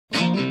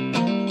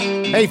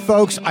Hey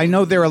folks, I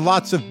know there are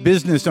lots of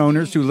business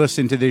owners who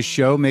listen to this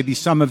show. Maybe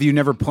some of you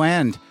never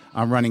planned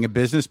on running a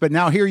business, but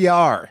now here you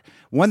are.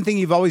 One thing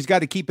you've always got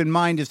to keep in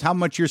mind is how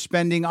much you're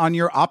spending on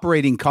your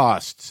operating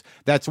costs.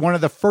 That's one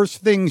of the first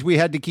things we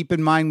had to keep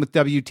in mind with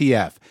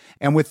WTF.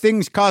 And with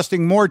things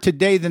costing more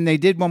today than they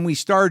did when we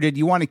started,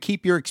 you want to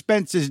keep your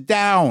expenses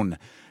down.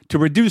 To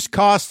reduce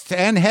costs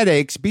and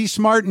headaches, be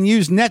smart and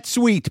use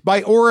NetSuite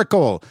by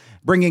Oracle,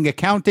 bringing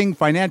accounting,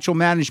 financial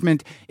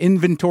management,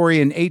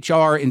 inventory, and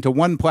HR into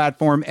one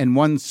platform and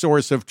one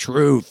source of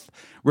truth.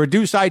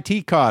 Reduce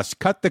IT costs,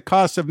 cut the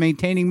costs of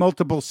maintaining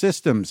multiple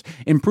systems,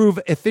 improve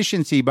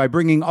efficiency by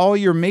bringing all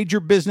your major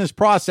business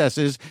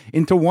processes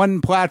into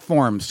one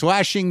platform,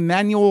 slashing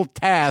manual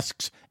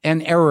tasks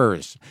and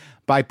errors.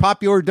 By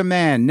popular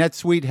demand,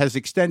 NetSuite has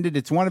extended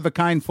its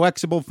one-of-a-kind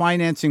flexible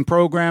financing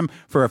program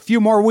for a few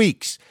more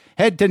weeks.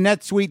 Head to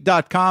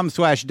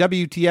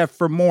netsuite.com/WTF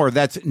for more.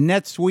 That's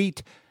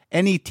NetSuite,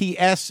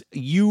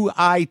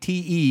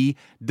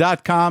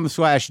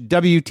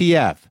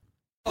 NetSuite.com/WTF.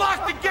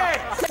 Lock the gate!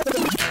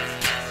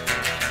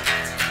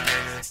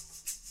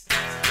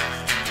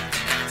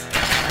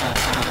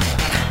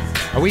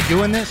 Are we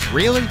doing this?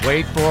 Really?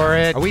 Wait for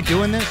it. Are we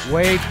doing this?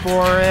 Wait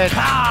for it.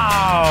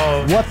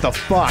 Pow! What the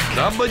fuck?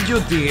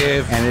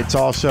 WTF. And it's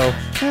also,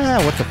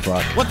 what the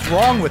fuck? What's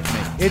wrong with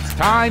me? It's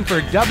time for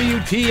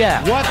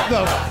WTF. What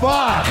the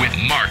fuck? With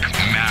Mark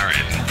Maron.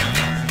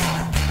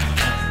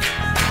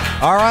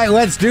 All right,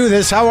 let's do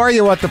this. How are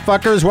you, what the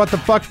fuckers? What the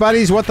fuck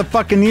buddies? What the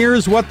fucking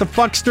ears? What the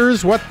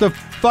fucksters? What the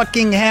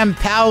Buckingham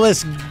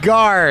Palace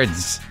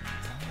guards?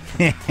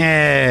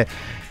 There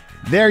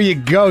you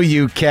go,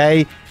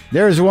 UK.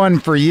 There's one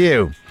for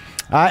you.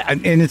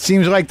 And it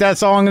seems like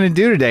that's all I'm going to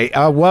do today.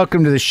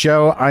 Welcome to the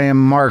show. I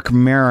am Mark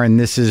Maron.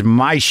 This is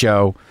my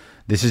show.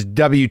 This is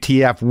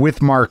WTF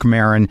with Mark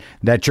Maron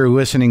that you're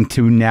listening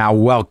to now.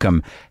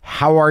 Welcome.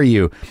 How are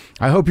you?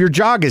 I hope your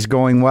jog is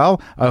going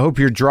well. I hope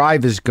your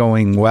drive is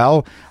going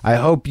well. I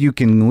hope you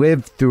can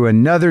live through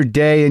another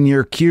day in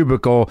your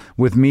cubicle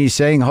with me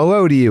saying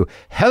hello to you.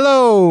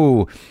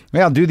 Hello.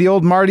 Well, do the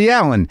old Marty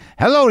Allen.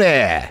 Hello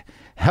there.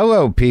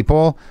 Hello,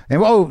 people.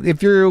 And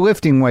if you're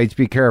lifting weights,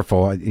 be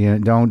careful.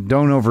 Don't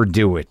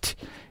overdo it.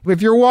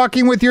 If you're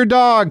walking with your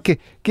dog,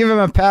 give him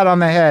a pat on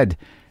the head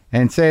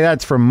and say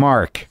that's from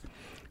Mark.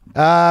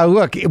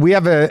 Look, we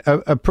have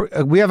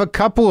a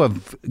couple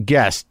of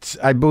guests.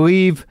 I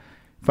believe,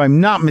 if I'm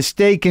not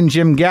mistaken,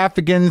 Jim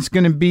Gaffigan's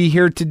going to be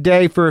here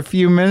today for a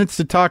few minutes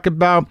to talk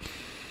about,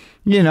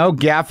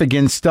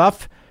 Gaffigan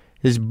stuff,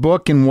 his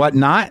book and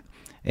whatnot.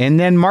 And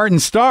then Martin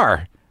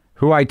Starr,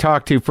 who I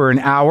talked to for an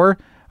hour.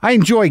 I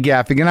enjoy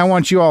Gaffigan. I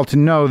want you all to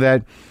know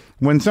that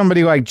when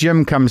somebody like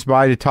Jim comes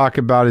by to talk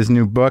about his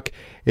new book,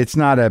 it's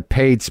not a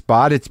paid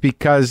spot. It's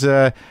because,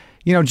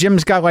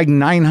 Jim's got like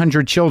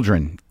 900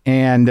 children.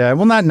 And,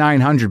 not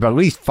 900, but at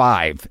least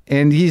 5.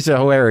 And he's a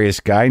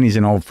hilarious guy, and he's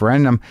an old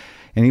friend. And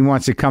he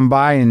wants to come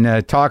by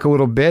and talk a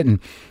little bit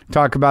and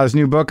talk about his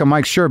new book. I'm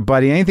like, sure,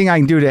 buddy. Anything I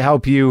can do to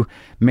help you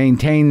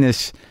maintain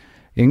this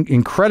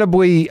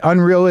incredibly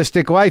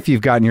unrealistic life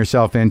you've gotten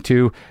yourself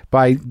into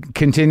by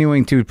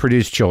continuing to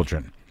produce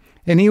children.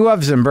 And he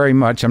loves them very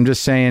much. I'm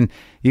just saying,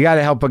 you got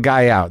to help a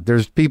guy out.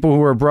 There's people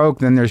who are broke,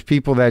 then there's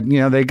people that,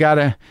 they got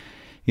to,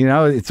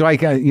 it's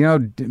like,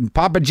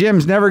 Papa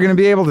Jim's never going to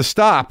be able to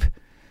stop.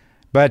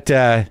 But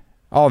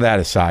all that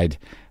aside,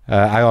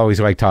 I always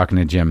like talking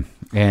to Jim.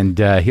 And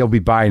he'll be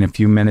by in a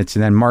few minutes.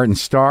 And then Martin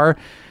Starr,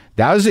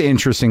 that was an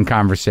interesting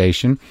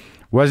conversation.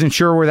 Wasn't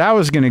sure where that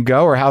was going to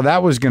go or how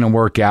that was going to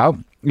work out.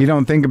 You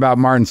don't think about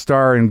Martin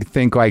Starr and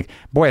think like,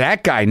 boy,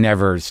 that guy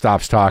never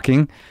stops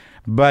talking.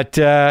 But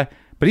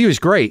he was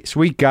great,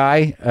 sweet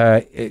guy,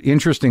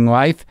 interesting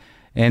life,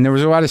 and there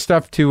was a lot of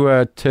stuff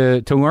to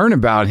learn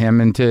about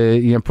him and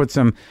to put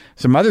some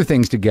other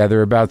things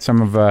together about some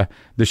of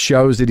the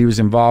shows that he was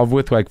involved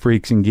with, like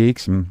Freaks and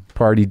Geeks and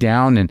Party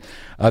Down and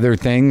other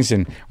things,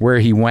 and where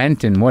he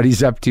went and what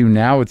he's up to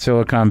now with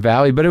Silicon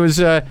Valley. But it was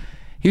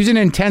he was an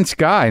intense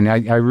guy, and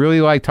I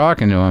really liked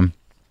talking to him.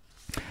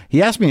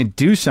 He asked me to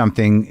do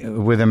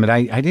something with him, but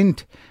I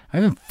haven't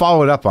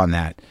followed up on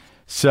that.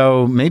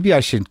 So maybe I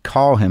should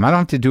call him. I don't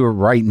have to do it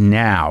right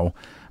now,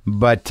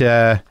 but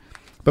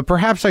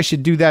perhaps I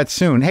should do that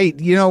soon. Hey,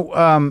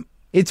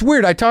 it's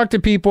weird. I talk to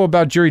people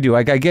about jury duty.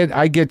 Like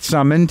I get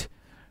summoned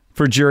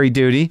for jury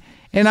duty,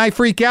 and I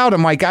freak out.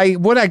 I'm like, I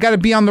got to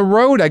be on the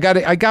road. I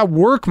got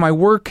work. My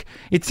work.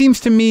 It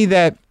seems to me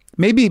that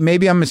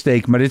maybe I'm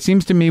mistaken, but it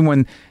seems to me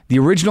when the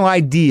original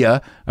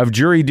idea of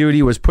jury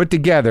duty was put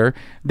together,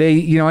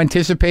 they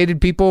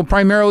anticipated people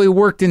primarily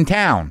worked in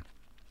town.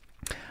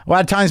 A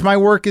lot of times my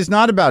work is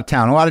not about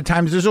town. A lot of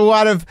times there's a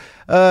lot of,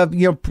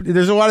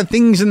 there's a lot of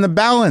things in the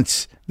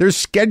balance. There's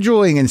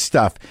scheduling and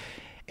stuff.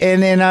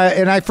 And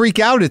I freak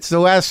out. It's the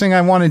last thing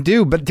I want to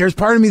do. But there's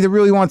part of me that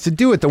really wants to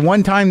do it. The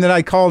one time that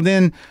I called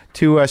in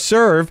to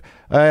serve,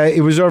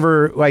 it was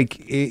over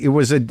it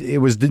was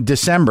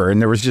December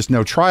and there was just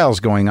no trials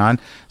going on.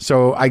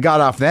 So I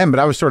got off then, but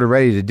I was sort of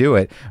ready to do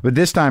it. But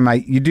this time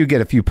you do get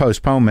a few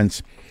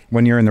postponements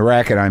when you're in the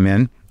racket I'm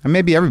in. And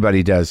maybe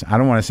everybody does. I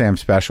don't want to say I'm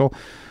special.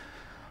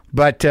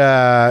 But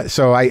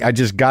so I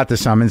just got the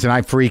summons and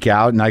I freak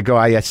out and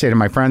I say to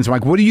my friends, I'm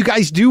like, what do you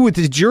guys do with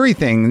this jury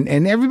thing?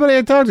 And everybody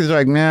I talk to is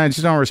like, man, I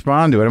just don't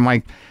respond to it. I'm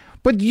like,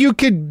 but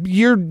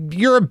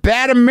you're a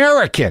bad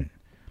American.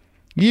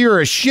 You're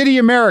a shitty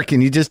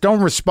American. You just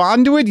don't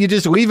respond to it. You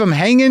just leave them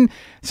hanging.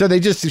 So they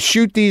just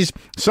shoot these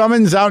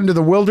summons out into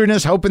the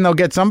wilderness, hoping they'll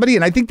get somebody.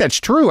 And I think that's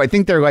true. I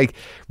think they're like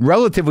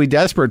relatively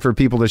desperate for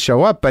people to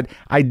show up. But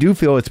I do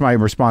feel it's my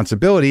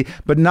responsibility.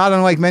 But not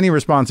unlike many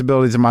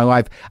responsibilities in my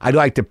life, I'd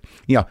like to,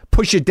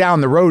 push it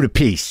down the road a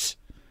piece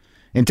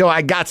until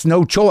I got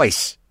no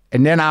choice,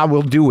 and then I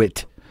will do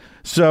it.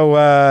 So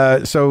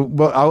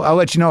I'll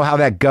let you know how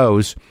that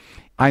goes.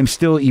 I'm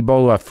still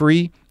Ebola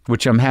free,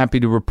 which I'm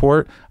happy to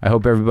report. I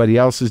hope everybody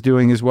else is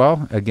doing as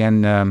well.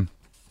 Again,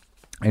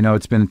 I know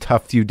it's been a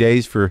tough few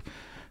days for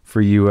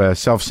you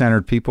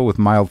self-centered people with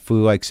mild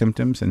flu-like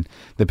symptoms, and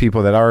the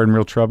people that are in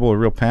real trouble or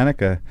real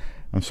panic.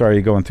 I'm sorry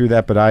you're going through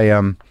that, but I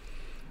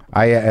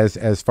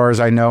as far as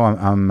I know,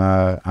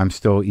 I'm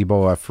still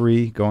Ebola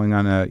free, going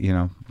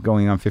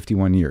on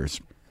 51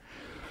 years.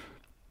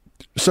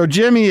 So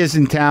Jimmy is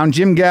in town.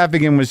 Jim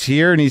Gaffigan was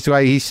here, and he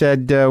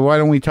said, why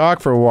don't we talk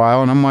for a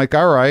while? And I'm like,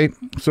 all right.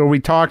 So we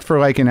talked for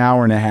like an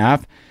hour and a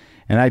half,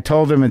 and I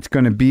told him it's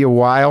going to be a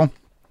while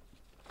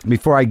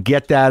before I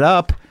get that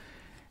up.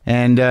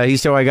 And he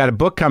said, well, I got a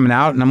book coming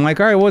out. And I'm like,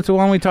 all right, why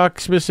don't we talk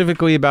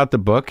specifically about the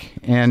book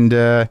and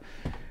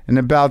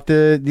about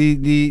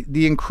the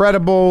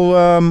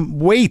incredible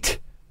weight.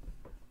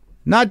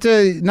 Not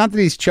that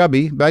he's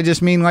chubby, but I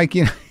just mean like,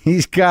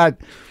 he's got...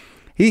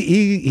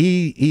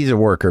 He's a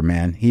worker,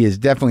 man. He is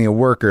definitely a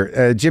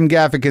worker. Jim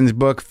Gaffigan's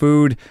book,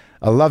 Food,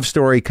 A Love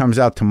Story, comes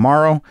out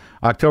tomorrow,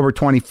 October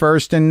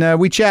 21st, and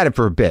we chatted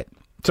for a bit.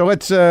 So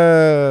let's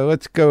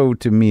go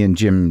to me and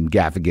Jim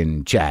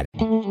Gaffigan chat.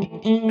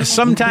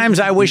 Sometimes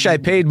I wish I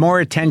paid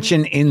more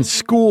attention in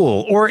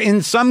school, or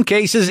in some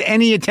cases,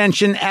 any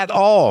attention at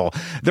all.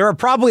 There are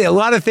probably a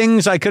lot of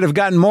things I could have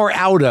gotten more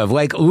out of,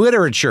 like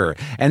literature,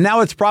 and now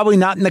it's probably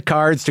not in the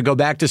cards to go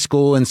back to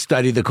school and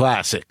study the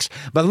classics.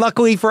 But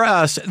luckily for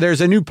us,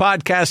 there's a new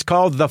podcast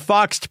called The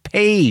Foxed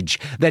Page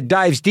that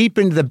dives deep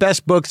into the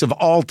best books of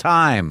all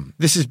time.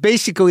 This is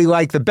basically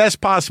like the best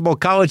possible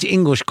college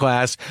English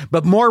class,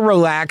 but more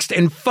relaxed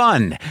and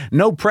fun.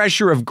 No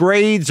pressure of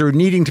grades or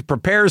needing to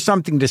prepare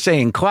something to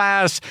say in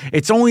class.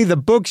 It's only the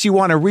books you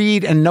want to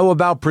read and know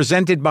about,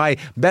 presented by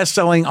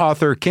best-selling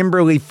author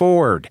Kimberly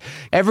Ford.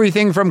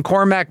 Everything from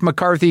Cormac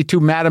McCarthy to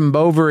Madame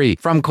Bovary,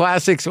 from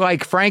classics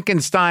like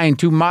Frankenstein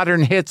to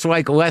modern hits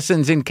like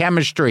Lessons in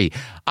Chemistry.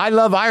 I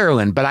love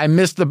Ireland, but I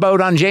missed the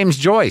boat on James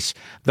Joyce.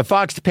 The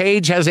Foxed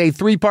Page has a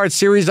 3-part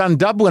series on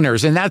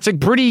Dubliners, and that's a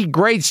pretty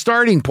great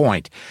starting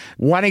point.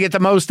 Want to get the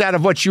most out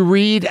of what you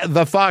read?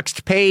 The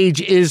Foxed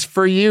Page is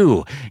for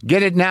you.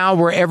 Get it now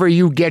wherever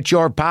you get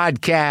your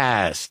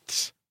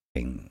podcasts.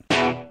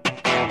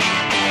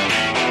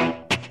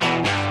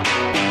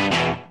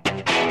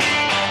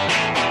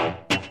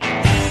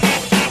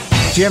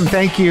 Jim,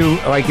 thank you.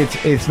 Like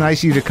it's nice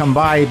of you to come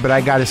by, but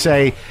I got to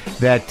say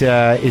that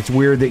it's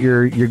weird that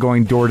you're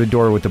going door to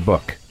door with the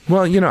book.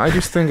 Well, I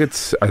just think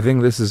I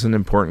think this is an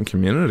important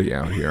community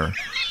out here.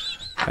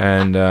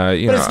 And but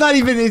it's not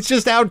even. It's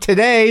just out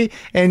today,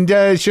 and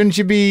shouldn't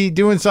you be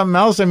doing something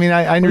else? I mean,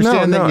 I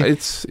understand that.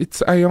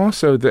 It's.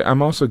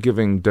 I'm also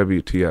giving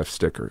WTF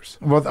stickers.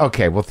 Well,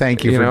 okay. Well,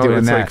 thank you for doing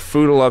it's that. Like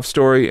Food, A Love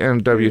Story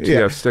and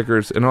WTF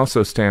stickers, and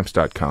also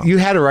Stamps.com. You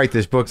had to write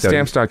this book, though.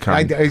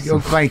 Stamps.com.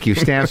 Thank you.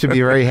 Stamps would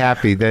be very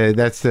happy.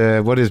 That's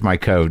the what is my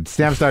code?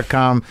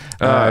 Stamps.com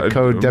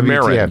code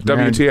WTF.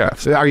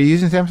 WTF. Are you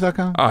using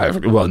Stamps.com?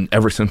 Well,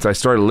 ever since I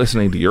started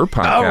listening to your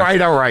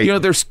podcast. All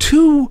right. There's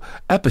 2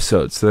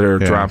 episodes that are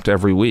dropped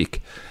every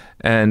week,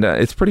 and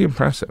it's pretty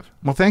impressive.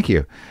 Well, thank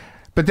you.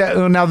 But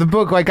now the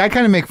book, like I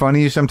kind of make fun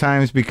of you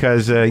sometimes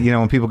because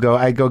when people go,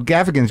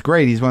 Gaffigan's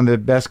great. He's one of the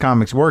best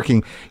comics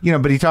working.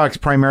 But he talks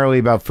primarily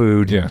about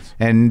food. Yes.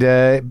 And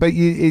but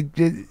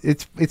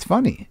it's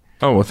funny.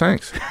 Oh well,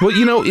 thanks. Well,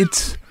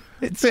 it's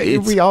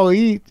we all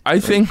eat.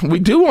 I think we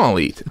do all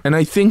eat, and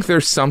I think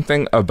there's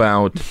something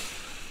about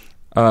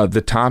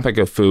the topic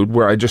of food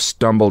where I just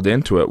stumbled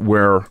into it.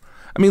 Where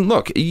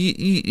look,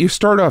 you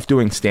start off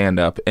doing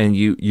stand-up and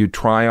you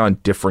try on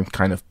different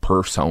kind of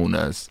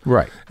personas.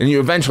 Right. And you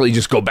eventually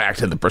just go back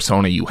to the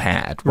persona you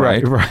had,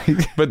 right?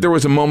 Right. But there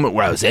was a moment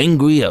where I was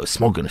angry, I was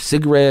smoking a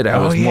cigarette, I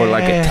was more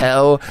like a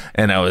tell,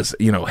 and I was,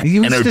 you energetic.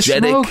 Used to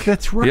smoke,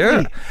 that's right.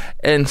 Yeah.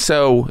 And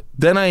so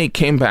then I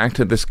came back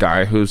to this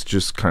guy who's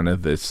just kind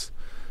of this,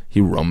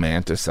 he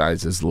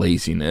romanticizes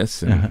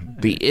laziness and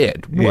the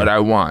what I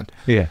want.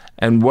 Yeah.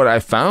 And what I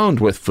found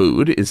with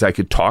food is I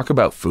could talk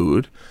about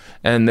food,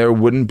 and there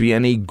wouldn't be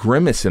any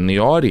grimace in the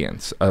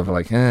audience of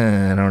like,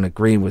 I don't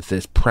agree with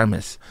this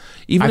premise.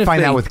 I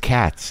find that with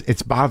cats,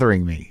 it's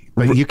bothering me.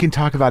 But you can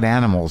talk about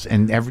animals,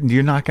 and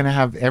you're not going to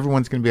have,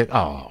 everyone's going to be like,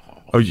 oh.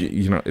 Oh,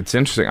 it's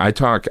interesting.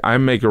 I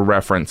make a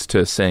reference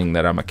to saying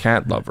that I'm a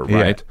cat lover,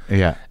 right?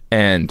 Yeah.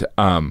 And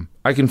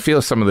I can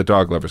feel some of the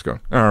dog lovers going,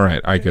 all right,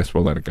 I guess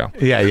we'll let it go.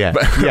 Yeah.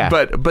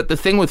 But the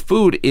thing with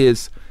food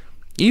is,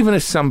 even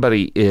if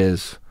somebody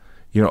is,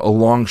 a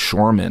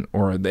longshoreman,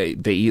 or they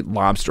eat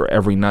lobster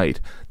every night.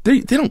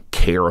 They don't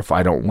care if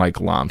I don't like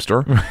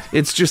lobster.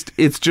 It's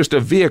just a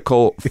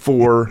vehicle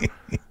for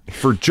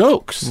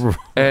jokes.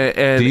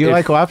 And Do you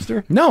like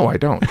lobster? No, I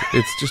don't.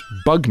 It's just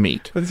bug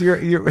meat.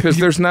 Because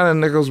there's not a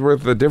nickel's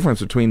worth of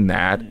difference between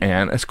that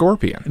and a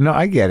scorpion. No,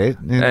 I get it.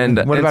 And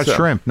what about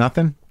shrimp?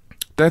 Nothing?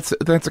 That's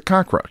a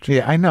cockroach.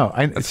 Yeah, I know.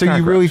 So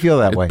you really feel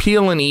that way?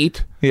 Peel and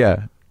eat.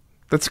 Yeah.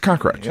 That's a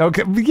cockroach.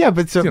 Okay, yeah,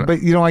 but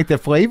but you don't like the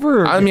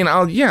flavor? Or? I mean,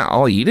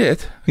 I'll eat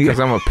it because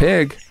I'm a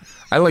pig.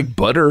 I like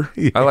butter.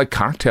 Yeah. I like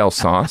cocktail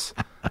sauce.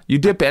 You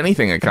dip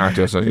anything in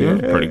cocktail sauce,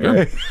 it's pretty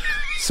good.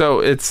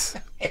 So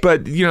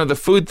but the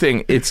food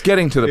thing, it's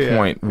getting to the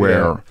point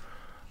where,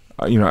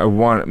 I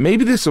want.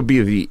 Maybe this will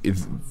be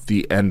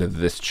the end of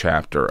this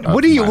chapter.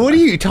 What are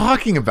you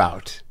talking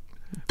about?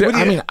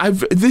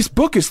 This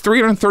book is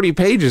 330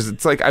 pages.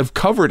 It's like I've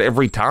covered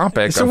every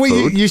topic. So of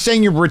food. You're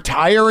saying you're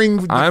retiring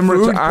the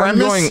food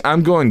premise?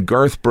 I'm going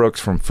Garth Brooks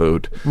from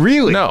food.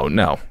 Really?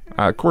 No,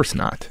 of course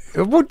not.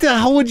 What the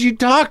hell would you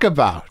talk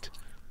about?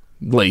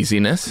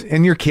 Laziness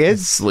and your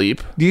kids,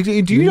 sleep. You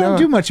don't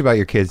do much about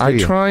your kids. Do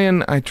you?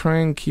 I try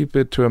and keep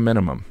it to a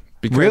minimum.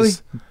 Because, really?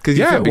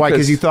 Why?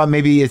 Because you thought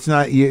maybe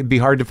it'd be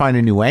hard to find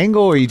a new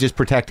angle, or are you just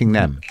protecting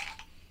them?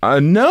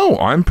 No,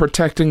 I'm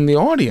protecting the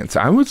audience.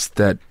 I was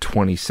that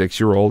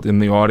 26-year-old in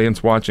the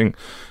audience watching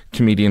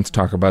comedians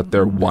talk about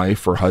their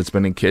wife or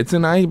husband and kids,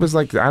 and I was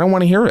like, I don't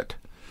want to hear it.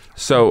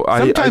 So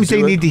sometimes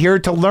they need to hear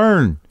it to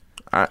learn.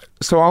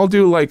 So I'll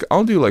do like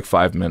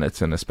 5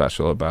 minutes in a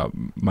special about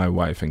my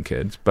wife and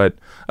kids, but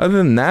other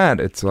than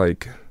that, it's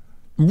like.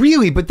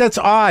 Really? But that's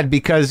odd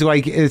because,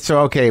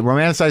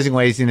 romanticizing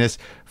laziness,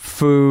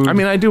 food. I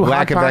mean, I do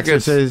lack Hot of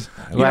Pockets. exercise.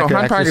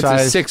 Hot Pockets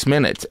is 6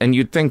 minutes, and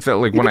you'd think that,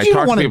 when I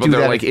talk to people,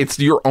 they're like, it's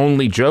your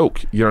only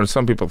joke.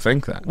 Some people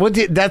think that. Well,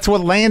 that's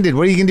what landed.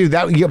 What are you going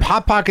to do?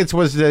 Hot Pockets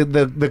was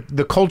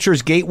the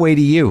culture's gateway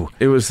to you.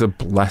 It was a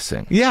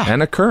blessing. Yeah.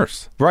 And a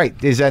curse. Right.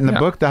 Is that in the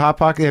book, the Hot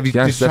Pocket?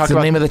 Yes, that's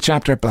the name of the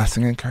chapter,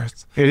 Blessing and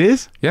Curse. It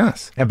is?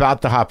 Yes.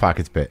 About the Hot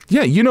Pockets bit.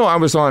 Yeah, I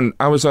was on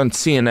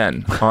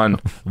CNN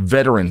on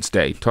Veterans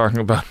Day talking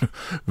about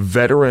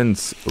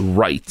veterans'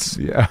 rights.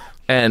 Yeah.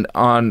 And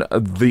on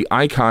the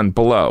icon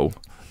below,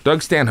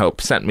 Doug Stanhope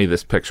sent me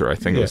this picture. I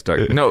think it was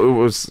Doug. No, it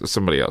was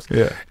somebody else.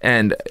 Yeah.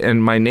 And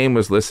my name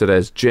was listed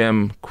as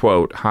Jim,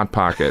 quote, Hot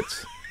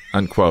Pockets,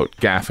 unquote,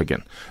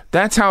 Gaffigan.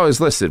 That's how I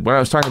was listed when I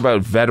was talking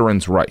about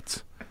veterans'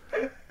 rights.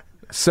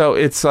 So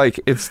it's like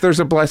there's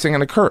a blessing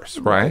and a curse,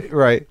 right?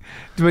 Right.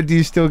 But do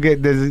you still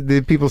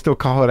do people still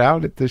call it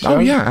out at the show? Oh,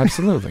 yeah,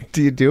 absolutely.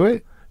 Do you do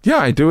it? Yeah,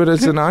 I do it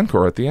as an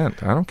encore at the end.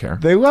 I don't care.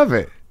 They love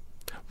it.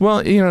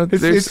 Well,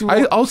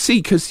 I'll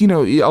see, because,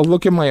 I'll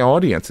look at my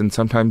audience, and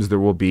sometimes there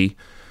will be,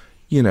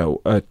 a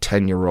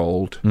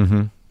 10-year-old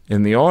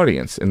in the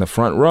audience in the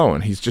front row,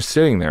 and he's just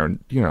sitting there, and,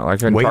 I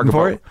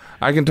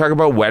can talk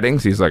about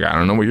weddings. He's like, I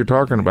don't know what you're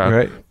talking about.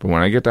 Right. But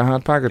when I get to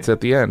Hot Pockets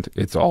at the end,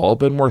 it's all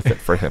been worth it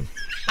for him.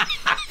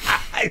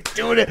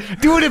 doing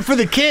it for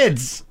the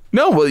kids.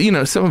 No,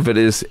 well, some of it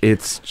is,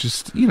 it's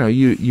just,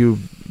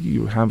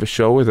 you have a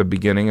show with a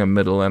beginning, a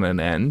middle, and an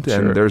end,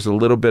 and there's a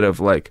little bit of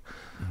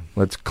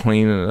let's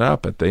clean it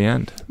up at the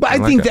end. But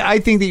I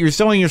think that you're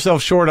selling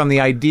yourself short on the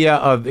idea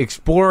of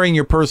exploring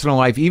your personal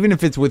life, even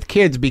if it's with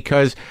kids,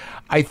 because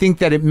I think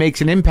that it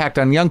makes an impact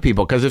on young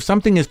people. Because if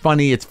something is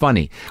funny, it's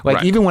funny.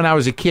 Even when I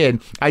was a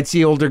kid, I'd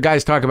see older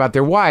guys talk about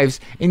their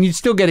wives, and you'd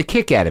still get a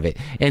kick out of it.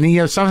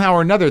 And somehow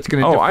or another, it's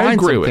going to define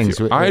some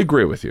things. I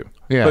agree with you.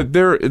 Yeah. But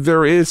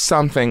there is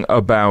something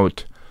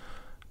about,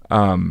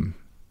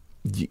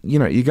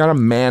 you got to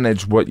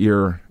manage what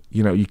you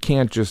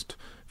can't just.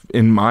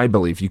 In my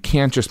belief, you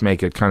can't just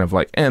make it kind of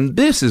and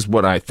this is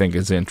what I think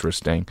is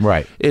interesting.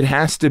 Right. It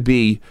has to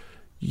be,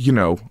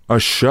 a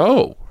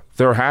show.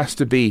 There has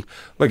to be,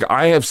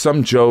 I have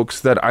some jokes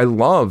that I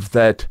love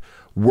that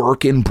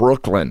work in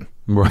Brooklyn.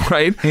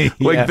 Right?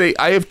 Yeah.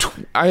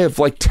 I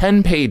have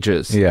 10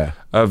 pages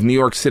of New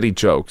York City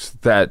jokes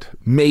that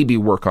maybe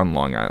work on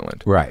Long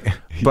Island. Right.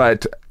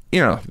 But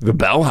the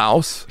Bell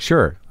House.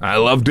 Sure. I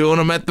love doing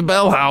them at the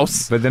Bell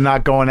House. But they're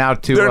not going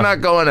out to... They're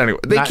not going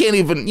anywhere. They can't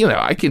even,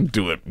 I can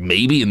do it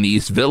maybe in the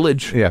East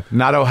Village. Yeah.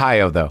 Not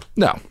Ohio, though.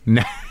 No.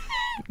 No.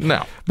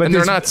 But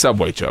they're not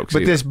Subway jokes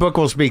But either. this book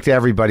will speak to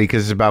everybody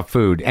because it's about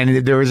food.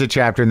 And there is a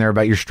chapter in there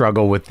about your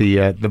struggle with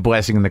the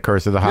blessing and the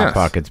curse of the Hot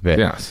Pockets bit.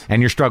 Yes.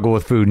 And your struggle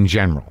with food in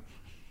general.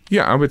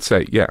 Yeah, I would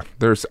say, yeah.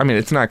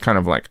 It's not kind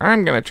of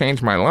I'm going to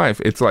change my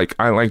life. It's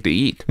I like to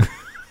eat.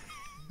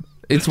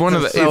 It's one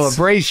of the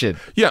celebration.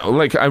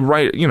 I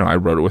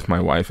wrote it with my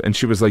wife, and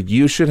she was like,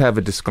 you should have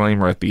a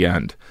disclaimer at the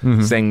end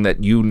saying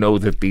that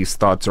that these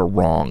thoughts are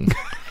wrong.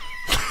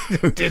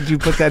 Did you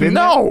put that in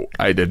there? No,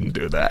 I didn't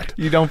do that.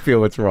 You don't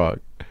feel it's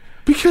wrong.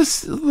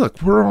 Because,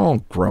 look, we're all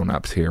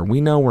grown-ups here.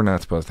 We know we're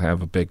not supposed to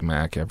have a Big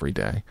Mac every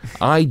day.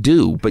 I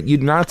do, but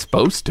you're not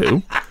supposed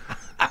to.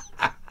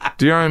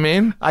 Do you know what I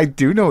mean? I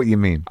do know what you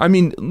mean. I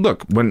mean,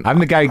 look, when... I'm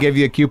the guy who gave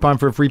you a coupon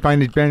for a free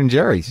pint of Ben &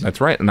 Jerry's.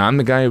 That's right, and I'm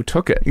the guy who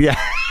took it. Yeah.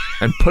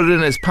 and put it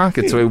in his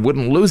pocket so he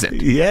wouldn't lose it.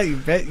 Yeah, you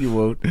bet you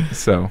won't.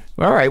 So,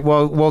 All right.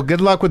 Well, good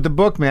luck with the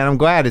book, man. I'm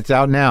glad it's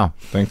out now.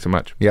 thanks so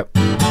much. Yep.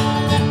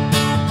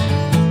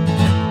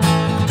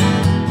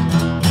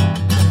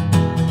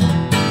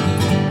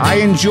 I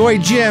enjoy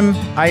Jim.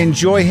 I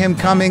enjoy him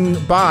coming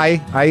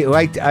by. I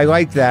like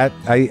that.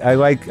 I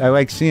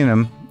like seeing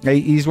him.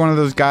 He's one of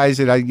those guys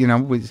that I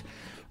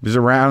was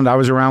around. I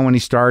was around when he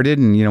started,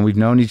 and we've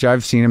known each other.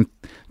 I've seen him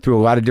through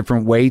a lot of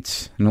different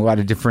weights and a lot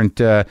of different.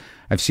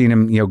 I've seen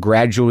him,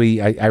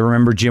 gradually. I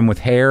remember Jim with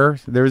hair.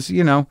 There's,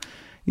 it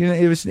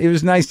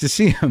was nice to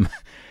see him.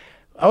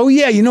 Oh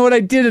yeah, you know what I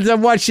did is I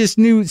watched this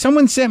new.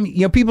 Someone sent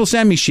me. People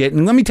send me shit,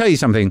 and let me tell you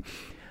something.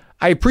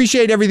 I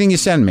appreciate everything you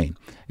send me.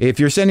 If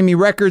you're sending me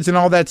records and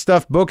all that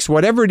stuff, books,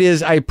 whatever it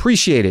is, I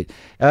appreciate it.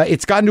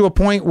 It's gotten to a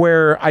point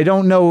where I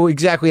don't know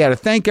exactly how to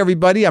thank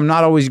everybody. I'm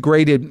not always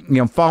great at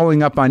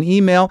following up on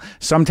email.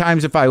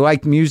 Sometimes if I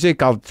like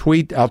music, I'll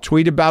tweet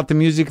about the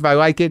music if I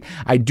like it.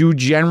 I do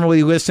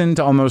generally listen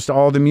to almost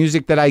all the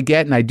music that I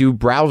get, and I do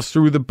browse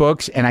through the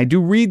books, and I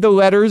do read the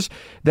letters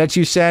that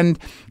you send,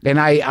 and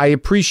I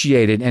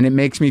appreciate it, and it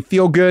makes me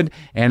feel good,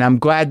 and I'm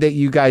glad that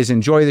you guys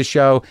enjoy the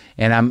show,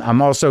 and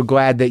I'm also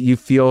glad that you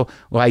feel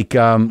like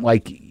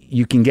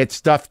you can get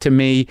stuff to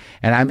me,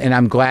 and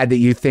I'm glad that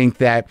you think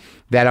that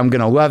I'm going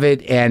to love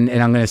it and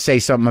I'm going to say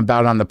something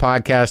about it on the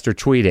podcast or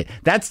tweet it.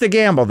 That's the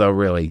gamble, though,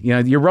 really.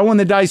 You're rolling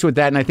the dice with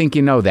that, and I think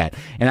you know that.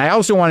 And I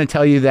also want to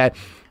tell you that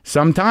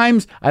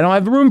sometimes I don't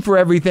have room for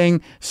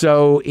everything,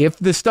 so if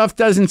the stuff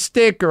doesn't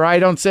stick, or I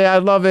don't say I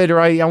love it, or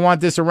I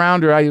want this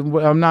around, or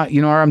I'm not,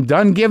 or I'm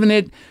done giving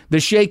it the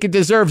shake it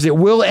deserves, it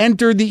will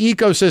enter the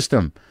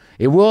ecosystem.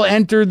 It will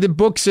enter the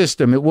book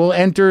system. It will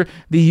enter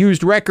the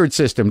used record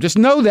system. Just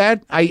know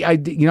that.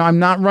 I'm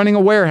not running a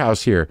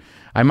warehouse here.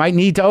 I might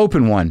need to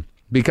open one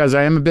because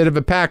I am a bit of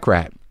a pack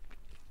rat.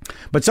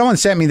 But someone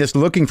sent me this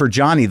Looking for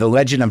Johnny, The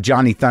Legend of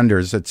Johnny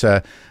Thunders. It's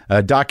a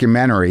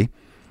documentary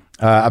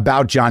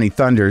about Johnny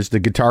Thunders, the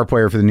guitar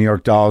player for the New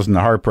York Dolls and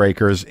the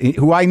Heartbreakers,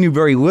 who I knew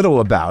very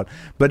little about,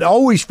 but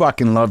always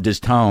fucking loved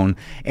his tone.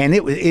 And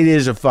it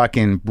is a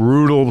fucking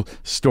brutal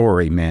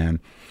story,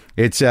 man.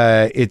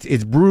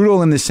 It's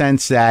brutal in the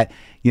sense that,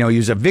 he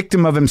was a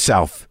victim of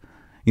himself.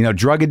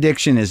 Drug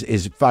addiction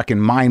is fucking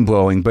mind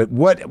blowing. But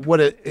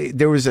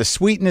there was a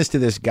sweetness to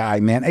this guy,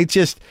 man. It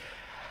just,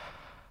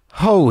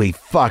 holy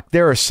fuck.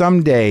 There are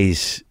some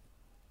days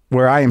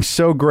where I am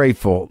so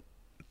grateful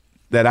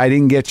that I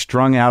didn't get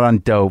strung out on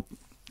dope,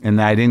 and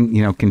that I didn't,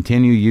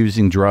 continue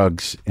using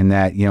drugs, and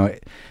that,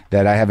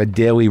 that I have a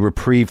daily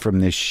reprieve from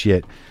this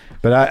shit.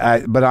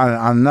 But but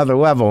on another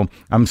level,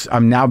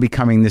 I'm now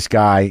becoming this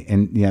guy,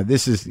 and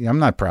I'm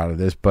not proud of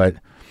this, but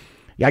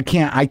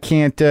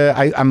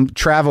I'm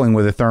traveling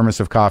with a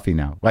thermos of coffee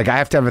now. Like, I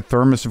have to have a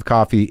thermos of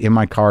coffee in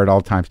my car at all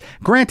times.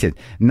 Granted,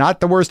 not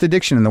the worst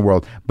addiction in the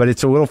world, but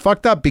it's a little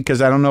fucked up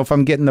because I don't know if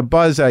I'm getting the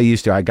buzz I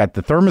used to. I got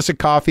the thermos of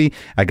coffee.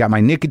 I got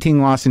my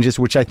nicotine lozenges,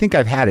 which I think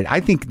I've had it. I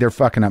think they're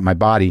fucking up my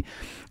body.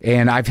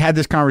 And I've had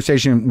this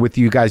conversation with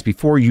you guys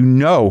before.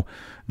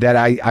 That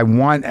I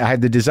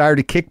have the desire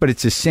to kick, but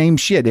it's the same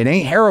shit. It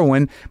ain't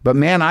heroin, but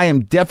man, I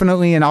am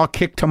definitely in I'll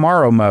kick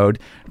tomorrow mode,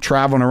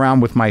 traveling around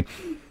with my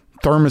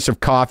thermos of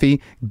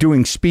coffee,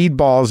 doing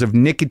speedballs of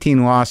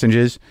nicotine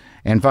lozenges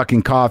and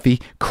fucking coffee,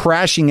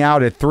 crashing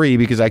out at 3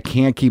 because I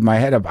can't keep my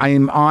head up. I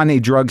am on a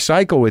drug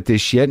cycle with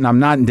this shit, and I'm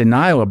not in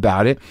denial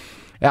about it.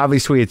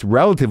 Obviously, it's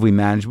relatively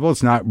manageable.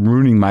 It's not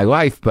ruining my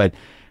life, but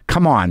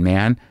come on,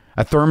 man.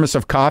 A thermos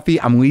of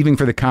coffee. I'm leaving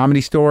for the Comedy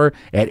Store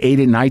at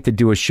 8 at night to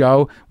do a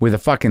show with a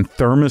fucking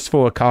thermos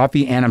full of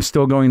coffee, and I'm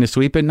still going to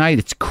sleep at night.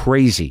 It's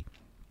crazy.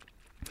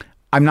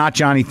 I'm not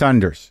Johnny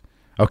Thunders,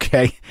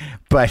 okay?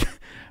 But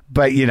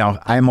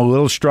I'm a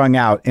little strung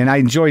out, and I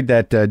enjoyed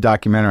that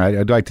documentary.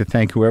 I'd like to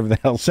thank whoever the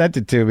hell sent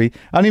it to me.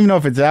 I don't even know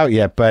if it's out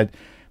yet, but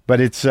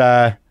it's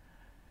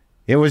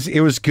it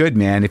was good,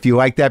 man. If you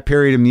like that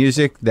period of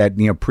music, that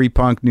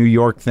pre-punk New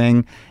York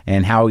thing,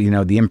 and how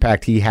the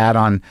impact he had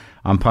on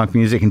punk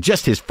music, and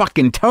just his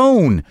fucking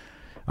tone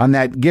on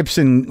that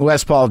Gibson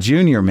Les Paul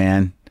Jr.,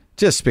 man,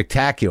 just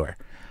spectacular.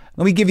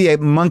 Let me give you a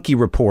monkey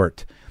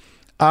report.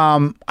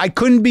 I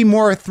couldn't be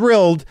more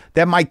thrilled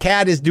that my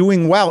cat is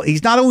doing well.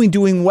 He's not only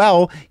doing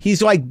well,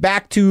 he's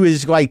back to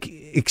his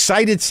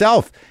excited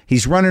self.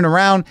 He's running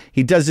around.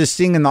 He does this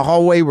thing in the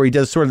hallway where he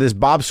does sort of this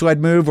bobsled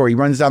move where he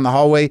runs down the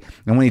hallway,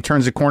 and when he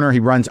turns the corner, he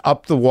runs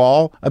up the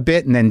wall a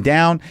bit and then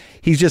down.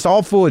 He's just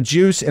all full of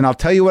juice, and I'll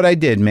tell you what I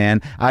did,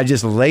 man. I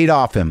just laid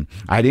off him.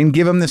 I didn't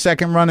give him the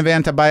second run of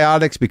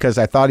antibiotics because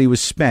I thought he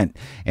was spent.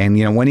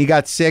 And, when he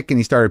got sick and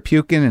he started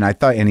puking,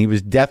 and he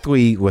was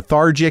deathly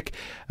lethargic,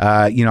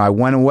 I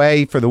went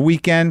away for the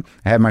weekend.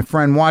 I had my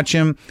friend watch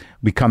him.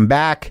 We come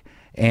back.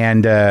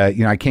 And,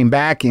 I came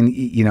back and,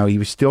 he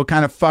was still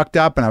kind of fucked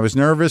up and I was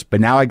nervous,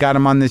 but now I got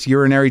him on this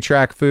urinary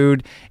tract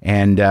food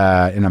and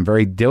I'm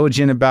very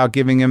diligent about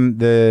giving him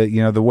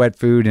the wet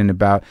food and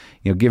about,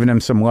 giving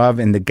him some love.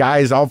 And the guy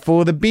is all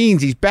full of the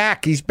beans. He's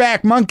back.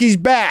 Monkey's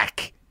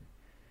back.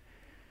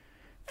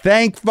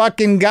 Thank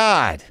fucking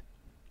God.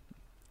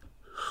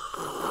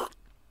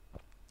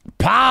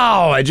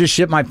 Pow! I just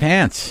shit my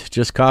pants.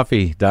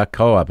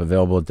 JustCoffee.coop,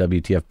 available at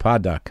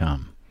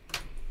WTFpod.com.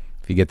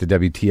 If you get the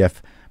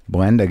WTF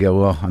blend, I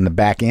go on the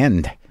back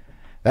end.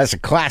 That's a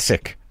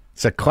classic.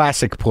 It's a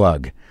classic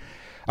plug.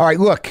 All right,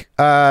 look,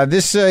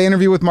 this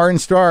interview with Martin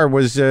Starr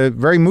was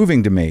very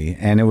moving to me,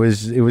 and it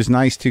was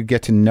nice to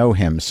get to know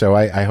him. So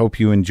I hope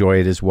you enjoy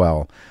it as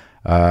well.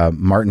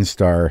 Martin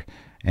Starr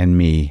and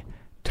me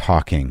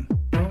talking.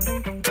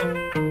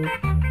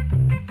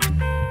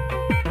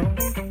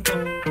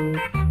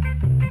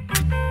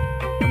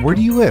 Where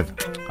do you live?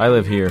 I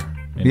live here.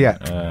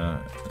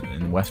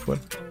 In Westwood.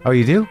 Oh,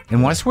 you do?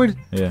 In Westwood?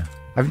 Yeah.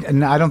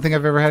 I don't think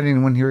I've ever had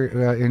anyone here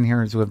in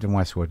here who's lived in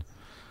Westwood.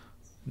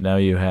 Now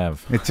you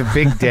have. It's a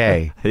big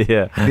day.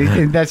 Yeah.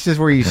 And that's just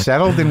where you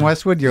settled in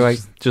Westwood? You're like...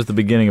 Just the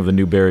beginning of the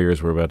new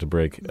barriers we're about to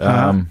break.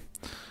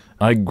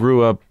 I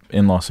grew up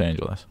in Los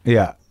Angeles.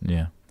 Yeah.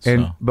 Yeah.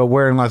 So. But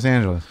where in Los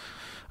Angeles?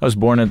 I was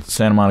born at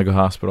Santa Monica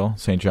Hospital,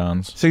 St.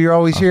 John's. So you're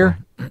always here?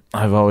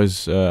 I've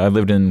always... I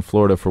lived in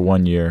Florida for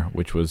 1 year,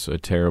 which was a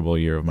terrible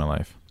year of my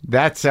life.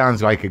 That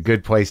sounds like a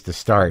good place to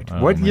start.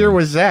 What year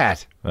was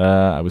that?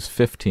 I was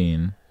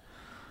 15.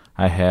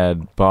 I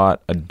had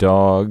bought a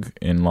dog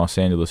in Los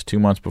Angeles 2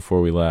 months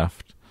before we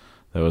left.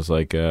 That was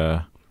like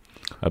a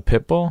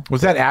pit bull.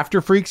 Was that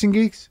after Freaks and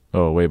Geeks?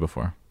 Oh, way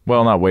before.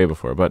 Well, not way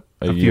before, but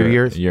a few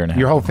years? A year and a half.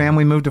 Your whole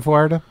family moved to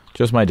Florida?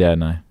 Just my dad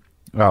and I.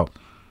 Oh.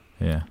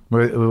 Yeah.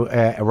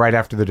 Right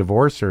after the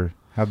divorce, or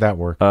how'd that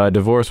work?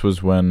 Divorce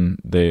was when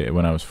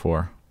I was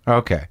 4.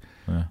 Okay.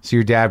 Yeah. So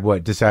your dad,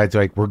 decides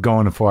like we're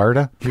going to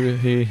Florida?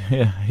 He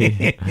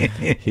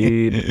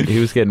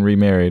was getting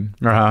remarried,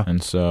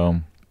 and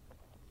so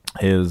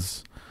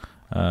his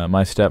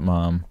my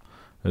stepmom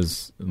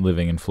is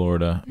living in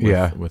Florida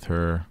with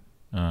her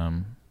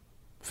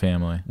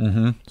family.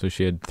 Mm-hmm. So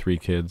she had 3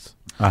 kids.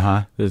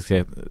 This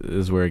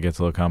is where it gets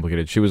a little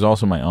complicated. She was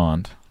also my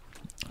aunt.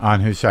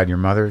 On whose side? Your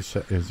mother's?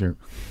 Is there...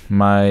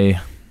 My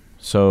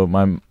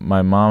mom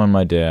and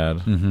my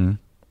dad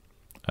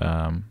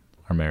are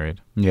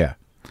married. Yeah.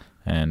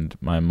 And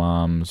my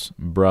mom's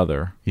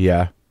brother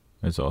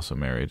is also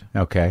married.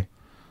 Okay.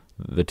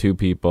 The 2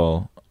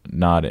 people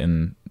not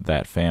in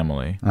that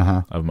family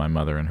of my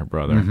mother and her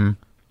brother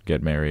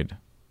get married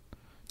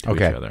to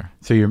each other.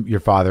 So your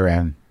father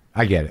and...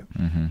 I get it.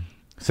 Mm-hmm.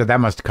 So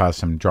that must have caused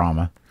some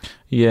drama.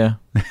 Yeah.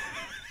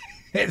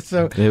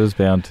 So it was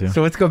bound to.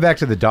 So let's go back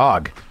to the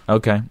dog.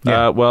 Okay.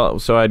 Yeah.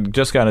 So I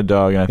just got a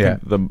dog, and I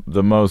think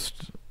the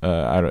most...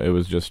 it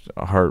was just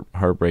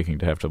heartbreaking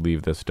to have to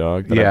leave this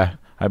dog. But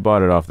I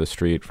bought it off the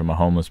street from a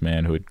homeless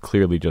man who had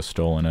clearly just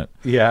stolen it.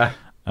 Yeah.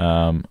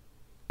 And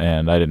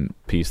I didn't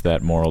piece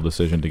that moral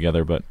decision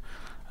together, but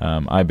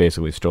I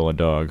basically stole a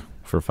dog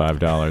for $5.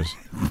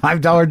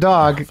 $5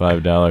 dog.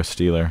 $5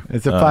 stealer.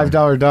 It's a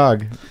 $5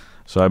 dog.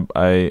 So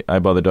I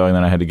bought the dog, and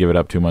then I had to give it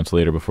up 2 months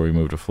later before we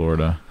moved to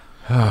Florida.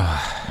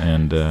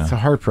 And it's a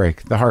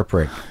heartbreak. The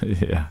heartbreak.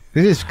 Yeah.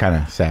 It is kind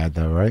of sad,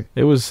 though, right?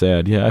 It was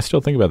sad. Yeah, I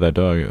still think about that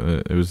dog.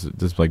 It was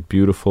this like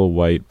beautiful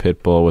white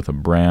pit bull with a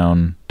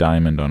brown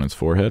diamond on its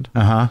forehead.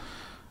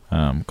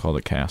 Called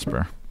it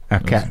Casper.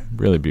 Okay.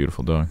 Really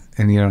beautiful dog.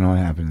 And you don't know what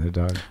happened to the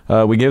dog?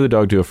 We gave the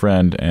dog to a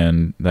friend,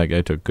 and that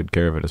guy took good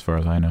care of it, as far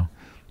as I know.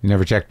 You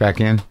never checked back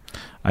in?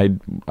 I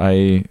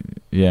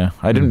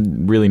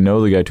didn't really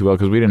know the guy too well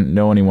because we didn't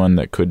know anyone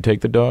that could take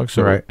the dog,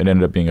 so it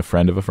ended up being a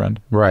friend of a friend.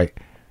 Right.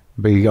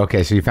 But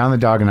so you found the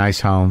dog a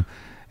nice home,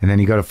 and then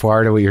you go to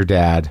Florida with your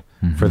dad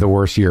for the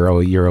worst year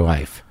of your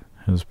life.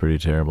 It was pretty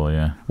terrible,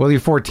 yeah. Well,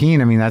 you're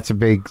 14. I mean, that's a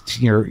big.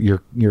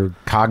 You're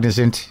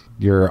cognizant.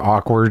 You're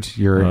awkward.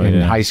 You're in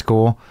high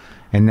school,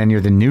 and then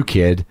you're the new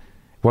kid.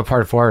 What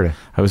part of Florida?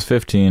 I was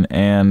 15,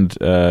 and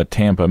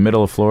Tampa,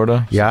 middle of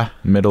Florida. Yeah.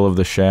 Middle of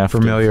the shaft.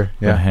 Familiar.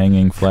 The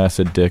hanging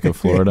flaccid dick of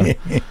Florida.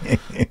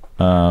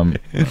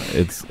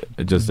 It's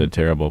just a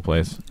terrible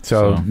place.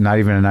 So not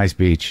even a nice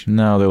beach.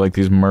 No, they're like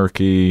these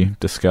murky,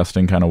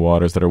 disgusting kind of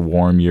waters that are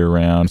warm year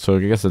round. So I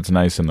guess it's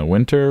nice in the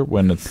winter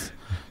when it's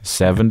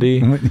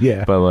 70.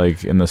 Yeah. But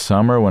like in the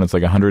summer when it's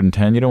like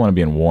 110, you don't want to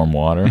be in warm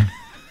water.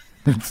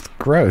 It's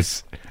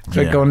gross. It's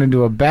like going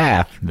into a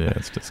bath. Yeah,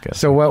 it's disgusting.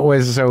 So it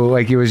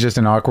was just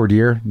an awkward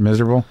year?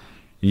 Miserable?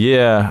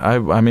 Yeah.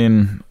 I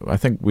mean, I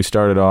think we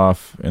started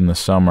off in the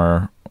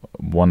summer.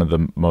 One of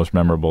the most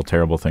memorable,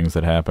 terrible things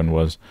that happened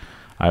was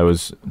I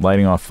was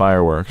lighting off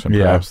fireworks. And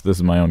perhaps this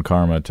is my own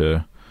karma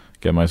to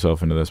get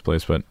myself into this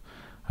place. But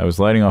I was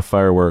lighting off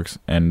fireworks,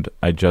 and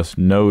I just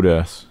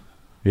noticed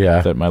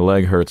that my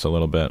leg hurts a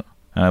little bit.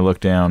 And I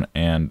looked down,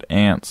 and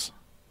ants...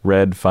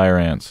 red fire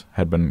ants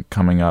had been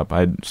coming up.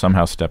 I'd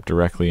somehow stepped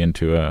directly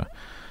into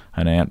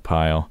an ant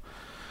pile,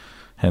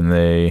 and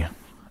they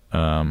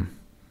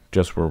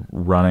just were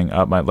running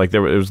up my it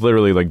was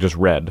literally like just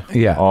red,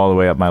 all the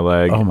way up my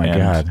leg. Oh my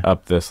God!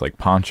 Up this like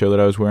poncho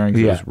that I was wearing.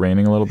 'Cause it was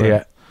raining a little bit.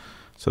 Yeah.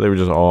 So they were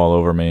just all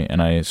over me,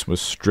 and I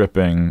was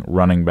stripping,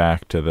 running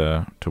back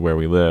to where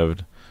we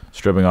lived,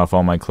 stripping off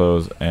all my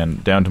clothes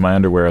and down to my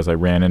underwear as I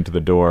ran into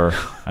the door,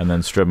 and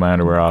then stripped my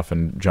underwear off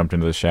and jumped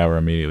into the shower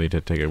immediately to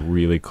take a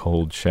really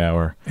cold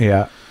shower.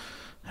 Yeah.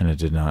 And it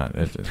did not.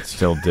 It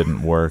still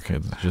didn't work.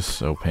 It's just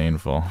so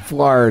painful.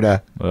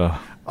 Florida. Ugh.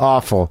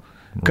 Awful.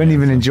 Couldn't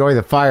even enjoy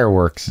the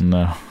fireworks.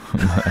 No.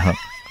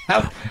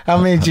 How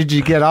many did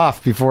you get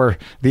off before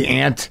the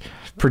ant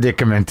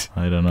predicament?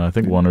 I don't know. I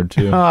think 1 or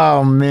 2.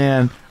 Oh,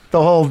 man.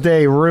 The whole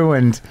day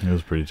ruined. It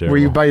was pretty terrible. Were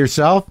you by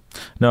yourself?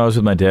 No, I was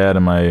with my dad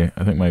and I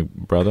think my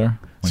brother.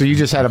 So you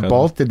just had a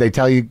bolt? Did they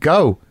tell you,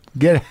 go,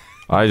 get it?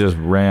 I just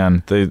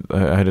ran. I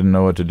didn't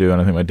know what to do,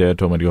 and I think my dad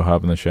told me to go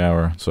hop in the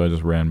shower, so I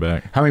just ran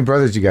back. How many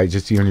brothers you got?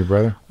 Just you and your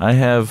brother? I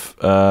have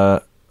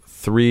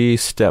 3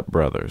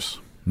 stepbrothers.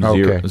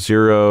 Okay.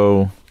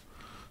 0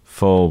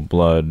 full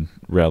blood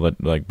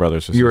like brothers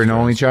or sisters. You were an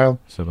only child?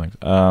 Siblings.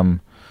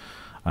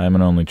 I am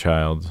an only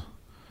child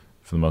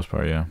for the most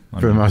part, yeah.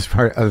 For the most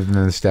part, other than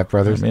the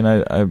stepbrothers?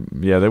 I mean,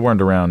 yeah, they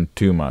weren't around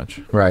too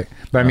much. Right.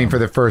 But I mean, for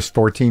the first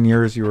 14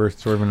 years, you were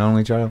sort of an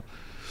only child?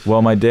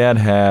 Well, my dad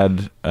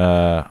had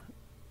a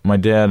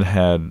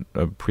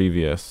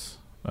previous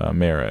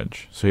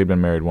marriage, so he'd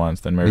been married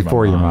once, then married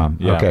before my your mom.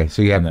 Yeah. Okay,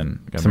 so you have some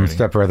married.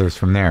 stepbrothers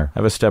from there. I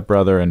have a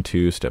stepbrother and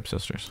 2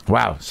 stepsisters.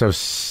 Wow, so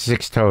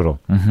 6 total.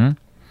 Mm-hmm.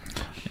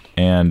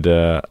 And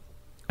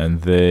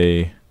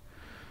they're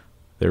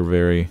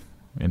very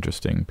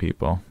interesting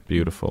people,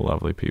 beautiful,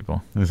 lovely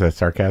people. Is that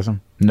sarcasm?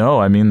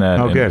 No, I mean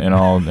that good. in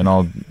all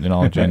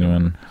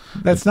genuine.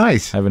 That's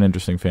nice. I have an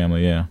interesting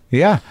family, yeah.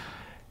 Yeah.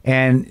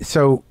 And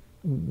so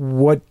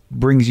what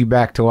brings you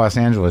back to Los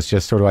Angeles?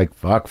 Just sort of like,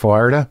 fuck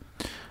Florida?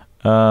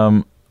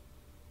 Yeah.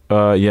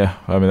 I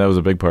mean, that was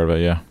a big part of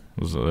it, yeah.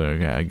 It was,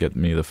 get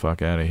me the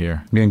fuck out of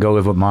here. You didn't go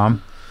live with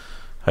mom?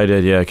 I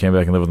did, yeah. I came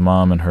back and lived with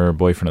mom and her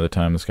boyfriend at the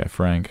time, this guy,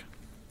 Frank.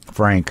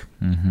 Frank.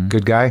 Mm-hmm.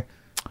 Good guy?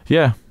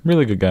 Yeah,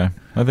 really good guy.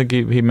 I think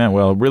he meant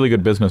well. Really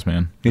good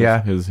businessman.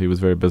 Yeah. He was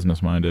very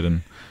business-minded.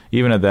 And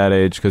even at that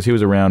age, because he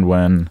was around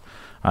when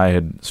I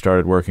had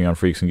started working on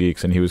Freaks and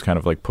Geeks, and he was kind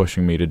of like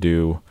pushing me to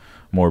do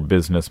more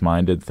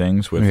business-minded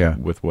things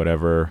with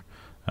whatever,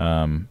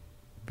 the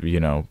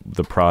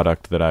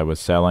product that I was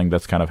selling.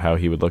 That's kind of how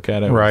he would look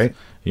at it. Right.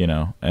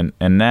 And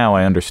now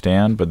I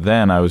understand, but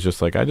then I was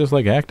just like, I just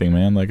like acting,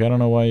 man. Like, I don't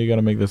know why you got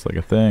to make this like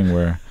a thing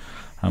where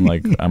I'm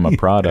like, I'm a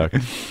product.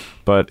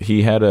 But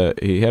he had a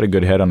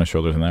good head on his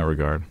shoulders in that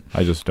regard.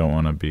 I just don't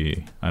want to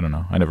be, I don't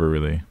know. I never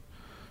really,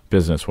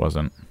 business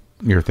wasn't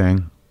your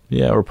thing.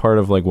 Yeah, or part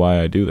of like why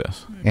I do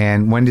this.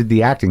 And when did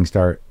the acting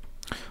start?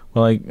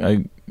 Well,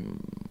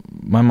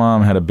 my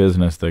mom had a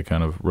business that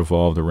kind of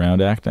revolved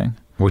around acting.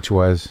 Which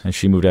was? And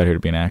she moved out here to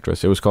be an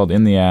actress. It was called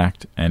In the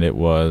Act, and it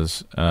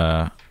was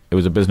a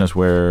business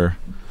where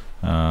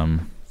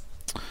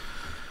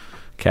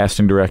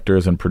casting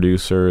directors and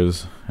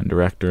producers and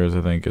directors,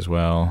 I think as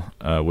well,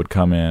 would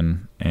come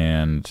in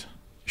and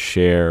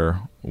share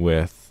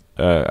with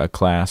a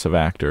class of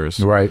actors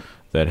right.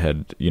 that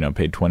had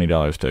paid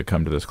 $20 to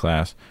come to this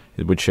class.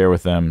 It would share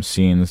with them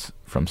scenes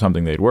from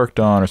something they'd worked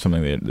on or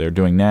something they're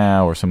doing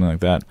now or something like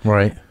that.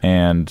 Right.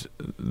 And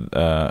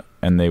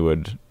they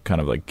would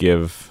kind of like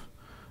give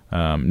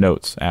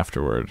notes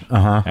afterward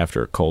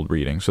after a cold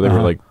reading. So they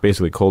were like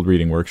basically cold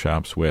reading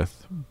workshops with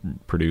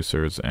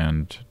producers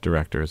and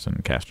directors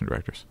and casting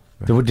directors.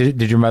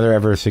 Did your mother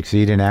ever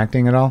succeed in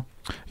acting at all?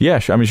 Yeah,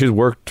 she's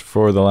worked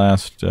for the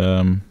last,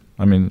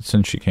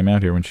 since she came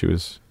out here when she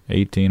was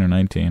 18 or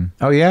 19.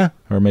 Oh, yeah?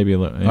 Or maybe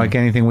like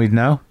anything we'd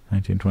know?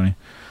 19, 20.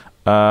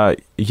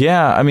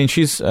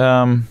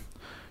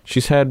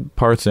 She's had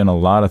parts in a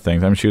lot of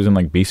things. I mean, she was in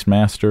like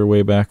Beastmaster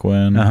way back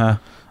when.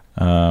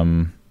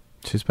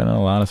 She's been in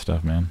a lot of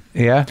stuff, man.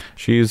 Yeah?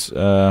 She's,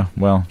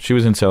 she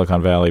was in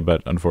Silicon Valley,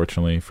 but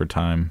unfortunately for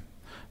time,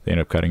 they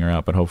ended up cutting her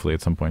out, but hopefully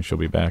at some point she'll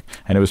be back.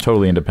 And it was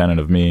totally independent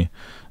of me.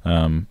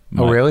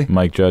 Really?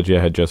 Mike Judge,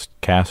 had just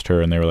cast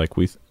her, and they were like,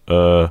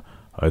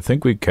 I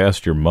think we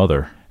cast your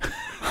mother.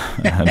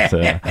 and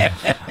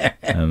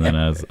then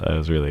I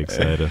was really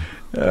excited.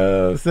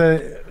 So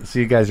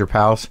you guys are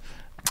pals?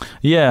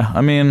 Yeah, I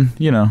mean,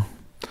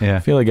 Yeah. I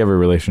feel like every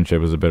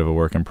relationship is a bit of a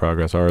work in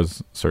progress.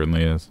 Ours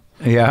certainly is.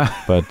 Yeah.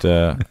 But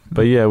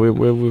yeah,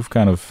 we've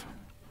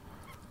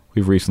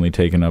recently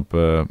taken up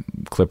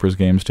Clippers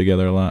games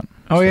together a lot.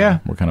 Oh, so yeah?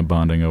 We're kind of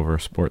bonding over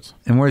sports.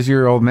 And where's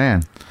your old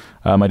man?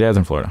 My dad's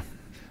in Florida.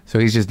 So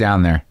he's just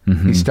down there.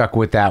 Mm-hmm. He's stuck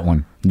with that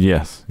one.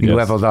 Yes. He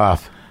leveled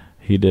off.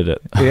 He did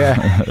it.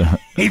 Yeah.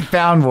 He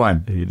found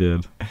one. He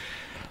did.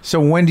 So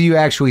when do you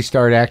actually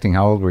start acting?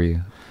 How old were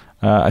you?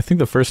 I think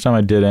the first time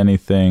I did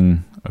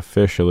anything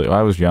officially,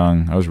 I was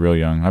young. I was real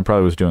young. I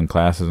probably was doing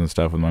classes and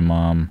stuff with my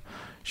mom.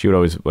 She would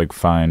always like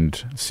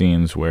find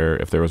scenes where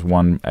if there was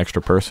one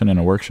extra person in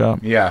a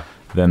workshop,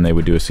 then they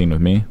would do a scene with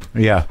me.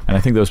 Yeah. And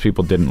I think those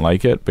people didn't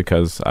like it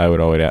because I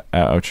would always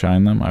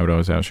outshine them. I would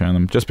always outshine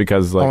them just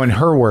because like... Oh, in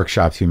her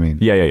workshops, you mean?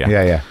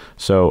 Yeah.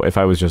 So if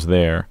I was just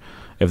there,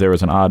 if there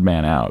was an odd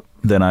man out,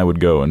 then I would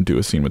go and do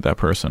a scene with that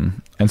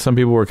person. And some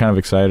people were kind of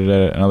excited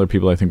at it, and other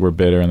people I think were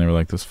bitter, and they were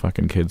like, this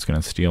fucking kid's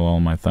going to steal all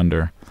my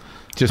thunder.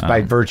 Just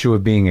by virtue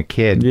of being a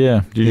kid.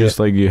 Yeah. Just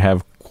like you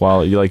have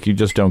quality, you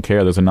just don't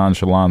care. There's a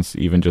nonchalance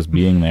even just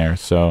being there.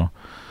 So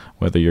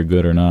whether you're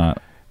good or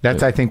not.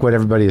 That's, I think, what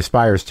everybody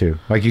aspires to.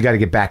 Like, you got to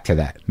get back to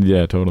that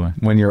Yeah, totally.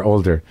 when you're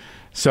older.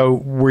 So,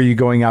 were you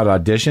going out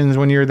auditions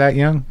when you were that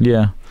young?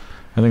 Yeah.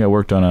 I think I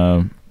worked on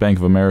a Bank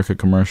of America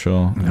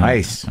commercial.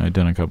 Nice. I'd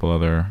done a couple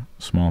other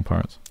small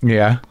parts.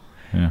 Yeah.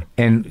 Yeah.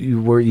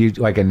 And were you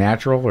like a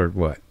natural or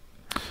what?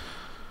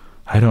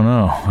 I don't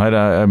know.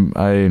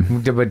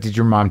 But did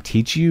your mom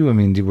teach you? I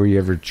mean, were you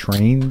ever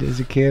trained as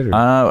a kid? Or?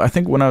 I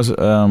think when I was,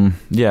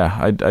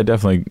 I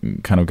definitely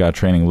kind of got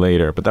training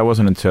later, but that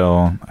wasn't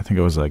until I think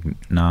it was like 8,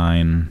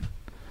 9,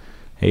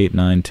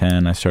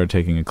 10. I started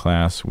taking a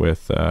class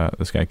with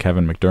this guy,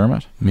 Kevin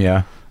McDermott,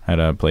 Yeah.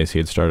 at a place he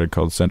had started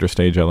called Center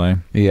Stage LA.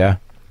 Yeah.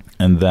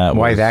 And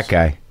Why that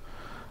guy?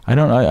 I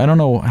don't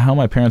know how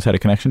my parents had a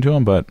connection to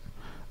him, but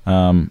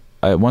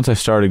once I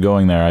started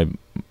going there,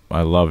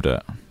 I loved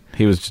it.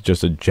 He was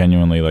just a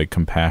genuinely like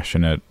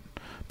compassionate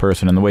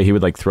person, and the way he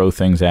would like throw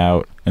things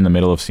out in the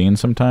middle of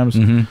scenes sometimes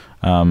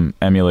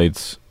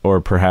emulates, or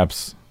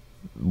perhaps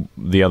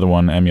the other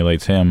one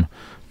emulates him.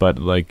 But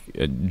like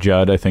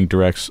Judd, I think,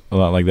 directs a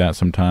lot like that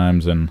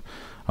sometimes, and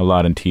a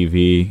lot in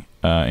TV,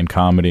 in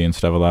comedy and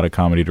stuff. A lot of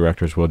comedy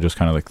directors will just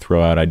kind of like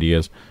throw out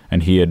ideas,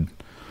 and he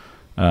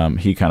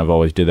kind of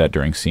always did that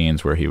during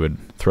scenes where he would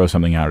throw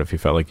something out if he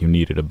felt like you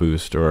needed a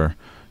boost or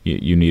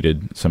you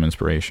needed some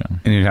inspiration.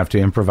 And you'd have to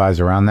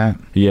improvise around that?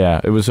 Yeah,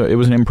 it was an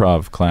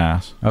improv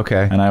class.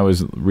 Okay. And I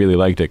always really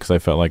liked it because I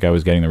felt like I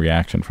was getting the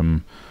reaction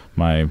from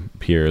my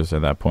peers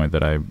at that point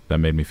that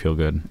made me feel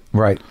good.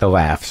 Right, the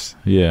laughs.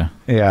 Yeah.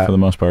 Yeah. For the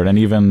most part. And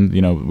even,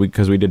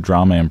 because we did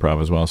drama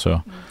improv as well,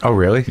 so. Oh,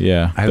 really?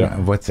 Yeah. I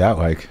don't, what's that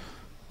like?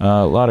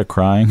 A lot of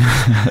crying.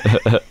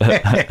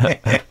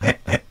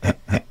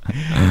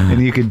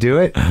 And you could do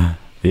it?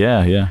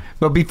 Yeah.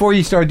 But before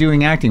you started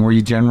doing acting, were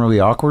you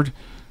generally awkward?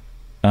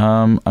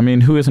 I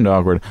mean, who isn't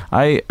awkward?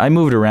 I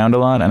moved around a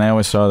lot, and I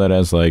always saw that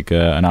as like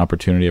an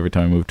opportunity every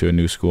time I moved to a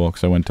new school,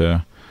 because I went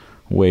to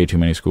way too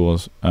many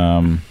schools.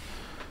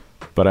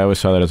 But I always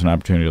saw that as an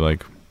opportunity to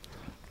like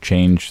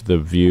change the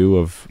view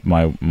of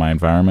my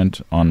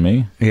environment on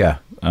me. Yeah.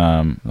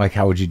 Like,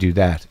 how would you do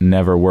that?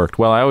 Never worked.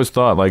 Well, I always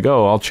thought like,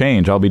 oh, I'll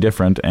change, I'll be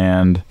different,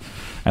 and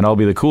I'll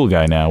be the cool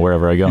guy now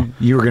wherever I go.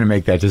 You were going to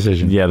make that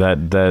decision. Yeah,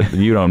 that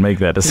you don't make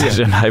that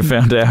decision. Yeah. I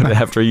found out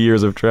after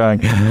years of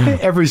trying.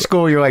 Every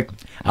school, you're like,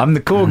 I'm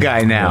the cool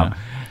guy now. Yeah.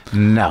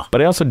 No.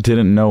 But I also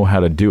didn't know how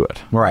to do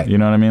it. Right. You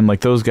know what I mean?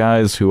 Like those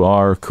guys who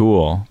are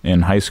cool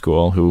in high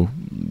school who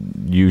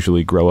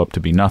usually grow up to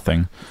be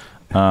nothing.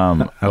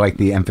 I like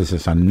the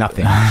emphasis on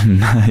nothing.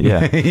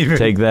 Yeah.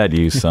 Take that,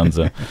 you sons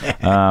of.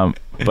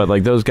 But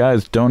like those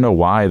guys don't know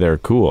why they're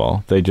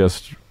cool. They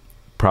just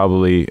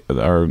probably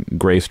are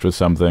graced with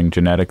something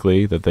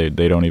genetically that they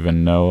don't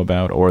even know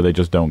about, or they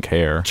just don't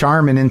care.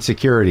 Charm and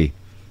insecurity.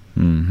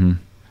 Mm-hmm.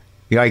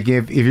 Like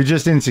if you're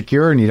just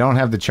insecure and you don't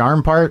have the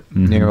charm part,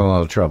 you're in a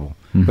little trouble.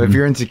 Mm-hmm. But if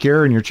you're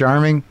insecure and you're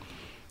charming,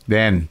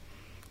 then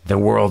the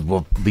world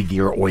will be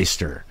your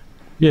oyster.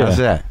 Yeah. How's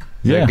that?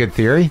 Is that a good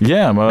theory?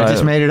 Yeah. Well, I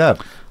just made it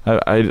up.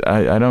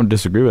 I don't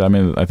disagree with it. I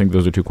mean, I think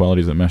those are two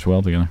qualities that mesh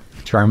well together.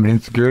 Charm and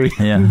insecurity?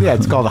 Yeah. Yeah,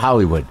 it's called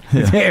Hollywood.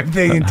 Yeah.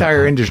 The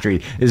entire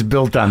industry is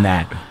built on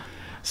that.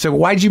 So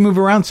why'd you move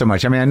around so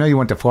much? I mean, I know you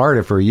went to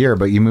Florida for a year,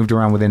 but you moved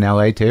around within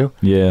L.A. too?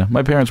 Yeah.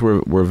 My parents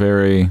were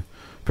very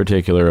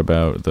particular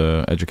about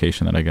the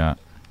education that I got.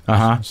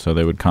 Uh-huh. So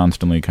they would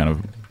constantly kind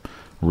of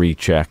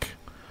recheck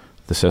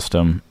the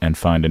system and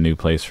find a new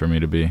place for me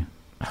to be.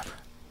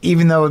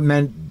 Even though it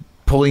meant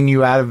pulling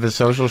you out of the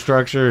social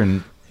structure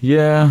and...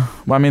 Yeah.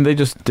 Well, I mean, they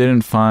just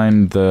didn't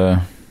find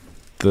the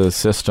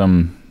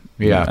system.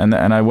 Yeah. And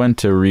I went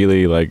to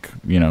really, like,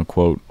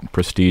 quote,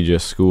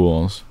 prestigious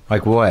schools.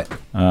 Like what?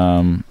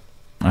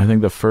 I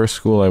think the first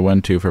school I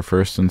went to for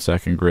first and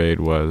second grade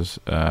was,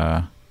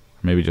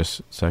 maybe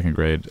just second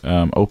grade,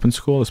 Open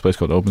School, this place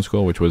called Open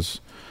School, which was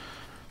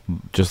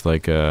just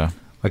like a...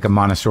 Like a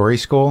Montessori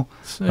school?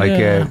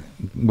 Yeah.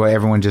 Where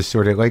everyone just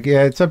sort of like,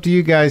 yeah, it's up to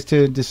you guys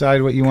to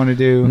decide what you want to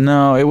do.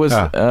 No, it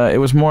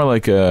was more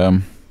like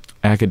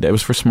it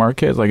was for smart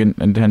kids, like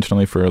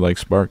intentionally for like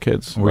smart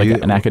kids, Were like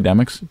you- an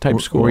academics type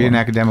school. Were you an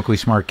academically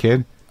smart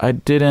kid?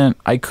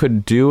 I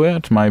could do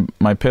it.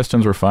 My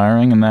pistons were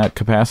firing in that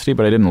capacity,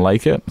 but I didn't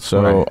like it.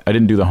 So Right. I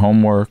didn't do the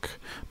homework,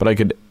 but I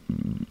could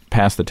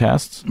pass the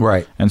tests.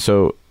 Right. And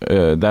so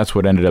that's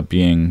what ended up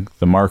being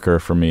the marker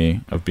for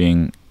me of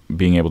being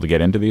able to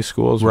get into these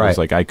schools. Right. Was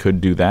like I could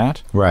do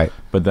that, Right.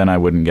 but then I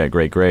wouldn't get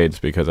great grades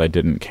because I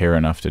didn't care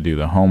enough to do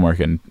the homework,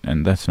 and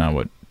that's not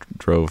what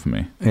drove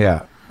me.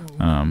 Yeah.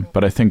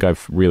 But I think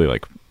I've really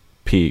like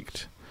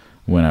peaked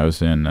when I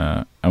was in.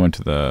 I went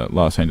to the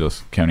Los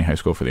Angeles County High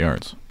School for the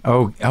Arts.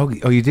 Oh,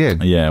 you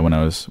did? Yeah, when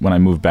I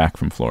moved back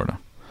from Florida.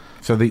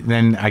 So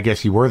then I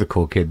guess you were the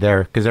cool kid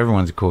there, because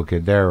everyone's a cool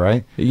kid there,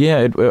 right? Yeah,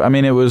 it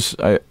was.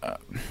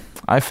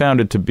 I found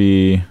it to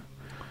be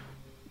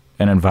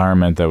an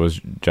environment that was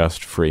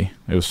just free.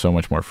 It was so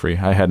much more free.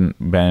 I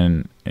hadn't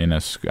been in a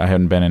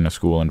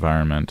school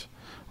environment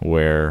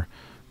where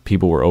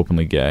people were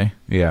openly gay.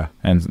 Yeah.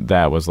 And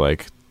that was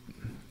like,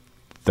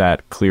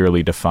 that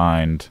clearly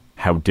defined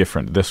how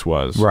different this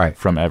was Right.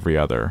 from every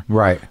other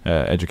Right.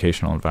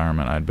 educational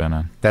environment I'd been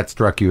in. That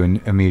struck you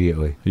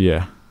immediately.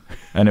 Yeah,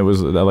 and it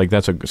was like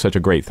that's such a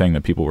great thing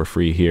that people were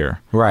free here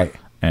Right.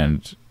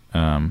 and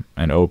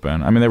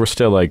open. I mean, there were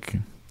still like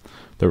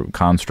the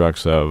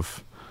constructs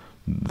of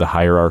the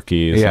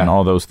hierarchies Yeah. and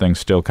all those things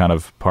still kind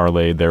of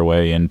parlayed their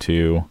way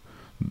into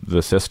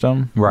the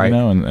system, Right. You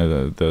know,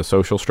 and the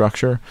social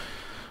structure.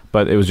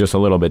 But it was just a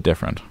little bit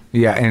different.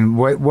 Yeah, and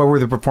what were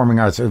the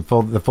performing arts?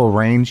 The full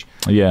range,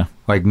 Yeah,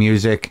 like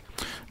music,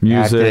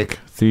 music,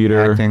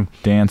 theater, acting.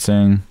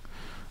 dancing,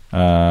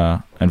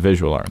 and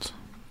visual arts.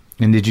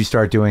 And did you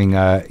start doing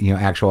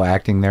actual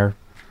acting there,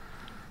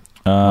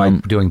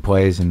 like doing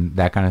plays and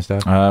that kind of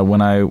stuff?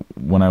 When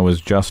I was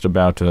just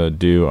about to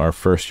do our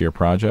first year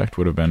project,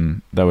 would have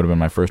been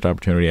my first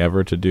opportunity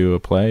ever to do a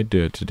play,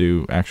 to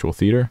do actual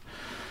theater.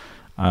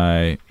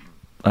 I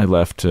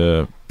left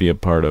to be a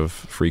part of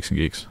Freaks and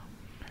Geeks.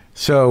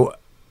 So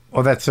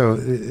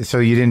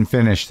you didn't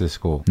finish the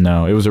school.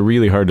 No, it was a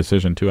really hard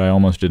decision too. I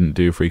almost didn't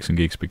do Freaks and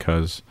Geeks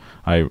because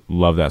I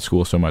love that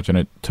school so much, and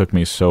it took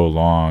me so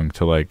long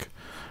to like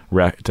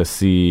to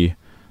see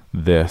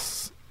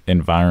this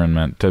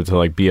environment, to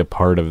like be a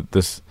part of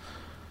this.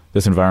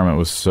 This environment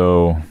was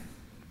so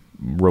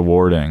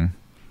rewarding.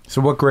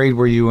 So what grade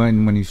were you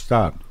in when you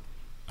stopped?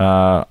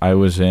 I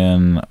was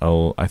in,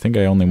 I think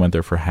I only went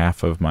there for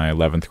half of my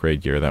 11th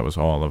grade year. That was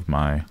all of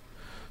my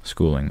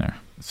schooling there.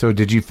 So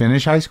did you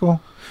finish high school?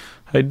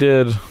 I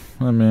did.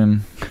 I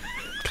mean,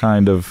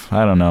 kind of.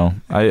 I don't know.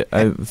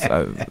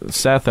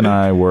 Seth and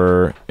I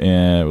were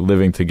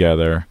living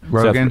together.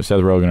 Rogen? Seth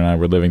Rogen and I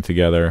were living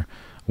together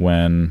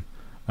when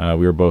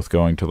we were both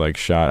going to like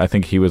SHOT. I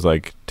think he was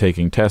like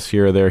taking tests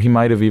here or there. He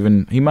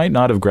might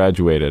not have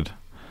graduated.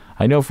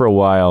 I know for a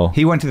while.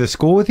 He went to the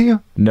school with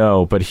you?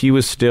 No, but he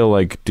was still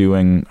like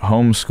doing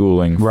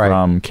homeschooling Right.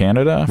 from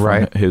Canada, from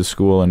Right. his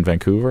school in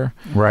Vancouver.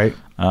 Right.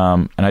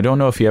 And I don't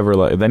know if he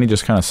ever, then he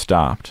just kind of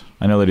stopped.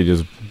 I know that he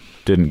just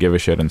didn't give a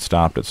shit and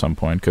stopped at some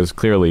point because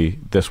clearly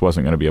this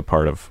wasn't going to be a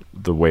part of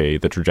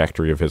the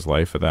trajectory of his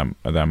life at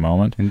that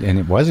moment. And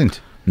it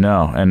wasn't.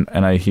 No,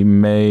 and he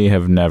may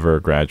have never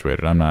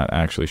graduated. I'm not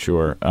actually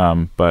sure.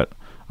 But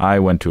I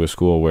went to a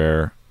school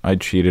where I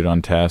cheated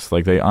on tests.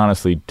 Like, they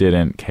honestly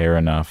didn't care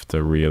enough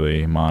to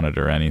really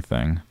monitor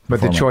anything.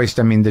 But the choice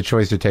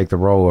to take the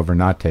role over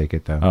not take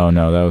it, though. Oh,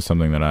 no, that was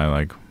something that I,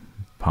 like,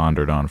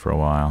 pondered on for a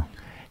while.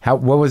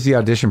 What was the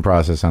audition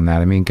process on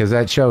that? I mean, because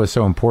that show is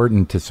so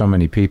important to so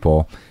many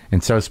people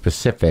and so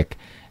specific.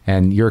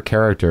 And your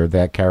character,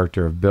 that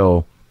character of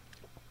Bill,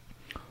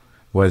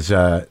 was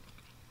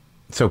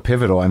so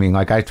pivotal. I mean,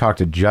 like, I talked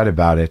to Judd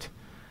about it,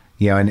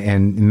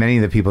 and many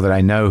of the people that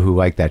I know who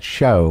like that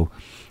show,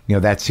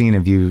 that scene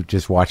of you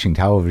just watching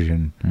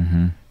television,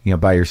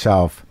 by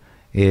yourself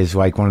is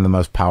like one of the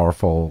most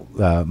powerful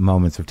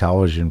moments of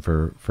television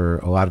for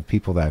a lot of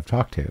people that I've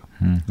talked to.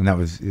 And that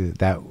was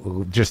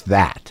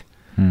that.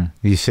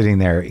 You sitting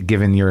there,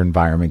 given your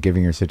environment,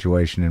 given your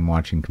situation, and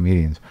watching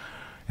comedians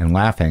and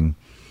laughing.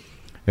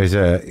 It's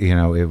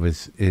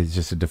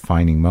just a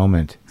defining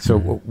moment.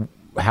 So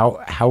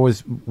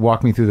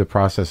walk me through the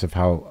process of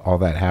how all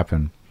that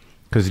happened,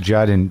 because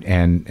Judd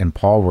and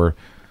Paul were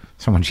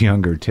so much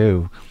younger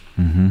too.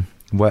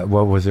 What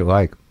was it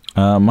like?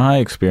 My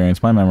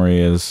experience, my memory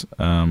is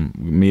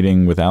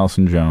meeting with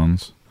Allison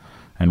Jones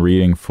and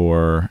reading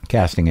for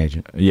Casting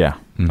agent. Yeah.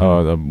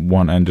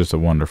 And just a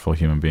wonderful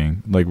human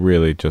being, like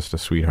really just a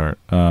sweetheart.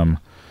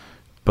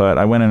 But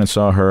I went in and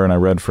saw her, and I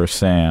read for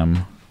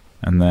Sam,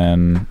 and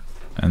then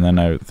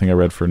I think I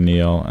read for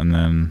Neil, and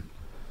then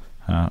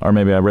or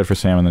maybe I read for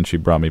Sam, and then she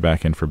brought me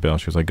back in for Bill.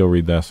 She was like, "Go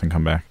read this and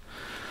come back."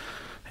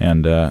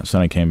 And so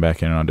then I came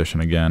back in and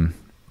auditioned again,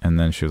 and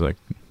then she was like,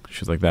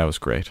 "That was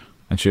great."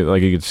 And she,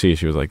 like, you could see,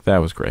 she was like, "That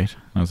was great."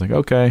 And I was like,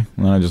 "Okay."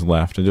 And then I just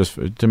left.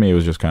 To me, it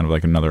was just kind of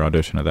like another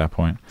audition at that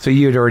point. So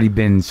you had already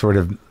been sort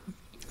of,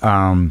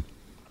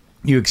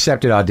 you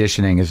accepted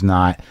auditioning as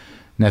not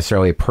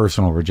necessarily a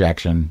personal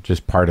rejection,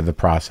 just part of the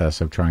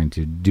process of trying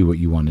to do what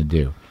you want to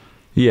do.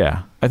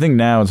 Yeah. I think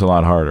now it's a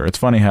lot harder. It's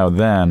funny how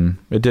then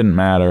it didn't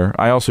matter.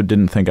 I also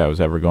didn't think I was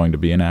ever going to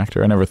be an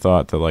actor. I never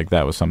thought that, like,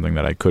 that was something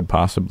that I could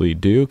possibly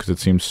do, because it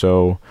seemed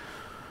so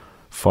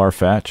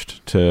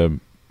far-fetched to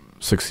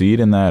succeed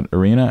in that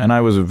arena. And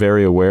I was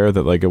very aware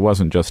that, like, it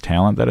wasn't just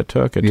talent that it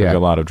took. It took a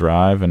lot of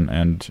drive,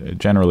 and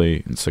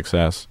generally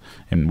success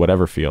in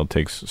whatever field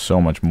takes so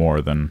much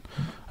more than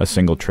a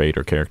single trait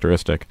or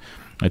characteristic.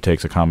 It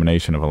takes a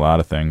combination of a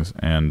lot of things,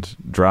 and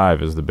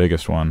drive is the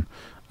biggest one,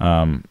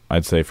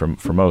 I'd say,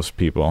 for most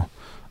people.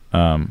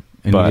 And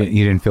but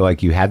you didn't feel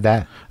like you had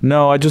that?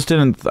 No, I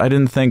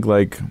didn't think,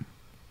 like,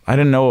 I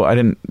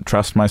didn't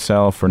trust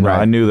myself, or no. Right.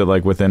 I knew that,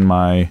 like, within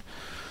my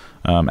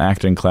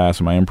acting class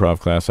and my improv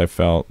class, I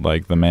felt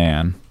like the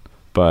man,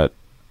 but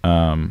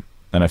and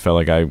I felt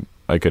like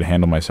I could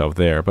handle myself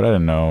there, but I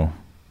didn't know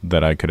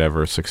that I could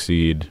ever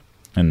succeed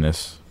in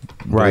this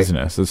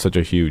business. It's such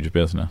a huge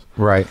business.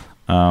 Right.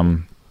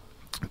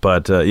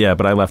 But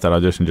I left that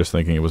audition just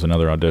thinking it was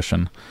another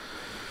audition,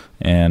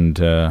 and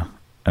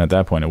at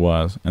that point it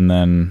was. And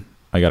then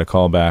I got a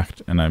call back,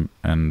 and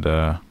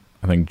I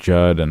think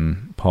Judd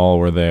and Paul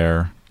were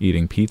there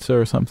eating pizza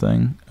or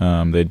something.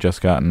 They'd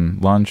just gotten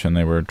lunch, and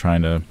they were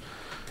trying to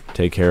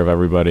take care of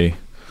everybody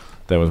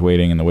that was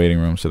waiting in the waiting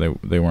room, so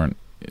they weren't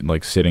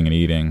like sitting and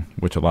eating,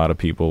 which a lot of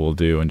people will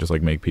do and just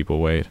like make people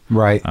wait.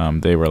 Right.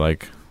 They were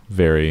like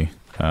very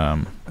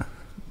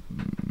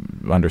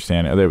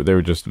understanding. They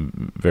were just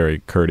very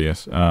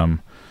courteous.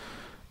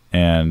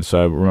 And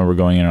so I remember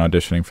going in and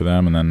auditioning for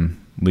them, and then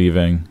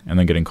leaving, and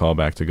then getting called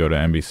back to go to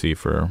NBC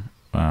for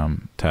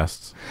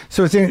tests.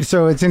 So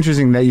it's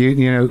interesting that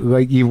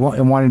you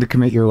wanted to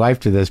commit your life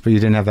to this, but you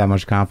didn't have that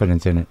much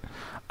confidence in it.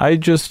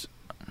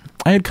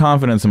 I had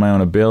confidence in my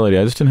own ability.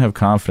 I just didn't have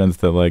confidence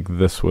that like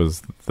this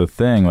was the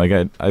thing.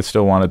 Like I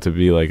still wanted to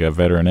be like a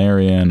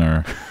veterinarian,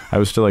 or I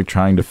was still like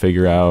trying to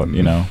figure out,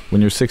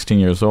 when you're 16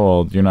 years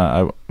old, you're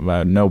not,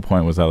 at no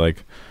point was I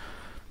like,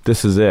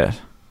 this is it.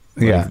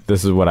 Like, Yeah.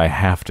 this is what I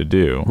have to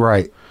do.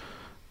 Right.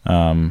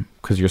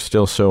 Because you're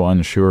still so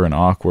unsure and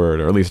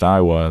awkward, or at least I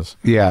was.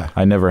 Yeah.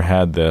 I never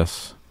had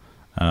this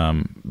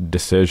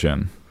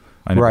decision.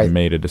 I never Right.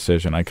 made a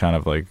decision. I kind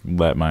of like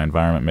let my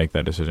environment make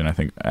that decision. I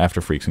think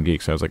after Freaks and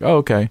Geeks, I was like, oh,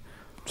 okay,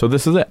 so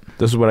this is it.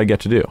 This is what I get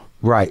to do.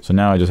 Right. So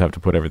now I just have to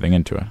put everything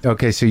into it.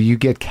 Okay, so you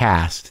get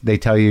cast. They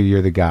tell you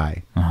you're the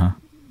guy. Uh-huh.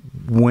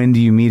 When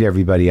do you meet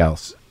everybody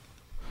else?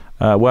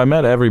 Well, I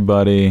met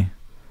everybody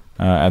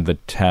at the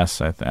tests.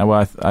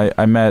 Well,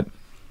 I met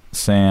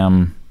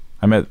Sam.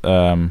 I met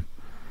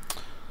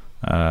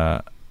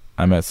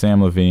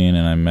Sam Levine,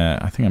 and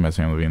I think I met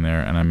Sam Levine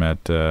there, and I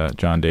met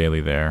John Daly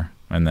there,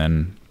 and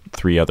then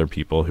 3 other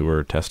people who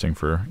were testing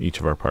for each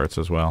of our parts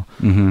as well.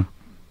 Mm-hmm.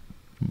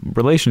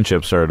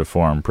 Relationships started to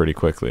form pretty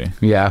quickly.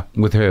 Yeah,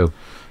 with who?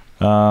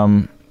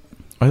 I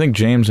think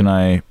James and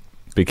I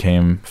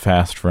became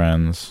fast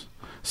friends.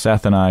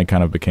 Seth and I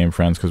kind of became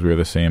friends because we were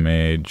the same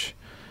age.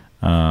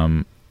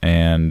 And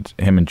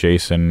him and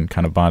Jason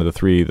kind of bonded.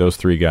 Those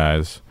three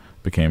guys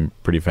became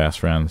pretty fast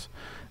friends.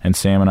 And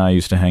Sam and I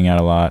used to hang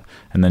out a lot.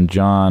 And then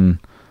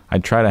John,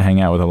 I'd try to hang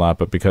out with a lot,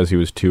 but because he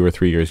was 2 or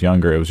 3 years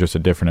younger, it was just a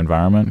different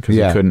environment because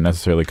he couldn't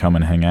necessarily come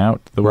and hang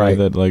out the way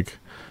that like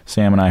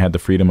Sam and I had the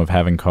freedom of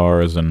having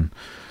cars and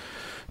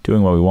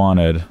doing what we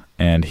wanted.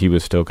 And he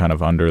was still kind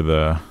of under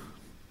the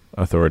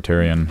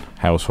authoritarian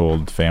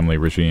household family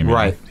regime.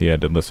 Right. He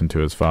had to listen to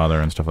his father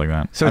and stuff like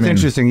that. So it's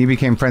interesting. You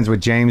became friends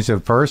with James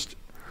at first?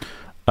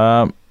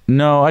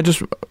 No,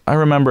 I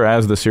remember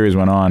as the series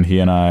went on, he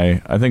and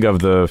I think of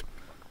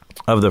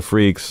the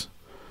Freaks,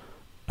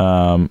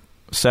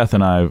 Seth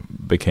and I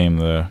became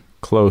the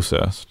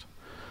closest,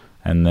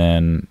 and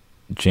then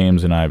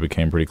James and I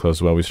became pretty close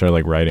as well. We started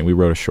like writing. We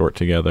wrote a short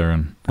together,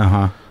 and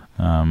are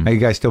you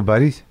guys still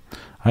buddies?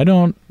 I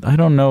don't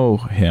know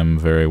him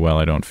very well.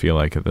 I don't feel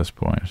like at this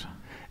point.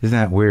 Isn't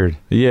that weird?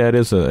 Yeah, it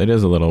is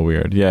a little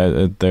weird.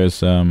 Yeah,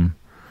 there's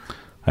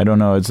I don't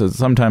know. It's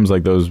sometimes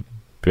like those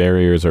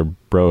barriers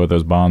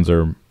those bonds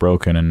are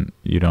broken, and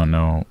you don't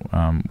know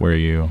where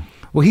you.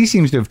 Well, he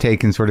seems to have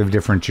taken sort of a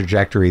different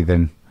trajectory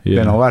than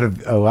a lot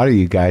of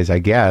you guys, I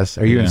guess.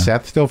 Are you and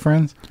Seth still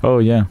friends? Oh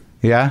yeah.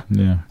 Yeah?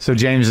 Yeah. So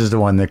James is the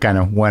one that kind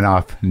of went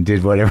off and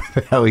did whatever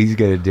the hell he's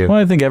going to do. Well,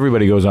 I think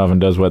everybody goes off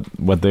and does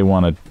what they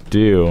want to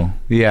do.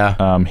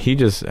 Yeah. He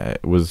just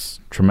was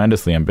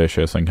tremendously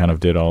ambitious and kind of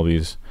did all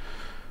these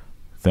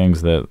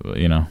things that,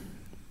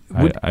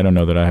 I don't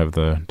know that I have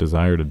the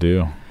desire to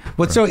do.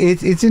 Well, so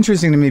it's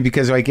interesting to me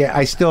because like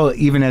I still,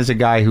 even as a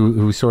guy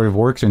who sort of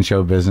works in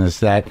show business,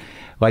 that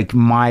like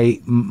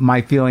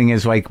my feeling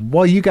is like,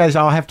 well, you guys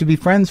all have to be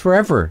friends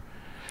forever.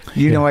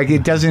 Like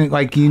it doesn't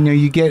like,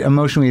 you get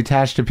emotionally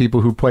attached to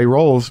people who play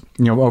roles,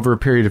 over a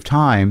period of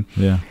time.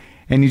 Yeah.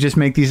 And you just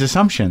make these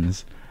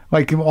assumptions.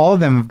 Like all of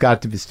them have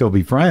got to still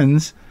be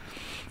friends.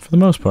 For the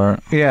most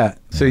part. Yeah.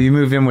 So you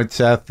moved in with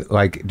Seth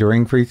like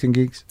during Freaks and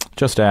Geeks?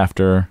 Just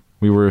after.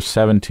 We were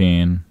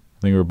 17.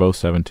 I think we were both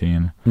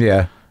 17.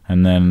 Yeah.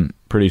 And then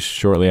pretty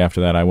shortly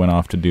after that, I went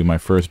off to do my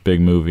first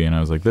big movie. And I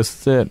was like, this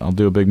is it. I'll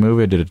do a big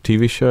movie. I did a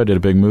TV show. I did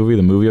a big movie.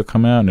 The movie will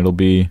come out and it'll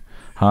be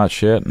hot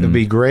shit. And it'll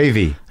be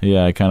gravy.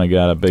 Yeah, I kind of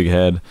got a big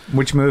head.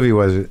 Which movie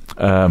was it?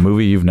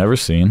 Movie you've never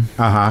seen.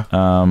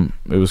 Uh-huh.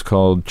 It was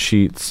called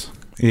Cheats.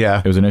 Yeah.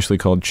 It was initially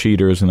called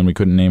Cheaters, and then we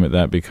couldn't name it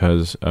that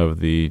because of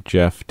the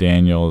Jeff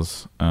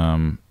Daniels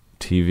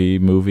TV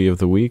movie of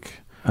the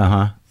week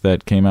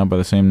that came out by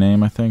the same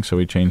name, I think. So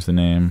we changed the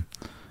name,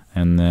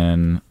 and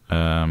then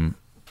I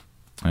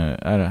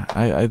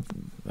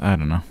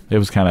don't know. It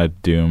was kind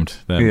of doomed.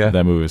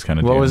 That movie was kind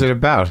of doomed. What was it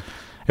about?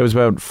 It was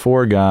about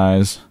 4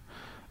 guys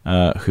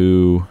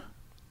who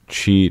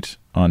cheat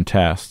on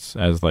tests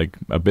as like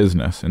a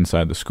business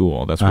inside the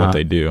school. That's what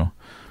they do.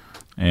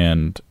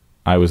 And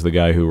I was the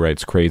guy who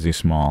writes Crazy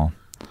Small.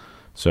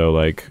 So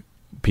like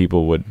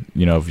people would,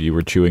 if you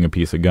were chewing a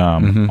piece of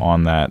gum,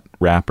 on that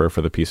wrapper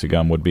for the piece of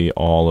gum would be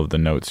all of the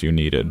notes you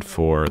needed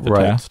for the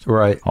test.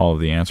 Right. All of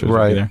the answers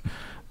would be there.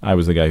 I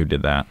was the guy who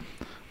did that.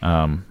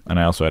 And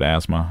I also had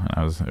asthma.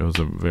 And it was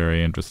a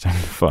very interesting,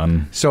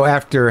 fun. So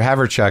after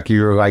Haverchuck,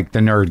 you were like the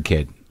nerd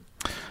kid.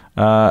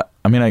 I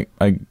mean,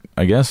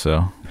 I guess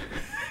so.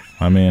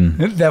 I mean,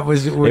 That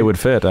was it would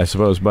fit, I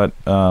suppose. But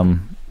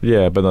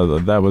yeah, but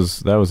that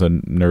was a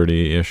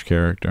nerdy-ish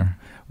character.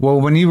 Well,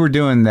 when you were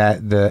doing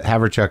that, the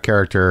Haverchuck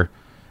character,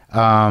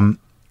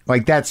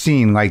 like that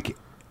scene, like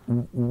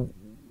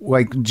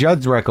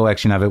Judd's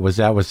recollection of it was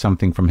that was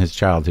something from his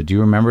childhood. Do you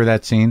remember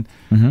that scene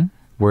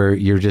where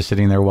you're just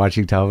sitting there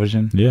watching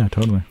television? Yeah,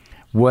 totally.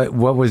 What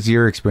was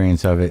your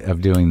experience of it,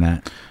 of doing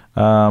that?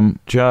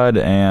 Judd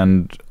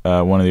and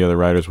one of the other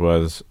writers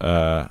was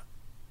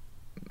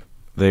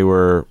they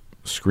were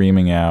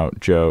screaming out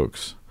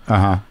jokes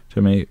to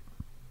me,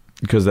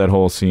 because that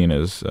whole scene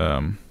is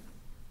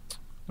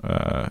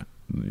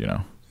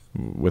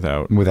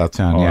without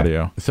sound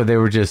audio. Yeah. So they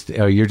were just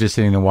you're just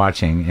sitting there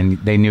watching, and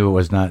they knew there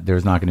was not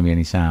going to be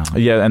any sound.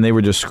 Yeah, and they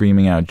were just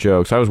screaming out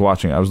jokes. I was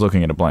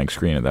looking at a blank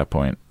screen at that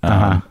point,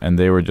 and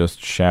they were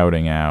just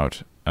shouting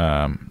out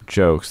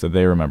jokes that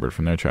they remembered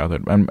from their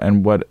childhood,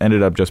 and what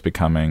ended up just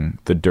becoming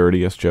the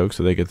dirtiest jokes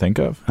that they could think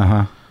of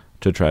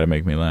to try to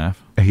make me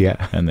laugh.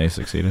 Yeah, and they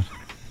succeeded.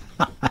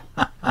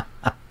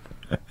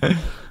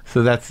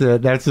 So that's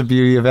the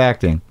beauty of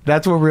acting.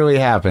 That's what really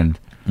happened.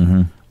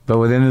 But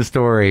within the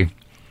story,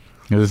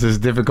 it was this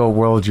difficult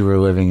world you were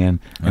living in,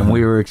 and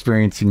we were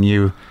experiencing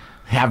you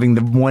having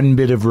the one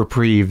bit of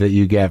reprieve that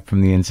you get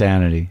from the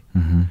insanity.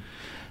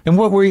 And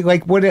what were you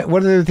like? What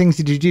other things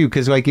did you do?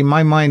 Because like in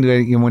my mind,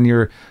 when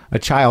you're a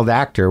child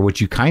actor,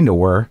 which you kind of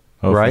were,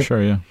 right? For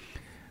sure, yeah.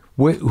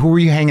 Who were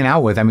you hanging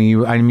out with? I mean,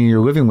 you're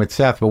living with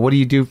Seth, but what do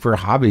you do for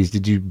hobbies?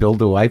 Did you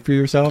build a life for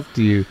yourself?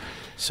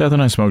 Seth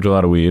and I smoked a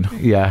lot of weed.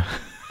 Yeah.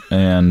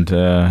 And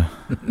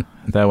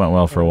that went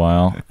well for a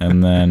while.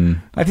 And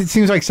then It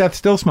seems like Seth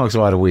still smokes a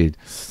lot of weed.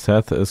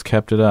 Seth has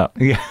kept it up.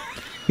 Yeah.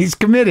 He's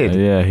committed.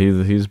 Yeah,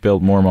 he's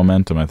built more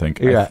momentum, I think.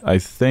 Yeah. I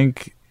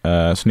think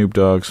Snoop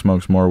Dogg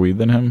smokes more weed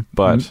than him,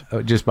 but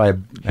just by a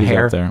he's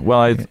hair. up there.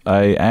 Well,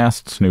 I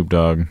asked Snoop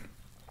Dogg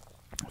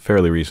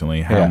fairly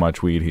recently how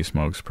much weed he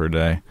smokes per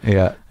day.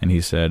 Yeah. And he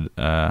said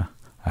a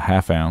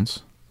half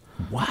ounce.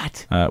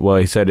 What? Well,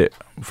 he said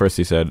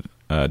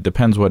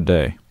depends what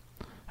day.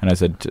 And I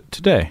said,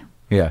 today.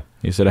 Yeah.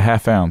 He said a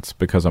half ounce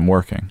because I'm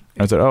working.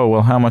 I said, oh,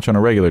 well, how much on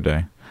a regular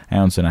day?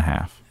 Ounce and a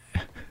half.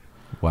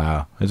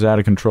 Wow. It's out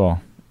of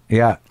control.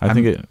 Yeah. I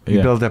think you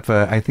build up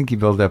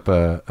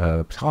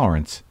a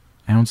tolerance.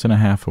 Ounce and a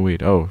half of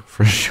weed. Oh,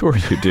 for sure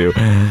you do.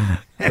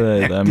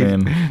 But, I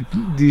mean,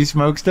 do you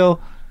smoke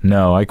still?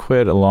 No, I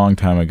quit a long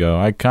time ago.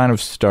 I kind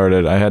of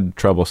started. I had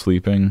trouble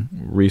sleeping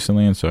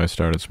recently, and so I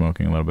started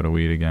smoking a little bit of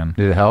weed again.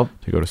 Did it help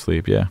to go to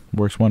sleep? Yeah,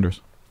 works wonders.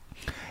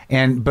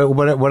 But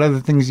what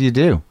other things do you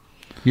do?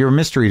 You're a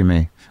mystery to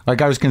me.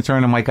 Like I was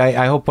concerned. I'm like,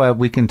 I hope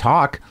we can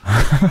talk.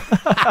 Because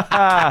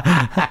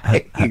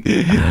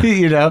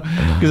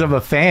I'm a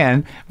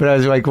fan. But I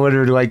was like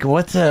wondering, like,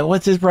 what's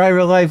his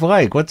private life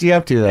like? What's he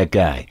up to? That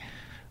guy.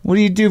 What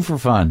do you do for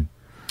fun?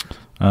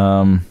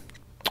 Well,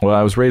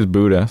 I was raised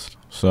Buddhist,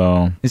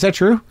 so is that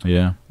true?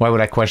 Yeah. Why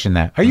would I question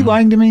that? Are you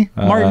lying to me,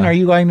 Martin? Are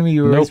you lying to me?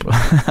 You were nope.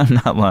 I'm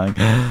not lying.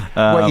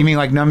 What you mean,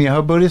 like Nam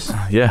Myoho Buddhist?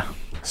 Yeah.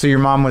 So your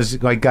mom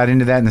was like got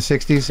into that in the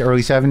 60s,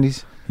 early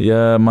 70s?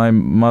 Yeah, my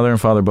mother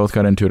and father both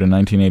got into it in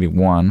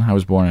 1981. I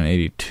was born in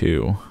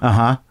 82.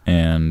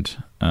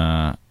 And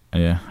yeah,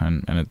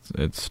 and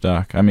it's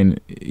stuck. I mean,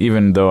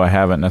 even though I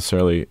haven't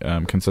necessarily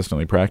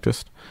consistently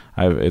practiced,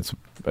 it's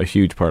a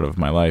huge part of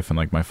my life and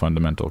like my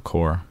fundamental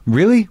core.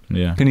 Really?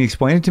 Yeah. Can you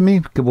explain it to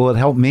me? Will it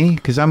help me?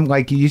 Because I'm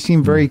like, you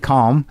seem very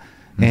calm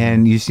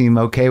and you seem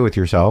okay with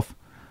yourself.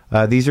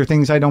 These are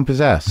things I don't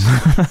possess.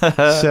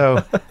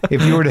 So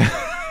if you were to...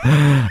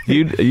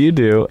 you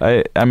do.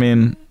 I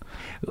mean...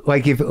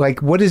 Like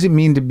what does it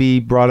mean to be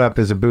brought up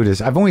as a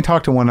Buddhist? I've only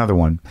talked to one other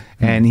one,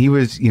 and he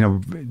was,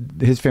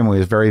 his family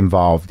was very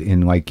involved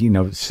in kind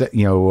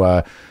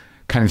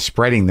of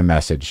spreading the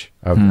message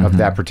of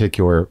that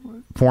particular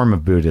form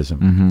of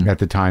Buddhism at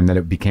the time that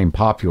it became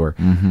popular,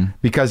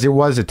 because there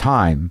was a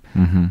time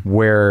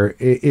where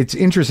it's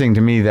interesting to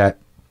me that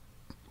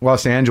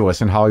Los Angeles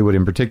and Hollywood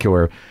in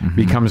particular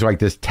becomes like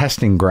this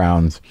testing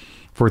grounds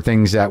for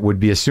things that would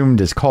be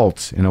assumed as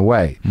cults in a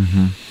way.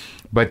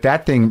 But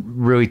that thing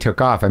really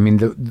took off. I mean,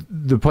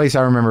 the place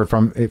I remember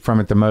from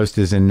it the most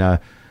is in the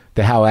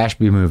Hal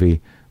Ashby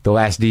movie, The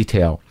Last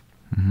Detail,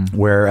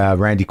 where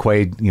Randy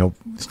Quaid,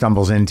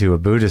 stumbles into a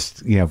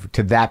Buddhist,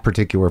 to that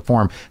particular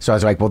form. So I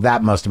was like, well,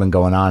 that must have been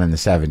going on in the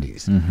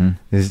 70s,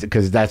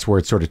 because that's where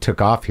it sort of took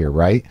off here,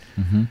 right?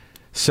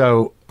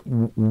 So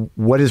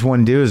what does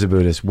one do as a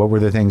Buddhist? What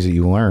were the things that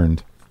you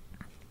learned?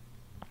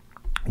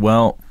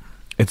 Well,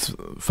 it's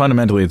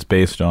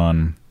based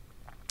on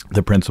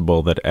the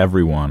principle that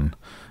everyone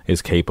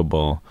is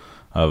capable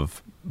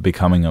of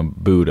becoming a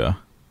Buddha,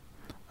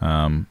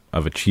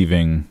 of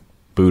achieving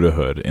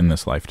Buddhahood in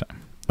this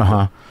lifetime.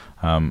 How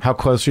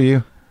close are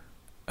you?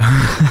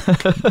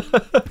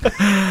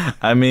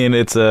 I mean,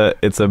 it's a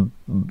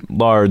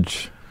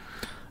large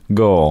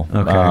goal.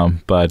 Okay.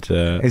 But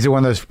is it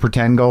one of those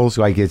pretend goals?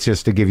 Like it's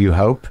just to give you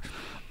hope?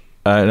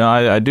 No,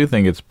 I do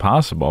think it's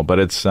possible, but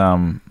it's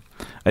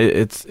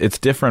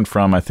different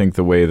from, I think,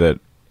 the way that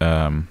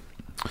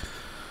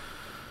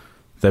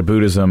that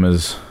Buddhism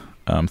is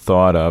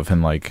thought of,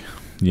 and like,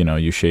 you know,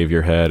 you shave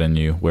your head and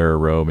you wear a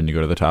robe and you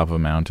go to the top of a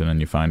mountain and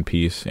you find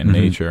peace in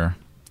nature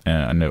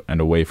and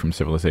away from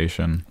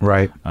civilization.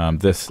 Right.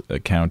 This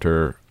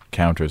counters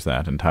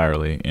that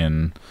entirely,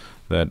 in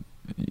that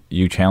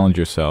you challenge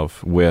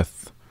yourself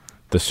with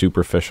the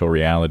superficial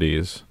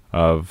realities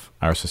of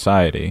our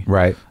society,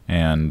 Right.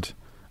 and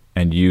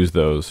use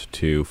those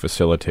to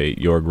facilitate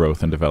your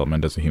growth and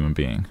development as a human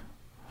being.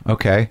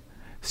 Okay.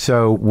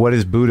 So what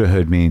does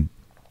Buddhahood mean?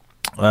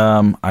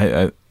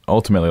 I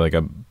ultimately like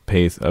a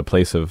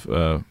place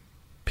of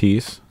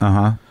peace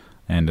Uh-huh.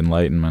 and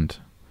enlightenment,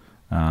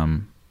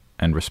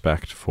 and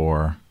respect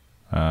for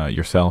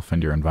yourself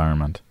and your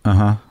environment.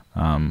 Uh-huh.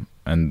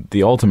 And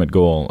the ultimate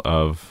goal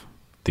of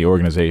the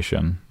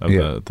organization of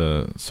Yeah.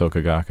 the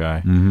Soka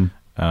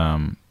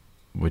Gakkai,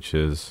 which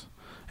is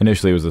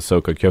initially it was the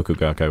Soka Kyoku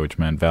Gakkai, which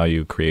meant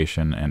Value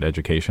Creation and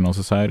Educational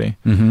Society,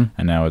 and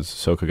now it's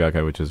Soka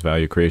Gakkai, which is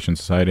Value Creation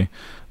Society.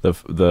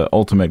 The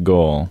ultimate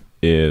goal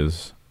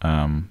is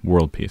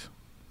world peace.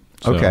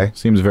 So Okay.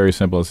 seems very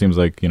simple. It seems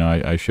like, you know,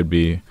 I should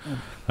be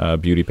a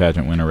beauty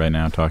pageant winner right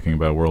now talking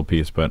about world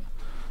peace, but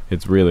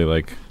it's really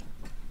like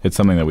it's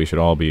something that we should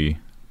all be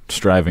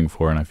striving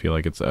for, and I feel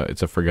like it's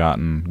a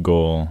forgotten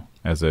goal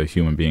as a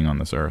human being on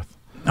this earth.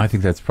 I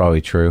think that's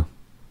probably true.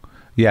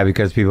 Yeah,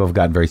 because people have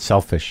gotten very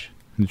selfish.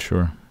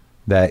 Sure.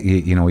 That,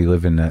 you know, we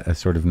live in a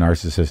sort of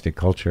narcissistic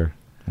culture.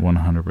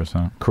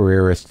 100%.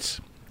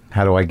 Careerists.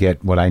 How do I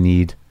get what I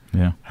need?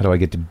 Yeah. How do I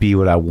get to be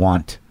what I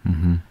want?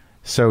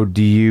 So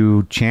do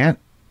you chant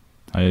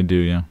I do,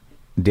 yeah.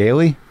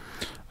 daily?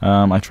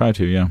 I try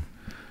to, yeah.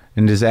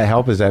 And does that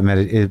help? Is that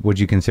would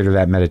you consider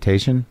that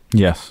meditation?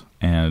 Yes,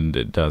 and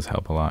it does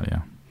help a lot,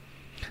 yeah.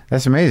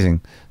 That's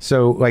amazing.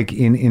 So, like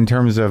in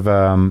terms of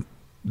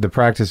the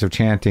practice of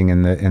chanting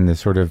and the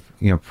sort of,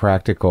 you know,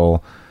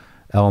 practical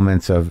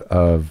elements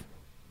of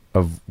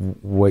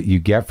what you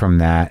get from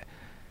that,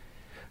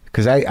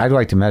 because I'd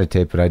like to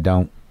meditate, but I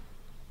don't.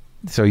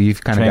 So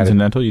you've kind of got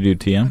Transcendental, you do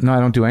TM? No, I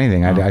don't do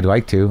anything. I'd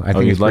like to. I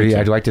think you'd it's like pretty. to.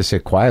 I'd like to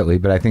sit quietly,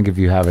 but I think if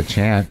you have a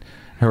chant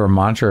or a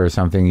mantra or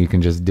something, you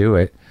can just do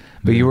it.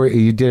 But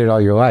you did it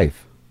all your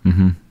life.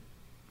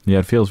 Yeah,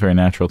 it feels very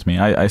natural to me.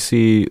 I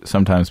see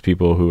sometimes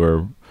people who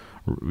are,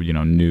 you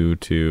know, new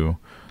to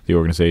the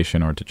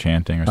organization or to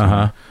chanting or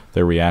something,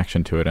 their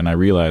reaction to it, and I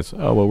realize,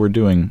 oh, what we're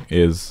doing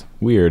is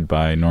weird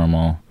by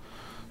normal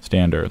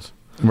standards.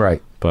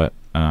 Right. But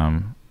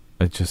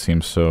it just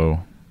seems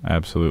so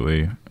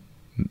absolutely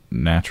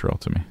natural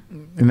to me.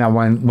 And now,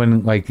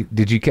 when like,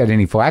 did you get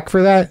any flack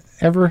for that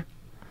ever?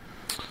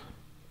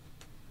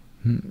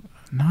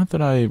 Not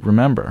that I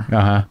remember.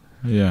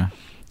 Yeah.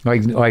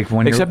 Like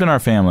when Except in our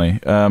family,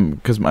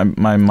 because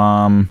my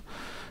mom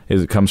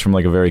comes from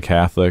like a very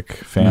Catholic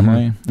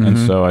family, and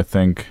so I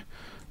think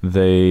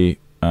they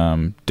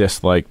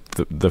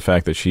disliked the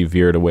fact that she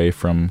veered away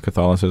from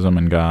Catholicism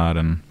and God,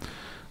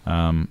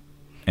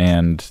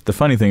 and the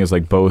funny thing is,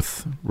 like,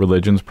 both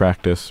religions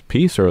practice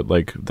peace, or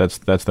like that's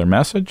their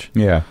message,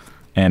 Yeah.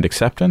 and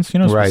acceptance. You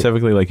know, Right.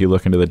 specifically, like, you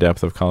look into the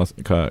depth of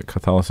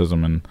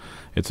Catholicism, and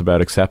it's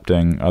about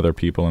accepting other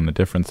people and the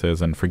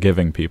differences and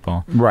forgiving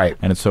people. Right.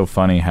 And it's so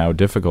funny how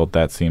difficult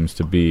that seems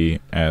to be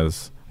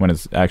as when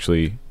it's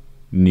actually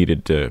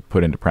needed to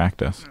put into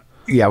practice.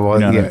 Yeah. Well.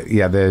 You know yeah. what I mean?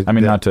 Yeah. I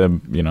mean, not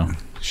to, you know.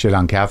 shit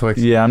on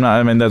Catholics. Yeah, I'm not.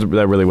 I mean, that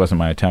really wasn't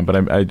my attempt,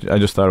 but I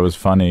just thought it was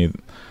funny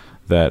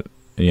that,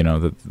 you know,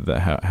 that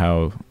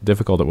how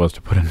difficult it was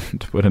to put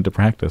into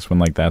practice when,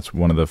 like, that's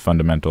one of the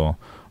fundamental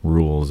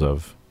rules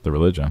of the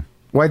religion.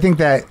 Well, I think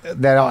that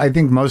I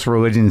think most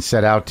religions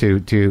set out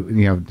to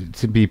you know,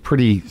 to be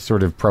pretty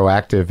sort of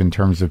proactive in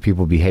terms of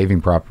people behaving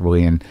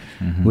properly and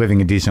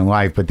living a decent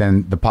life. But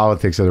then the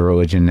politics of the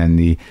religion and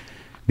the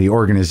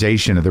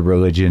organization of the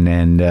religion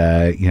and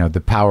you know,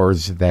 the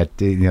powers that,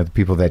 you know, the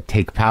people that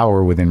take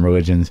power within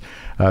religions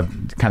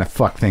kind of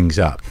fuck things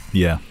up.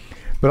 Yeah.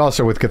 But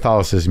also with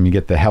Catholicism, you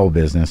get the hell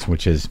business,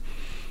 which is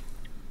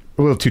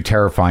a little too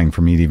terrifying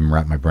for me to even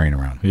wrap my brain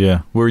around.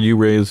 Yeah. Were you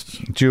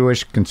raised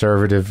Jewish,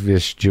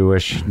 conservative-ish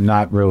Jewish,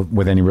 not real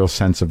with any real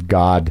sense of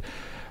God,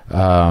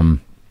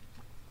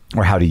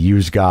 or how to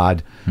use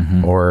God,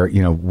 or,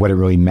 you know, what it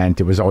really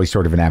meant. It was always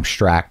sort of an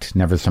abstract,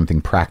 never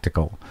something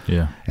practical.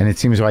 Yeah. And it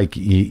seems like,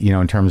 you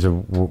know, in terms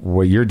of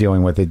what you're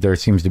dealing with, there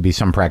seems to be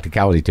some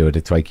practicality to it.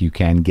 It's like you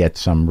can get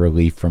some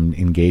relief from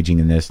engaging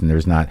in this, and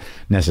there's not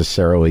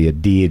necessarily a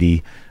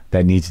deity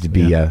that needs to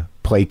be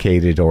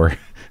placated or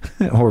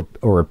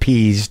or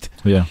appeased.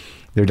 Yeah.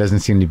 There doesn't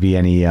seem to be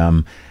any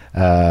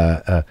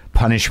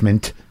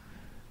punishment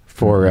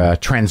for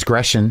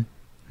transgression.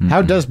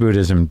 How does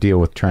Buddhism deal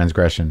with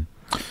transgression?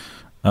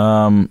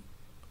 Well,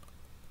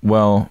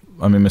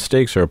 I mean,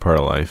 mistakes are a part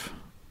of life,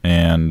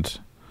 and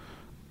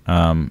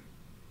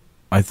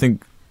I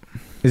think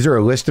Is there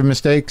a list of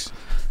mistakes?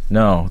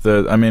 no.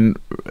 I mean,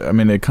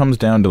 it comes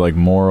down to, like,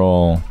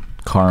 moral,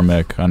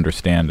 karmic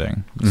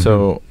understanding.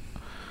 So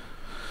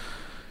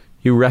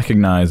you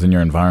recognize in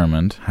your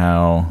environment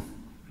how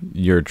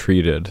you're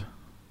treated,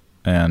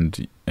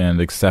 and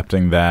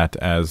accepting that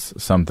as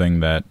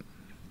something that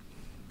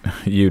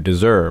you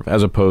deserve,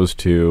 as opposed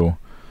to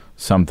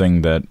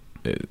something that,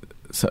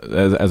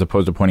 as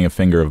opposed to pointing a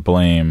finger of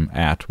blame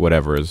at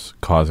whatever is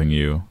causing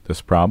you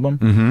this problem.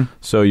 Mm-hmm.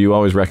 So you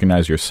always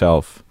recognize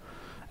yourself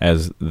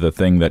as the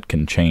thing that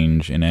can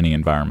change in any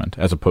environment,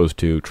 as opposed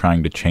to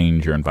trying to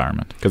change your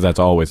environment, because that's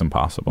always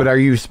impossible. But are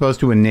you supposed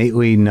to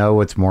innately know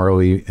what's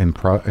morally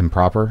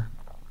improper?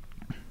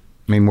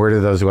 I mean, where do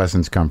those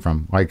lessons come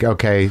from? Like,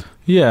 okay,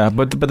 Yeah,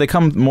 but they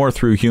come more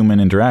through human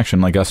interaction,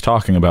 like us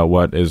talking about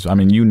what is. I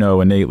mean, you know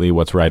innately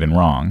what's right and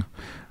wrong.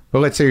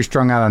 well, let's say you're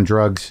strung out on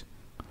drugs,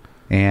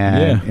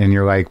 and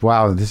you're like,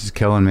 wow, this is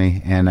killing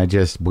me, and I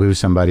just blew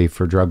somebody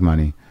for drug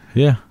money.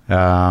 Yeah.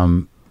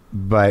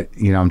 But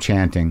I'm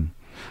chanting.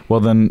 Well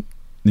then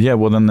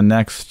the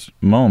next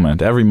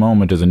moment, every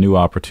moment is a new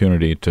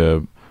opportunity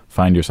to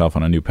find yourself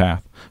on a new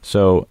path.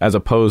 So as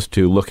opposed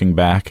to looking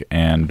back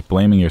and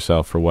blaming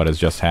yourself for what has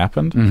just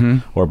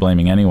happened, or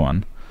blaming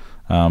anyone,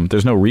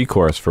 there's no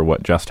recourse for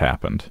what just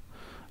happened.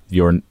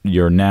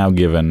 You're now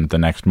given the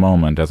next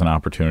moment as an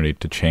opportunity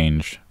to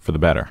change for the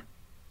better.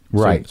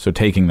 Right. So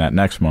taking that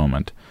next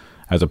moment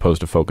as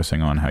opposed to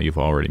focusing on how you've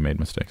already made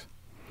mistakes.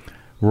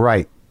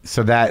 Right.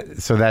 So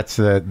that's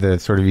the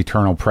sort of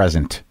eternal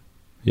present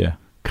Yeah.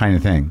 kind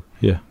of thing.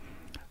 Yeah.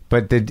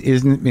 But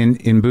isn't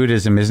in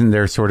Buddhism, isn't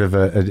there sort of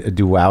a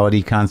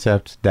duality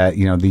concept that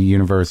the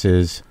universe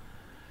is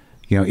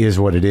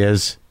what it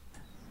is,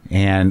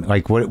 and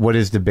like what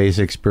is the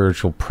basic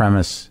spiritual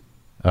premise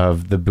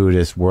of the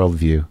Buddhist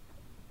worldview?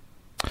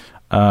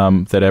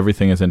 That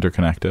everything is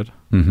interconnected,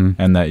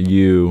 and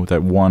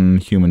that one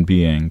human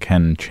being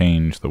can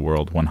change the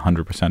world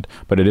 100%.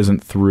 But it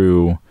isn't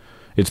through;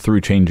 it's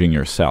through changing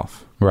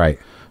yourself. Right.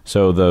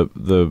 So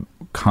the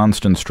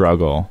constant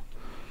struggle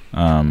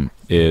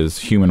is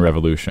human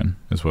revolution,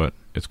 is what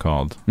it's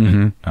called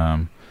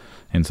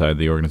inside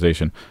the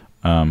organization.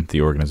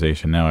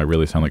 Now I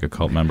really sound like a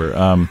cult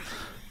member.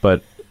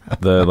 But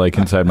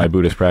inside my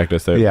Buddhist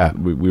practice, that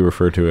we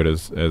refer to it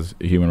as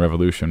human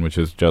revolution, which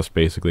is just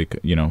basically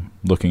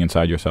looking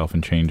inside yourself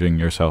and changing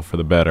yourself for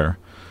the better,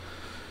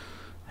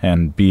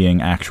 and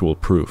being actual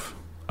proof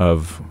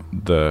of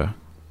the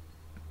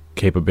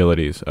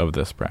capabilities of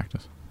this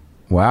practice.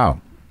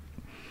 Wow.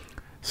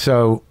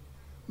 So,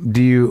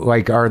 do you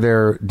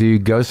do you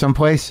go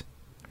someplace?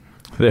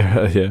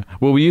 Yeah.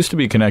 Well, we used to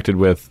be connected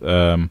with.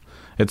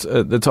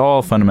 It's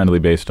all fundamentally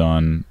based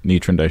on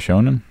Nichiren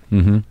Daishonin,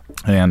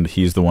 and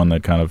he's the one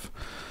that kind of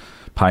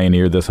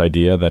pioneered this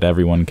idea that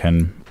everyone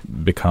can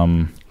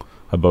become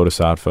a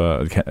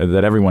bodhisattva,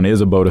 that everyone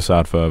is a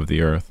bodhisattva of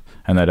the earth,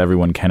 and that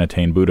everyone can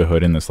attain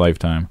Buddhahood in this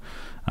lifetime.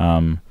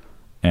 And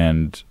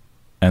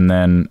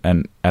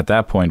at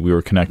that point, we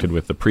were connected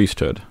with the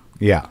priesthood.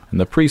 Yeah. And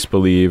the priests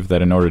believe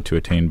that in order to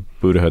attain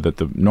Buddhahood, that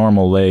the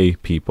normal lay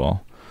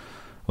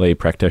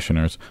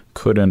practitioners,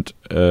 couldn't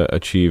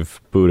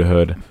achieve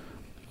Buddhahood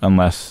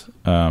unless,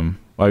 I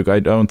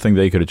don't think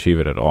they could achieve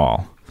it at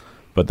all.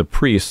 But the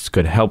priests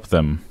could help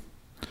them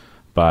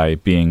by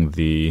being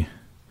the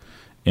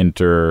being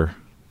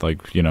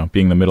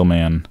the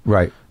middleman,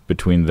 right,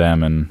 between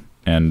them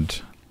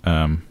and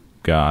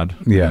God.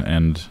 Yeah.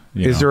 And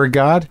is there a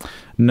God?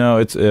 No,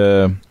 it's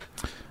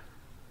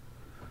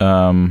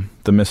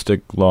the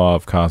mystic law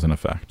of cause and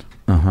effect,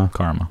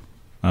 karma,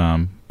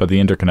 but the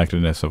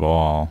interconnectedness of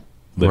all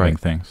living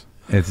things.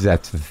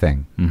 That's the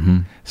thing. Mm-hmm.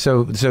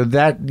 So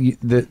that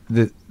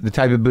the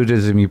type of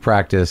Buddhism you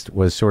practiced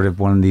was sort of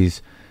one of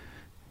these.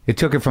 It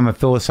took it from a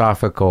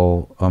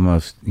philosophical,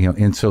 almost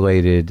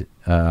insulated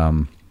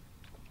and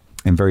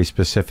very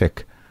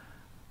specific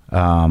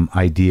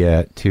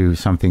idea to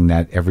something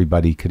that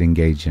everybody could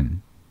engage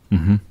in.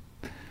 Mm-hmm.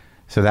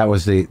 So that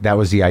was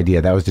the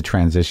idea. That was the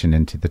transition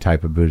into the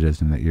type of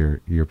Buddhism that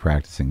you're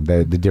practicing.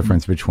 The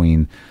difference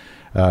between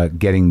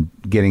getting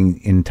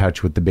in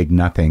touch with the big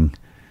nothing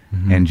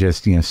and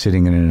just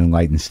sitting in an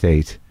enlightened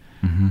state.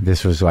 Mm-hmm.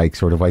 This was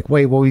sort of wait,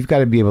 well, we've got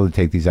to be able to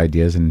take these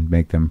ideas and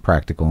make them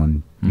practical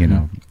and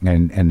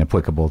and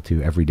applicable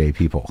to everyday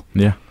people.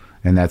 Yeah,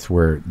 and that's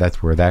where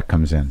that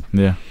comes in.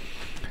 Yeah.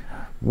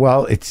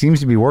 Well, it seems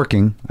to be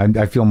working.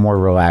 I feel more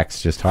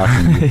relaxed just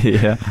talking to you.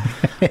 Yeah.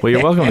 Well,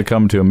 you're welcome to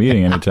come to a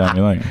meeting anytime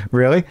you like.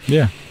 Really?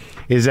 Yeah.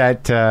 Is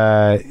that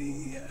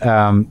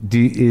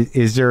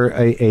is there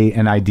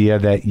an idea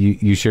that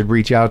you should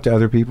reach out to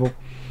other people?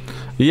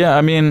 Yeah,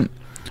 I mean,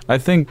 I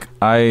think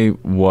I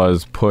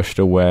was pushed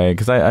away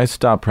because I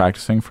stopped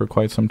practicing for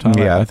quite some time.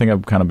 Yeah. I think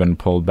I've kind of been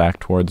pulled back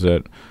towards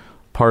it.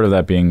 Part of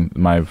that being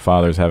my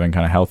father's having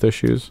kind of health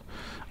issues.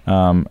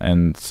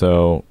 And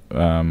so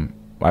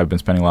I've been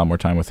spending a lot more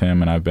time with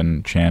him, and I've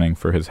been chanting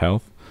for his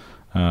health.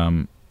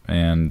 And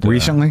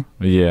recently?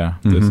 Yeah.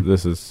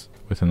 This is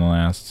within the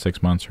last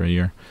 6 months or a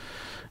year.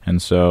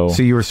 And so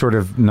you were sort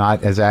of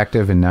not as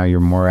active, and now you're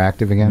more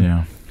active again?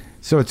 Yeah.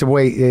 So it's a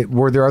way.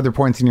 Were there other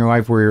points in your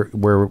life where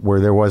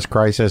there was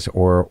crisis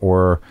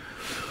or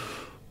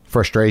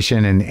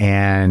frustration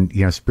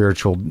and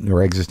spiritual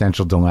or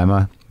existential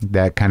dilemma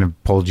that kind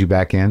of pulled you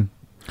back in?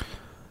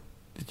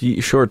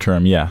 Short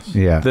term, yes.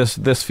 Yeah.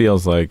 This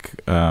feels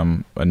like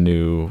a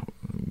new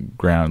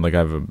ground. Like I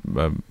have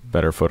a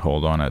better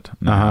foothold on it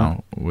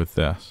now with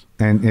this.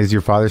 And is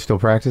your father still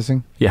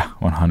practicing? Yeah,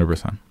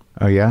 100%.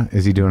 Oh yeah,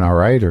 is he doing all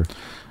right or?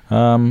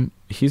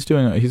 He's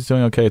doing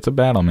okay. It's a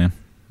battle, man.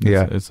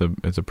 It's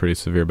a pretty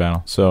severe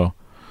battle. So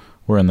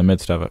we're in the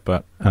midst of it,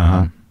 but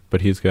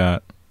he's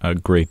got a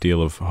great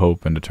deal of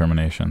hope and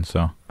determination.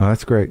 So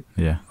that's great.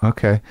 Yeah.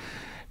 Okay.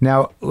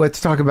 Now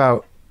let's talk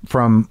about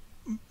from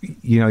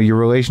your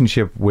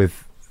relationship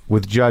with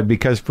Judd,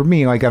 because for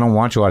me, like, I don't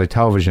watch a lot of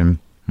television.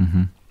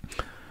 Mm-hmm.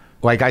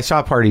 Like, I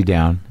saw Party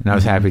Down, and I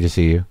was happy to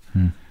see you.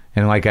 Mm-hmm.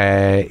 And like,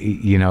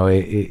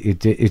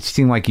 it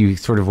seemed like you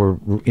sort of were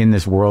in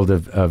this world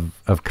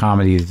of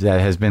comedies that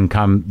has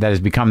become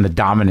the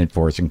dominant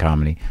force in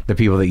comedy. The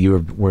people that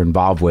you were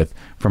involved with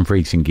from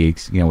Freaks and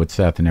Geeks, with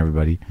Seth and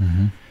everybody.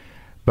 Mm-hmm.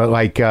 But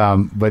like,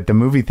 but the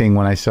movie thing,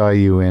 when I saw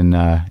you in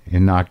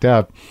Knocked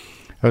Up,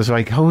 I was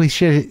like, holy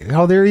shit!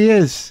 Oh, there he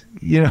is.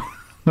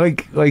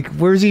 Like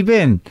where's he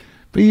been?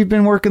 But you've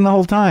been working the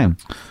whole time.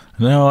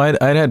 No,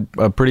 I'd had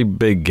a pretty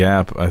big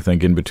gap, I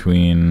think, in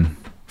between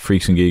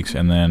Freaks and Geeks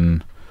and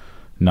then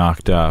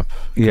Knocked Up.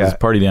 Yeah.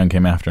 Party Down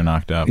came after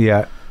Knocked Up.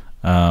 Yeah.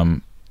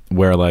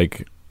 Where,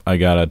 like, I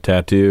got a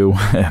tattoo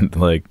and,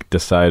 like,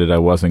 decided I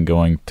wasn't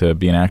going to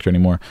be an actor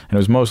anymore. And it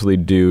was mostly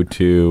due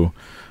to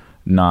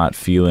not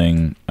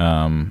feeling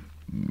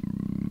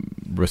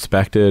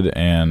respected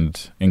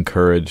and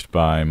encouraged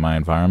by my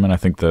environment. I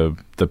think the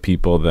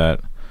people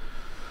that...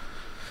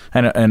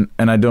 And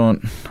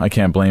I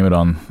can't blame it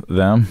on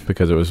them,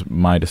 because it was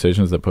my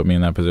decisions that put me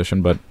in that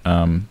position. But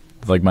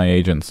like, my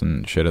agents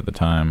and shit at the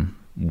time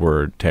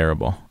were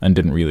terrible and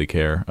didn't really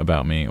care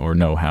about me or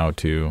know how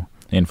to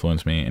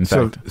influence me. In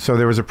fact, so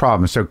there was a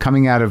problem. So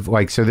coming out of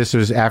so this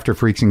was after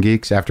Freaks and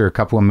Geeks, after a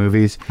couple of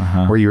movies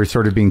where you were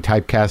sort of being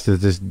typecast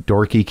as this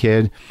dorky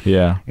kid.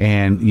 Yeah.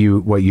 And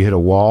you hit a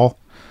wall.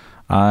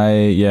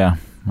 I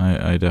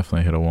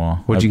definitely hit a wall.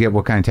 What'd you get?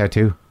 What kind of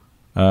tattoo?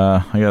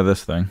 I got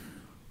this thing.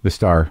 The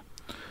star.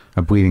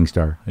 A bleeding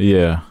star.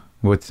 Yeah.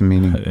 What's the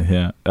meaning?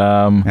 Yeah.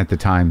 At the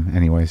time,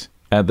 anyways.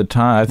 At the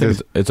time, I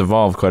think it's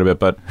evolved quite a bit,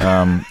 but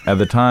at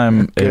the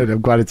time... Good,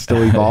 I'm glad it's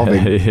still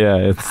evolving.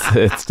 Yeah,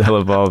 it's still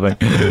evolving.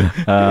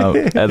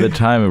 At the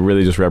time, it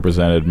really just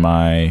represented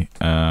my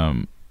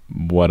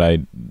what I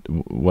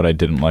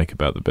didn't like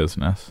about the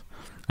business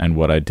and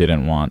what I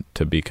didn't want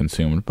to be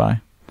consumed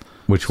by.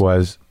 Which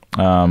was?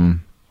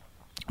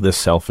 The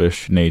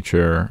selfish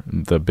nature,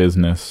 the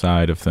business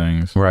side of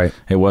things. Right.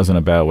 It wasn't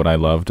about what I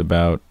loved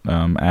about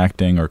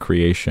acting or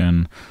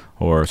creation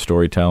or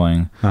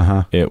storytelling.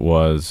 It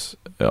was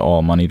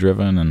all money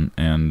driven,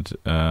 and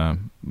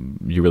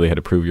you really had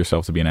to prove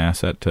yourself to be an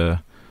asset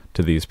to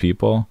these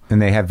people.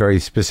 And they had very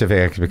specific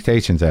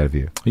expectations out of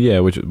you. Yeah,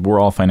 which were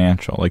all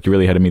financial. Like, you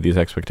really had to meet these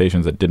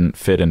expectations that didn't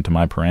fit into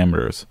my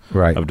parameters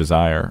of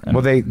desire. And,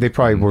 well, they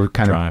probably were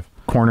kind of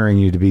cornering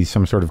you to be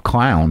some sort of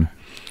clown.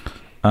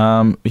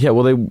 Yeah,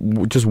 well, they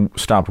just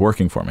stopped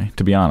working for me,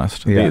 to be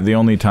honest. Yeah. The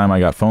only time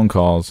I got phone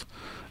calls,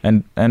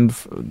 and I've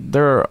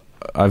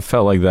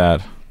felt like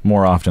that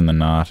more often than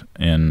not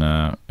in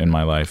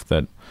my life,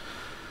 that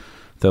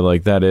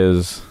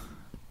is,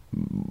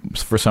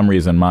 for some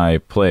reason, my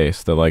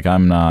place, that like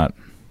I'm not,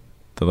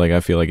 that like I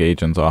feel like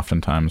agents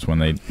oftentimes when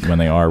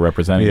they are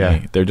representing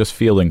me, they're just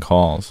fielding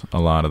calls a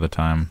lot of the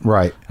time,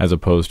 right? As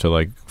opposed to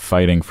like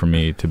fighting for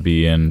me to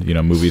be in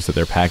movies that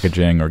they're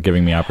packaging or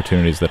giving me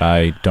opportunities that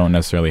I don't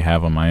necessarily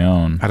have on my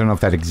own. I don't know if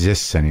that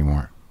exists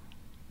anymore.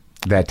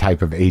 That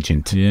type of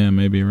agent. Yeah,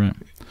 maybe you're right.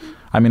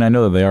 I mean, I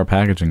know that they are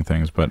packaging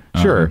things, but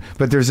sure.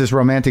 But there's this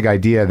romantic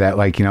idea that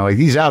like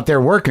he's out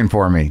there working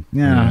for me.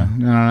 Yeah. I don't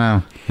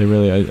know. They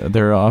really.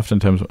 There are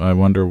oftentimes I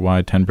wonder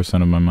why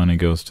 10% of my money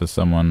goes to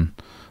someone.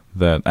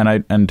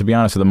 And to be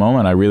honest, at the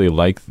moment, I really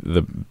like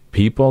the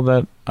people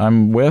that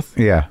I'm with.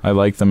 Yeah. I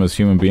like them as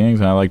human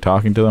beings, and I like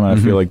talking to them, and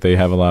I feel like they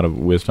have a lot of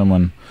wisdom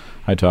when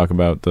I talk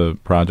about the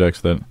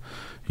projects that,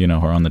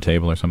 are on the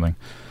table or something.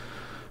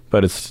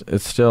 But it's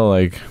still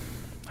like,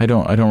 I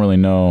don't really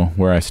know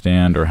where I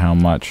stand or how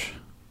much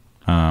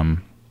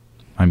I'm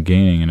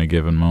gaining in a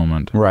given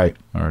moment. Right.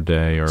 Or a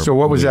day or so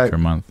what was that, or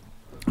month.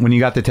 When you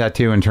got the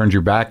tattoo and turned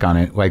your back on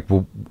it, like,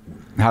 well,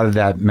 how did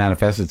that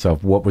manifest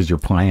itself? What was your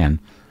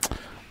plan?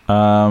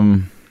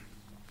 Well,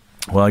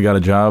 I got a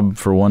job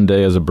for one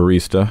day as a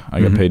barista. I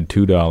got paid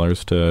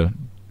 $2 to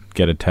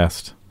get a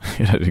test,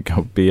 to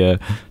go be a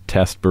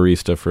test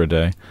barista for a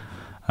day.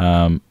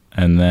 And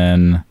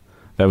then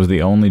that was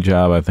the only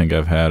job I think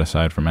I've had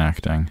aside from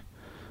acting.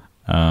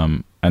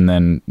 And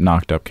then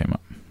Knocked Up came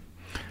up.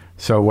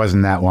 So it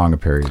wasn't that long a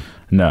period?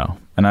 No.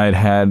 And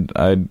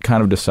I'd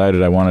kind of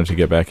decided I wanted to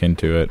get back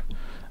into it.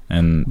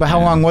 But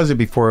how long was it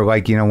before,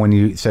 like, when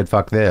you said,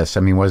 fuck this? I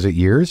mean, was it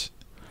years?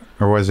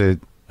 Or was it...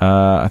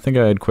 I think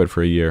I had quit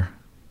for a year.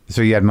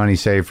 So you had money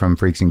saved from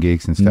Freaks and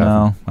Geeks and stuff?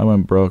 No, I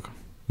went broke.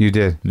 You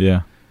did?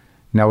 Yeah.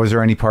 Now, was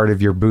there any part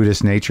of your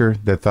Buddhist nature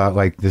that thought,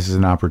 like, this is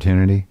an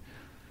opportunity?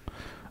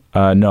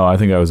 No, I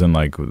think I was in,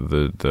 like,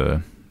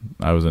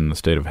 I was in the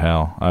state of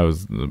hell. I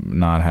was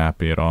not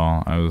happy at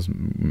all. I was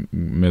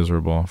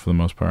miserable for the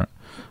most part.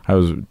 I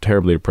was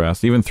terribly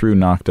depressed. Even through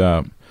Knocked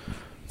Up,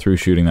 through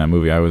shooting that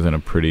movie, I was in a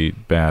pretty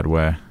bad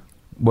way.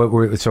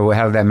 So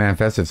how did that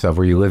manifest itself?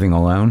 Were you living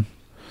alone?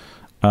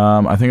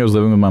 I think I was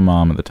living with my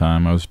mom at the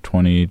time. I was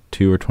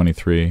 22 or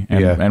 23.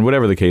 And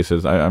whatever the case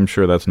is, I'm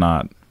sure that's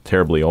not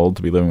terribly old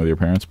to be living with your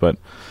parents, but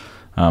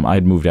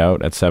I'd moved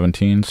out at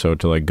 17, so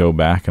to like go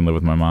back and live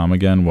with my mom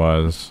again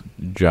was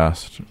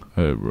just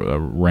a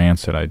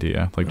rancid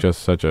idea. Like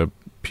just such a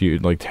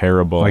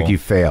terrible. Like you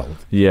failed.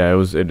 Yeah,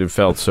 it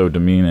felt so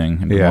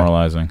demeaning and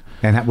demoralizing.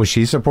 And was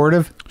she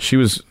supportive? She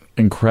was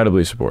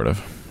incredibly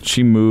supportive.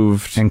 She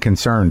moved and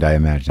concerned, I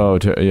imagine. Oh,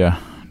 yeah,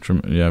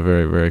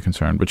 very, very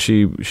concerned. But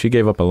she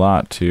gave up a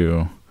lot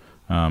to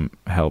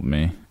help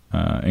me,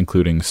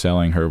 including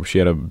selling her. She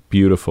had a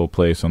beautiful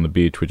place on the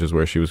beach, which is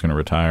where she was going to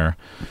retire,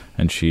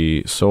 and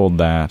she sold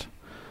that,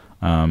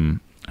 and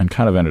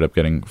kind of ended up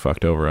getting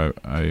fucked over.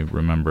 I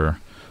remember,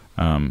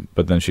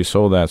 but then she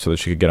sold that so that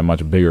she could get a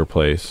much bigger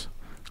place,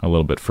 a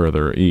little bit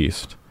further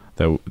east,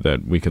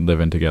 that we could live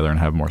in together and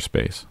have more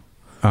space.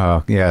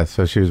 Oh, yeah.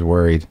 So she was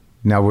worried.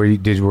 Now, were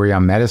you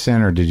on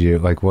medicine, or did you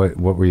like what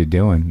were you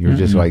doing? You were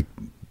just like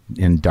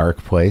in dark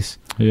place.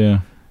 Yeah.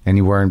 And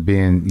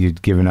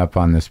you'd given up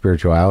on the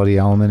spirituality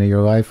element of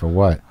your life, or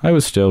what? I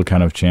was still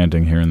kind of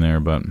chanting here and there,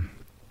 but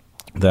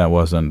I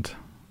wasn't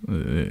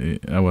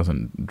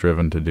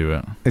driven to do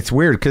it. It's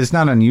weird because it's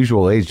not an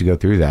unusual age to go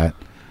through that.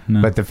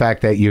 No. But the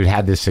fact that you'd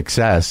had this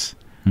success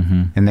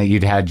and that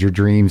you'd had your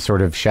dreams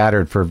sort of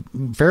shattered for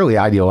fairly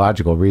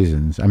ideological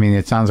reasons. I mean,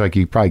 it sounds like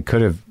you probably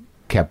could have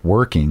kept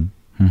working,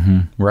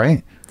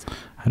 right?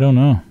 I don't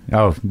know.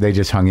 Oh, they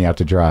just hung you out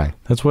to dry.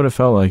 That's what it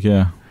felt like,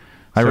 yeah.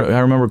 I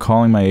remember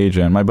calling my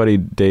agent, my buddy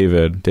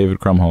David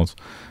Krumholtz,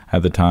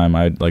 at the time.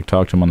 I like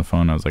talked to him on the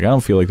phone. I was like, I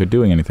don't feel like they're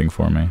doing anything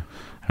for me.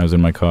 I was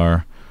in my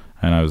car,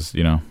 and I was,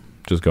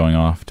 just going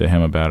off to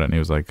him about it, and he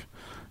was like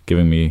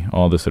giving me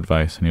all this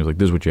advice, and he was like,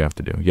 this is what you have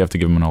to do. You have to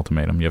give them an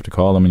ultimatum. You have to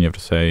call them, and you have to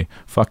say,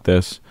 fuck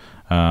this.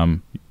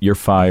 You're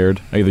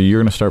fired. Either you're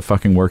going to start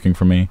fucking working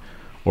for me,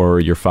 or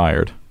you're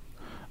fired.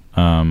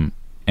 And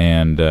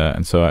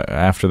so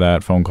after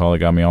that phone call, it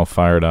got me all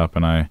fired up,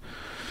 and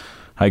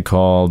I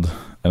called,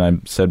 and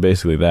I said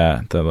basically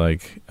that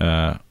like,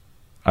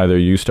 either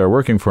you start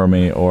working for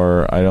me,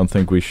 or I don't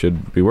think we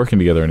should be working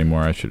together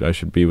anymore. I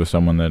should be with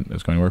someone that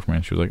is going to work for me.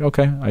 And she was like,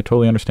 okay, I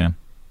totally understand.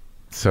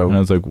 So, and I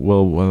was like,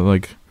 well,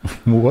 like,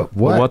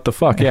 what the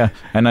fuck? Yeah.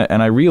 And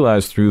I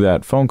realized through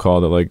that phone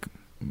call that like,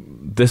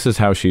 this is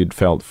how she'd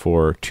felt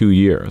for 2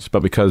 years,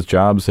 but because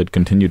jobs had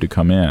continued to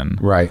come in,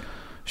 right,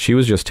 she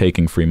was just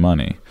taking free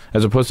money,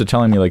 as opposed to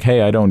telling me like,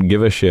 hey, I don't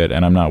give a shit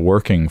and I'm not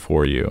working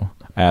for you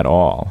at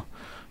all.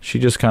 She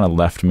just kind of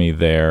left me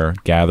there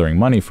gathering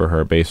money for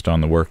her based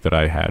on the work that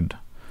I had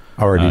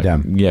already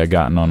done. Yeah,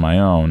 gotten on my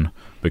own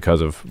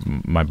because of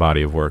my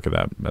body of work at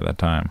that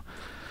time.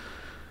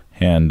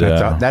 And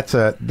that's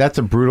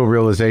a brutal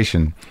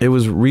realization. It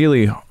was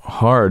really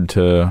hard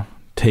to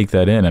take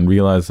that in and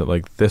realize that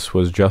like this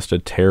was just a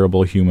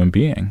terrible human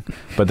being.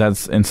 But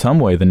that's in some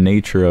way the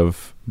nature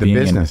of the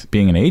business,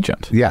 being an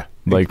agent. Yeah.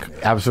 Like,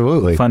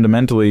 absolutely.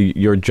 Fundamentally,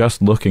 you're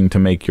just looking to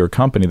make your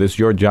company. This is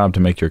your job to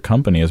make your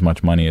company as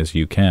much money as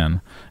you can.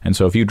 And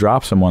so if you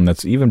drop someone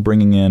that's even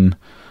bringing in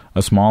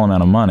a small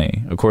amount of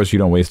money, of course, you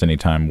don't waste any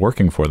time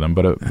working for them.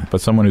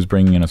 But someone who's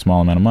bringing in a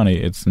small amount of money,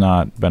 it's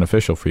not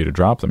beneficial for you to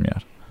drop them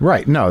yet.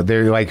 Right. No,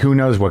 they're like, who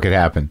knows what could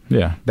happen?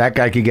 Yeah. That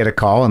guy could get a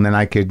call, and then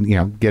I could,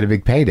 get a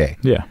big payday.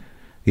 Yeah.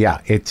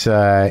 Yeah. It's,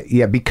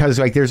 because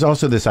like there's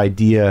also this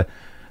idea.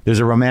 There's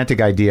a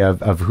romantic idea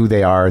of who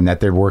they are, and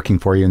that they're working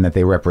for you, and that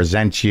they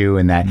represent you,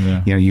 and that,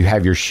 you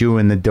have your shoe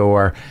in the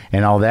door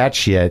and all that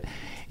shit.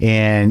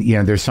 And,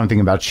 there's something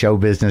about show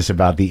business,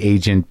 about the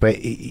agent, but,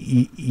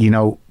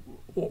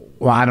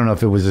 well, I don't know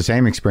if it was the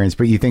same experience,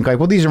 but you think like,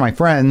 well, these are my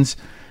friends,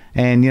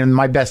 and,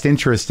 my best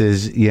interest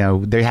is,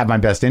 they have my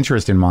best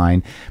interest in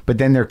mind. But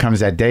then there comes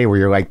that day where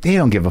you're like, they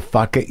don't give a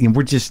fuck.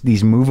 We're just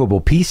these movable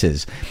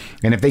pieces.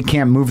 And if they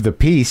can't move the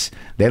piece,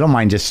 they don't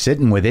mind just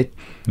sitting with it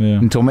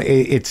until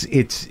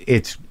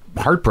it's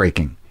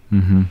heartbreaking.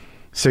 Mm-hmm.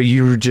 So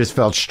you just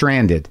felt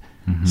stranded.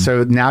 Mm-hmm.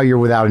 So now you're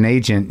without an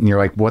agent, and you're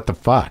like, what the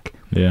fuck?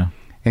 Yeah.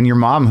 And your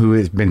mom, who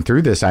has been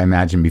through this, I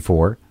imagine,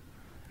 before,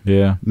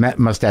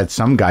 must have had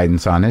some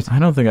guidance on it. I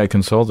don't think I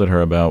consulted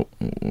her about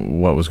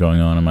what was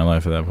going on in my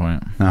life at that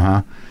point.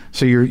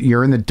 So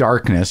you're in the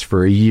darkness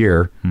for a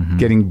year,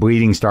 getting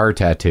bleeding star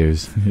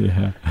tattoos.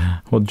 Yeah.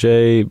 Well,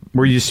 Jay,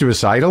 were you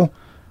suicidal?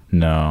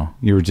 No.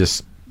 You were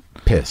just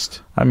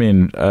pissed. I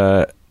mean,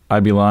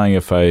 I'd be lying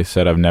if I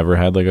said I've never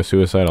had like a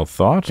suicidal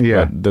thought.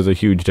 Yeah. But there's a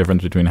huge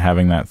difference between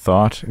having that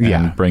thought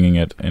and bringing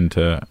it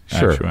into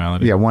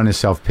actuality. Yeah. One is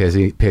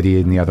self-pity,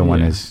 and the other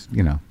one is,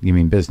 you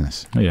mean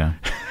business. Yeah.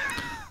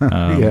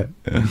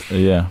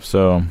 Yeah.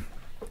 So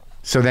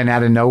then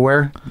out of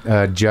nowhere,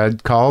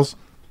 Judd calls.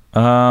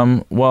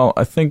 Well,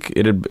 I think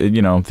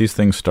these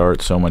things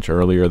start so much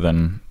earlier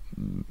than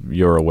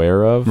you're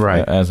aware of,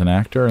 right, as an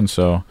actor, and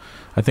so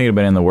I think it had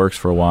been in the works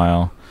for a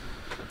while,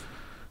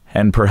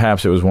 and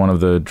perhaps it was one of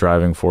the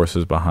driving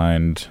forces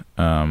behind,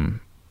 some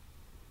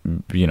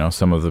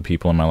of the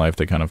people in my life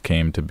that kind of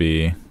came to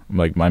be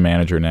like my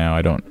manager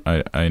now,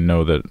 I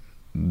know that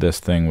this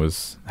thing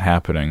was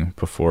happening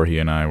before he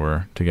and I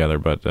were together,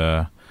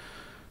 but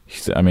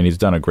he's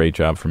done a great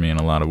job for me in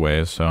a lot of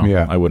ways, so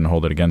I wouldn't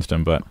hold it against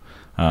him, but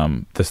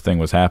this thing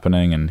was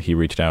happening, and he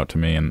reached out to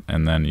me,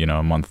 and then, you know,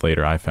 a month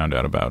later I found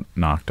out about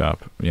Knocked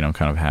Up, you know,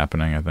 kind of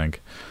happening, I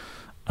think.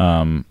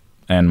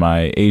 And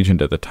my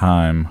agent at the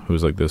time, who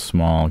was like this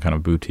small kind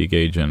of boutique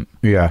agent,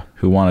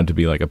 who wanted to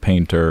be like a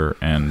painter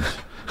and,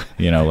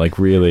 you know, like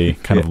really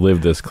kind of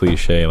live this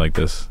cliche, like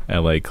this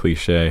LA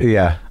cliche.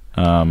 Yeah.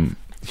 I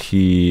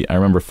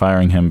remember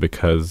firing him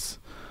because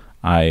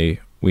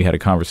we had a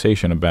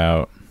conversation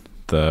about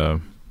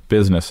the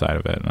business side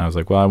of it, and I was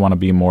like, well, I want to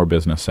be more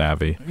business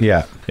savvy.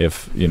 Yeah.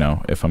 If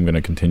I'm going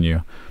to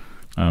continue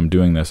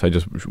doing this, I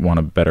just want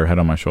a better head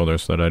on my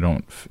shoulders so that I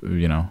don't,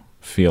 you know,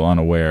 feel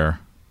unaware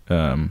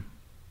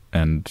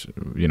and,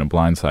 you know,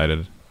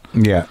 blindsided.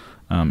 Yeah.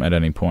 At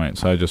any point.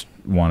 So I just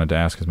wanted to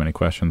ask as many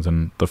questions,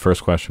 and the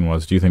first question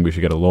was, do you think we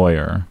should get a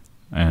lawyer?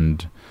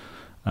 And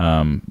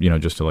you know,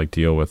 just to like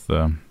deal with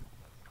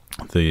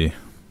the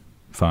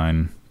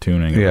fine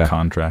tuning of the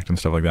contract and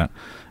stuff like that.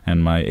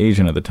 And my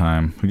agent at the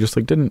time, who just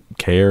like didn't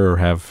care or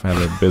have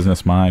a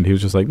business mind, he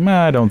was just like,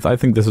 I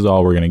think this is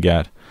all we're gonna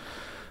get.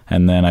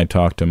 And then I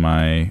talked to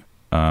my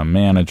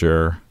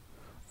manager,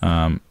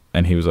 and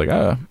he was like,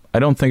 I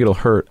don't think it'll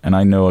hurt, and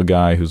I know a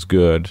guy who's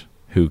good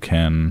who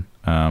can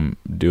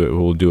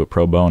we'll do it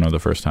pro bono the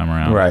first time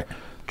around, right?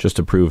 Just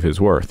to prove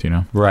his worth, you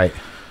know, right?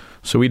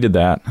 So we did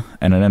that,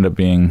 and it ended up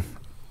being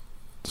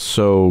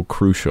so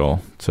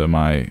crucial to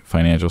my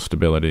financial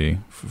stability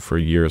for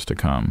years to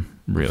come.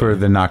 Really, for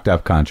the Knocked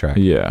Up contract,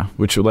 yeah,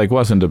 which like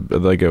wasn't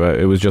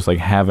it was just like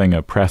having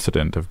a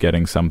precedent of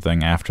getting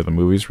something after the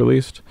movie's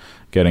released,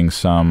 getting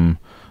some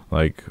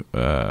like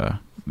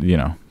you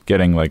know,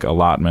 getting like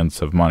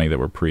allotments of money that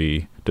were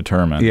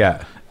predetermined.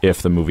 Yeah.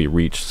 If the movie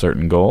reached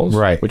certain goals,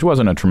 right, which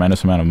wasn't a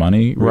tremendous amount of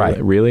money,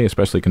 right, really,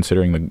 especially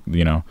considering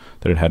that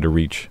it had to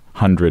reach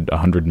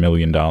 $100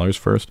 million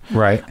first,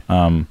 right.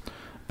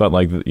 But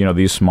like, you know,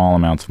 these small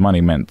amounts of money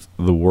meant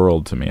the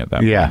world to me at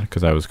that point,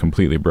 because I was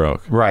completely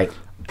broke, right.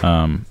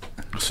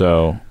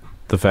 So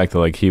the fact that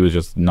like he was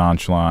just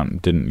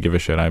nonchalant, didn't give a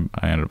shit, I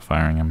ended up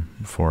firing him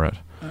for it.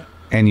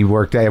 And it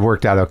worked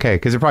out okay,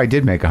 because it probably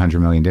did make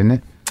 $100 million, didn't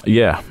it?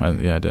 Yeah,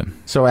 I did.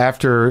 So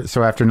after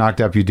Knocked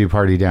Up, you do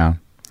Party Down.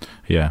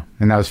 Yeah.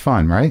 And that was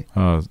fun, right?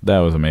 Oh, that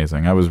was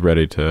amazing. I was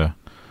ready to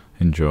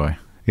enjoy.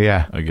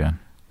 Yeah. Again.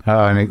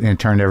 Oh, and it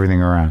turned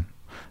everything around.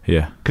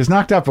 Yeah. Because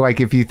Knocked Up, like,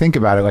 if you think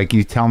about it, like,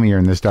 you tell me you're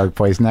in this dark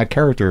place, and that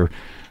character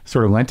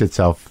sort of lent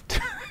itself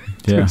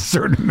to a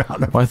certain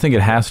amount of... Well, I think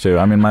it has to.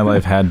 I mean, my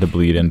life had to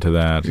bleed into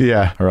that.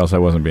 Yeah. Or else I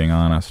wasn't being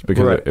honest.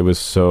 Because it was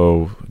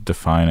so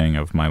defining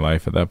of my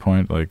life at that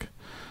point. Like,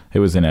 it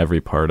was in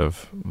every part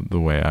of the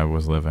way I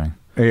was living.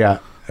 Yeah.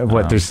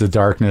 There's the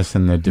darkness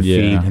and the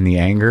defeat and the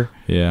anger.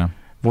 Yeah.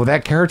 Well,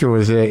 that character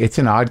it's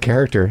an odd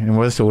character, and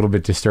was a little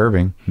bit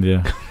disturbing.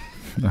 Yeah.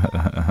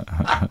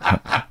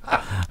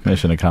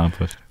 Mission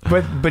accomplished.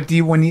 But do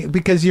you,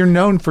 because you're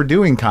known for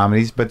doing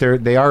comedies, but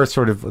they are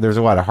sort of, there's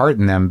a lot of heart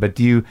in them, but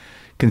do you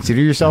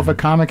consider yourself a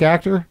comic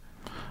actor?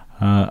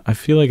 I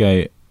feel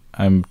like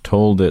I'm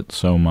told it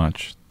so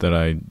much that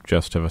I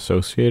just have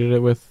associated it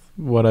with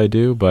what I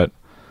do, but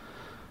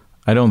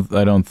I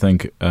don't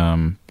think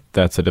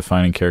that's a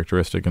defining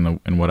characteristic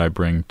in what I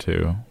bring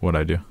to what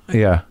I do.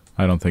 Yeah.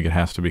 I don't think it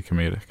has to be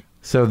comedic.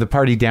 So the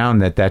Party Down,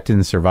 that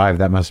didn't survive,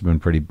 that must have been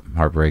pretty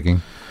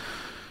heartbreaking.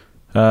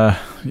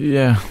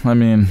 Yeah, I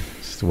mean,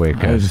 it's just the way it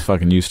goes. I'm just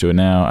fucking used to it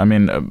now. I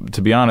mean,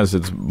 to be honest,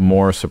 it's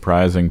more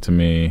surprising to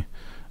me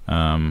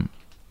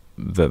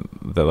that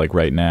like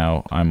right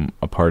now I'm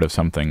a part of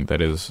something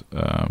that is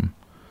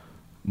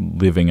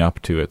living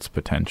up to its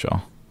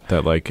potential.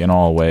 That like in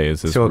all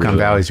ways is Silicon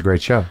Valley's a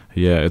great show.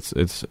 Yeah,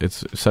 it's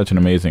such an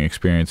amazing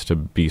experience to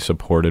be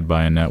supported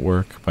by a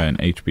network, by an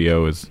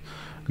HBO has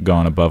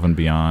gone above and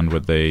beyond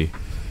what they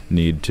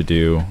need to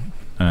do,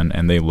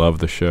 and they love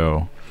the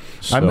show.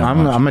 So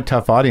I'm a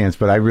tough audience,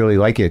 but I really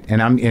like it,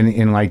 and I'm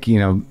in like, you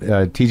know,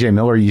 TJ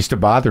Miller used to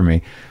bother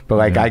me, but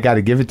like I got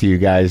to give it to you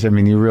guys. I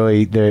mean, you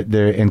really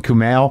and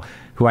Kumail,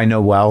 who I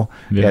know well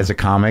as a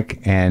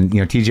comic, and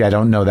you know TJ I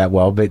don't know that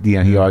well, but you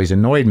know he always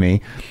annoyed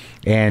me.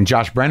 And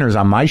Josh Brenner's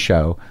on my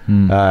show.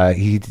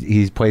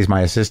 He plays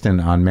my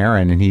assistant on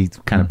Marin, and he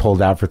kind of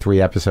pulled out for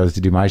 3 episodes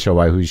to do my show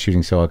while he was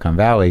shooting Silicon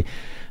Valley.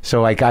 So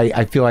like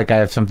I feel like I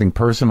have something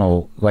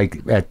personal,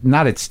 like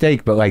not at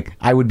stake, but like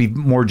I would be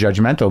more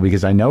judgmental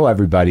because I know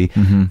everybody.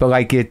 But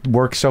like it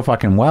works so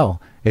fucking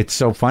well. It's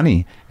so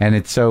funny, and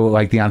it's so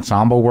like the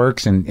ensemble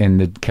works, and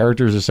the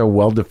characters are so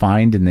well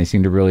defined, and they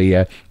seem to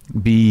really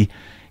be,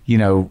 you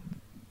know,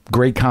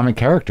 great comic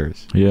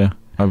characters. Yeah.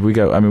 We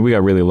got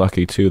really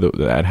lucky too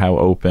at how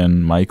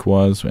open Mike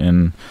was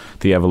in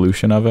the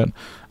evolution of it.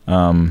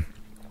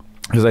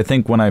 Because I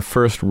think when I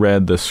first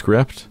read the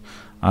script,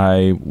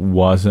 I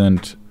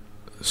wasn't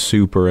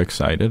super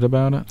excited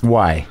about it.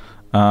 Why?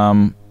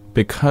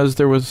 Because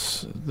there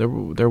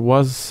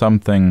was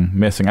something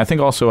missing. I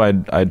think also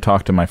I'd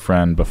talked to my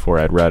friend before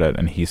I'd read it,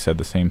 and he said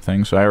the same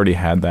thing. So I already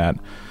had that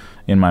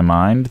in my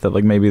mind that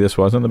like maybe this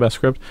wasn't the best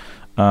script.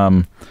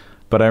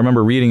 But I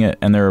remember reading it,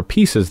 and there are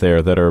pieces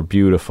there that are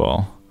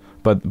beautiful.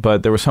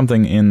 But there was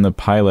something in the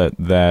pilot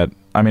that,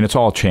 I mean, it's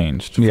all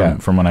changed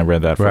from when I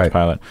read that first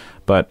pilot.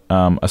 But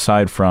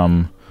aside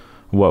from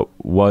what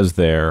was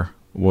there,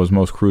 what was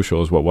most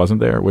crucial is what wasn't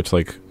there, which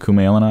like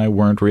Kumail and I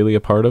weren't really a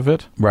part of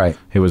it. Right.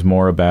 It was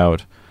more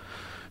about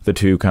the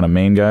two kind of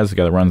main guys, the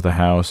guy that runs the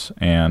house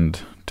and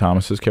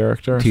Thomas's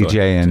character.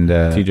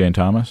 TJ and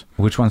Thomas.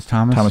 Which one's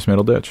Thomas? Thomas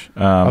Middleditch.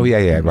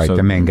 Right. So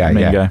the main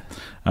guy.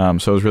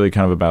 So it was really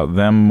kind of about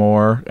them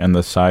more, and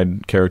the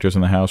side characters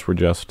in the house were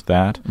just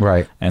that.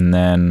 Right. And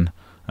then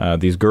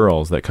these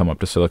girls that come up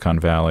to Silicon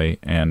Valley,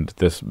 and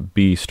this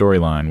B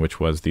storyline, which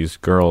was these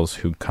girls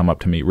who come up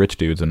to meet rich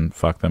dudes and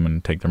fuck them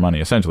and take their money,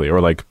 essentially, or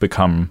like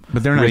become.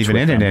 But they're not even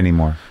in it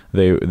anymore.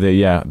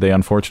 They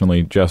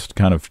unfortunately just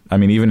kind of. I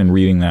mean, even in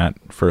reading that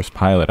first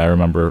pilot, I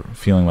remember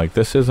feeling like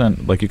this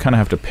isn't like you kind of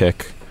have to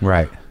pick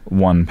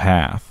one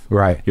path.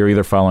 Right. You're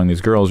either following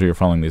these girls or you're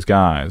following these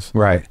guys.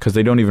 Right. Because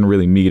they don't even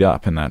really meet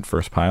up in that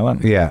first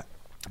pilot. Yeah.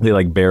 They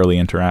like barely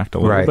interact a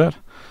little bit.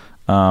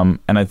 And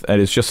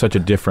it's just such a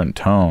different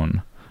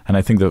tone. And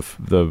I think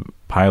the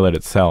pilot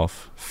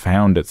itself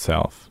found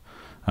itself.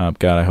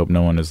 God, I hope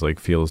no one is like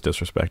feels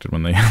disrespected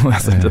when they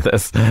listen to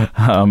this.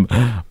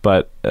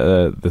 But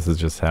this is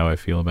just how I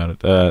feel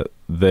about it.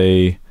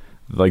 They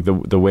like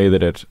the way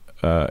that it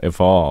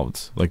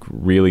evolved, like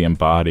really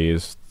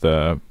embodies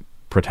the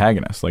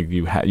protagonist. Like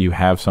you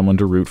have someone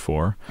to root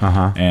for,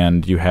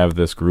 and you have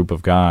this group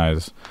of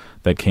guys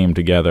that came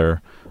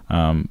together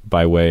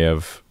by way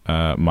of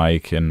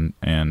Mike and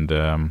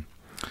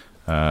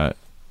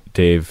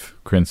Dave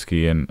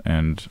Krinsky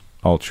and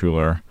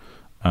Altshuler,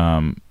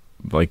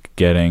 like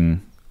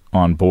getting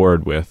on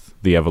board with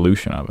the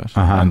evolution of it.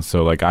 And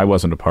so like I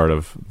wasn't a part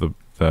of the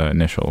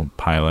initial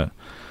pilot,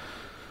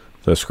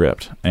 the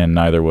script, and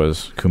neither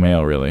was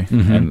Kumail really.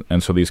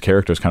 And so these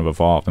characters kind of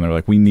evolved, and they're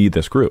like, we need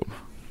this group.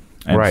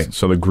 And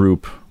so the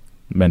group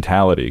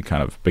mentality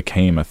kind of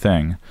became a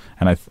thing,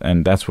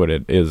 and that's what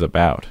it is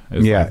about.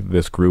 Is like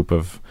this group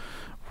of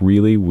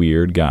really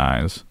weird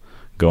guys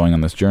going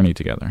on this journey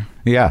together.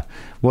 Yeah.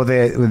 Well,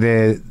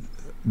 the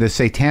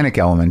satanic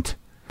element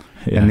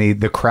and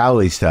the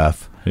Crowley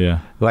stuff.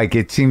 Yeah. Like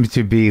it seems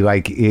to be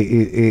like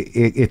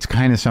it's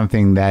kind of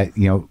something that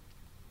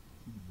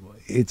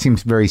it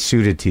seems very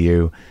suited to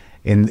you.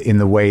 In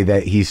the way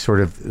that he's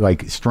sort of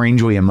like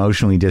strangely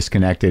emotionally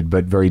disconnected,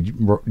 but very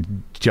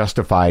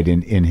justified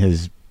in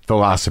his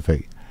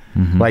philosophy,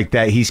 like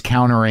that he's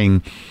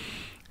countering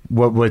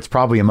what's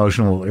probably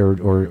emotional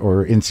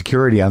or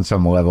insecurity on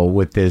some level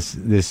with this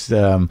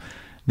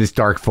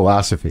dark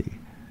philosophy.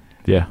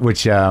 Yeah.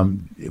 Which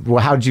well,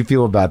 how did you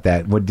feel about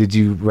that? What did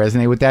you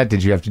resonate with that?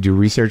 Did you have to do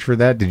research for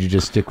that? Did you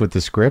just stick with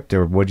the script,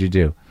 or what'd you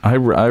do? I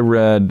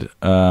read.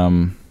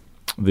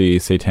 The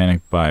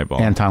Satanic Bible.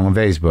 Anton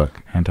LaVey's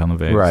book. Anton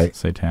LaVey's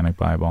Satanic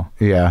Bible.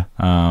 Yeah.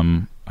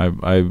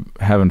 I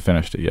haven't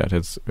finished it yet.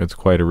 It's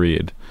quite a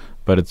read,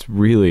 but it's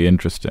really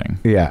interesting.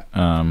 Yeah.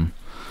 And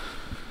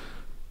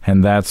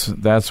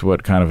that's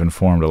what kind of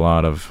informed a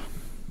lot of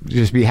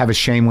just have a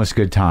shameless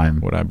good time.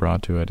 What I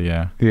brought to it,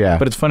 yeah. Yeah.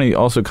 But it's funny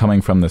also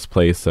coming from this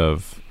place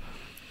of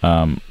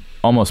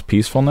almost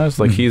peacefulness.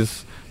 Like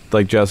he's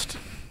like just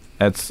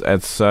at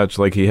such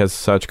like he has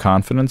such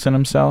confidence in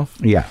himself.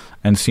 Yeah.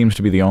 And seems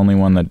to be the only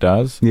one that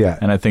does. Yeah.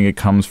 And I think it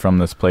comes from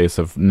this place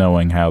of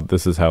knowing how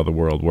this is how the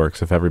world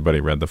works. If everybody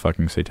read the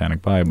fucking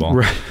Satanic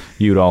Bible,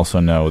 you'd also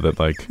know that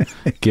like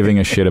giving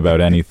a shit about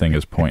anything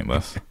is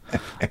pointless.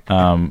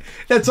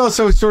 That's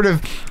also sort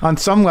of on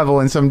some level,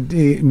 in some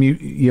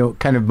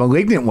kind of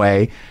malignant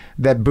way,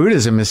 that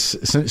Buddhism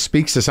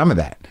speaks to some of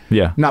that.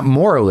 Yeah. Not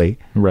morally,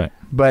 right,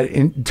 but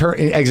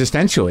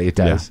existentially it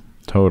does. Yeah,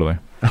 totally.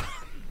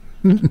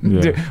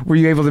 Yeah. Were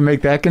you able to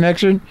make that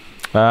connection?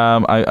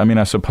 I mean,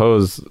 I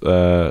suppose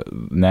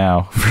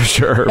now for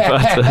sure,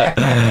 but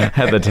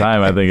at the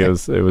time, I think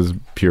it was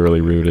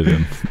purely rooted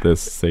in this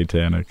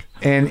satanic.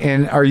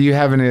 And are you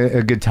having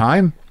a good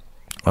time?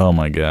 Oh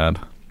my God,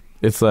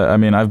 it's I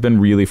mean, I've been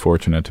really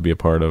fortunate to be a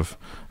part of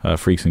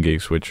Freaks and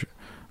Geeks, which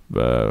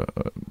I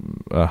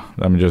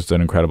mean, just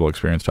an incredible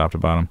experience, top to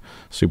bottom,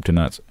 soup to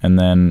nuts, and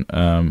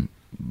then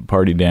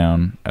Party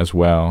Down as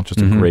well,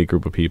 just a great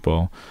group of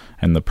people.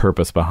 And the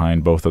purpose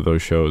behind both of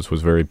those shows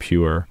was very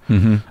pure.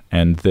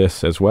 And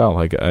this as well,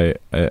 like I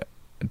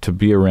to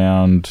be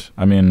around,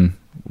 I mean,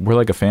 we're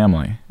like a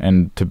family,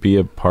 and to be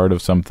a part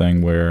of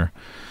something where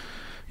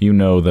you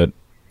know that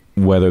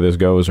whether this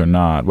goes or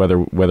not,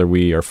 whether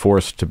we are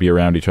forced to be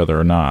around each other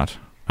or not,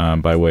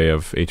 by way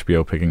of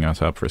HBO picking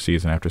us up for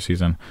season after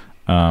season,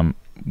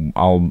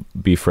 I'll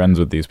be friends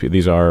with these people.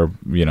 These are,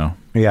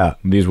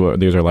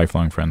 these are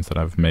lifelong friends that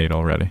I've made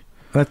already.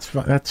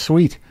 That's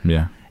sweet.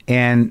 Yeah.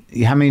 And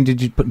how many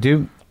did you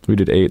do? We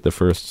did 8 the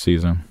first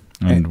season,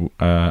 and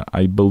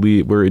I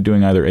believe we're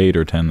doing either 8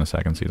 or 10 the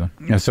second season.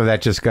 So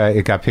that just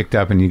got picked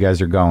up, and you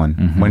guys are going.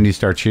 When do you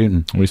start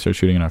shooting? We start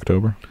shooting in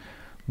October.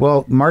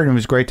 Well, Martin, it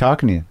was great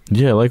talking to you.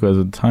 Yeah, likewise.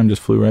 The time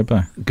just flew right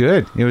by.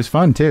 Good. It was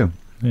fun too.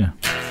 Yeah.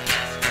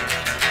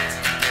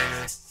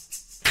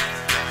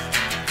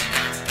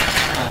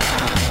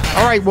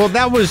 All right, well,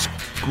 that was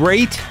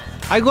great.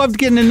 I loved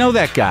getting to know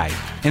that guy.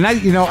 And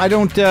I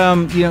don't,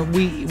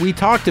 we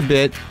talked a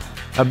bit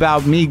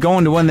about me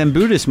going to one of them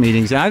Buddhist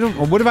meetings,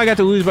 and what have I got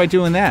to lose by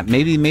doing that?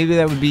 Maybe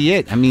that would be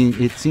it. I mean,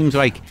 it seems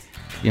like,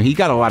 he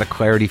got a lot of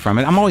clarity from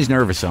it. I'm always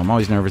nervous, though. I'm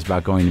always nervous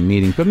about going to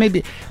meetings, but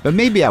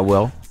maybe I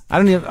will. I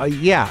don't even,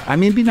 I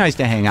mean, it'd be nice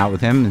to hang out with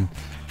him and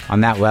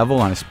on that level,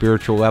 on a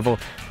spiritual level.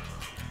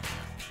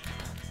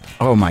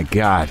 Oh my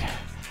God.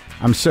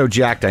 I'm so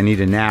jacked I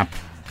need a nap.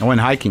 I went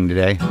hiking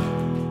today.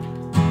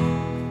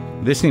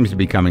 This seems to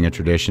be becoming a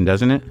tradition,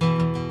 doesn't it?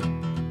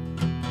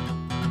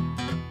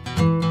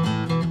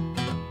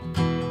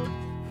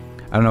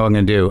 I don't know what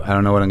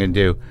I'm going to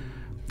do.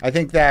 I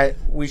think that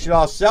we should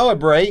all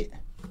celebrate.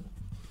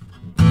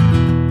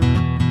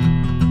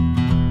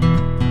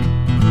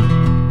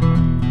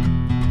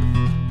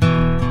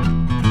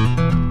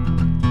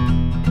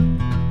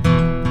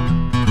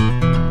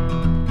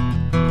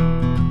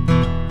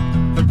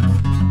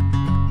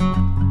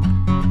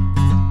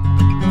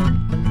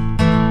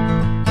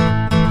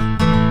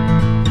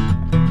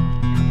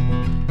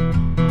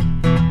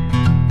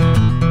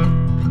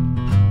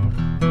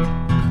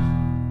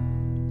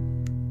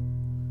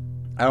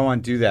 I don't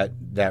want to do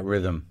that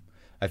rhythm.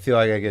 I feel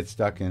like I get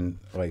stuck in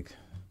like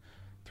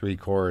 3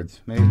 chords.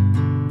 Maybe.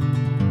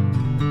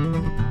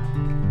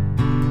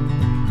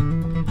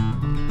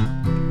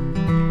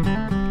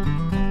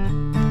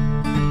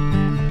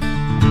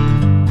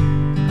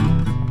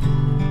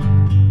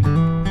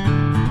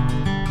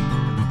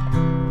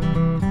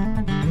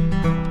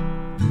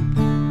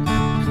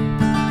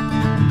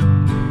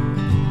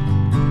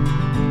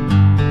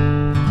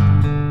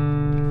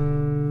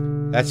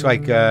 That's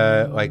like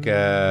a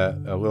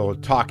little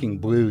talking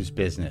blues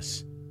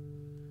business,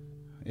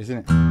 isn't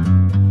it?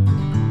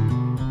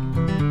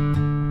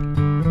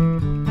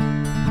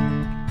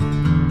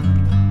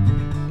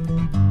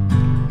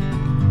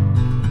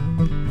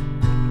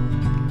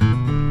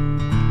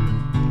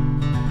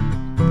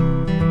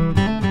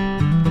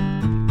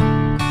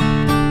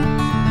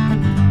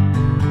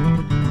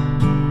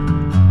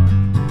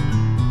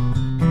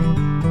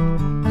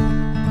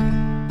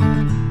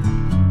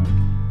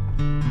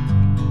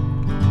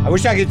 I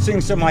wish I could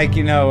sing some I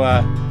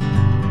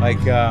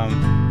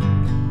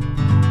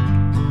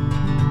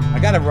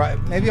gotta write.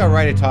 Maybe I'll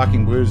write a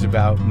talking blues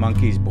about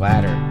Monkey's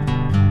bladder.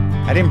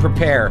 I didn't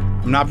prepare.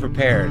 I'm not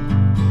prepared,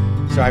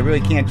 so I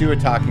really can't do a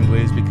talking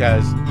blues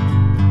because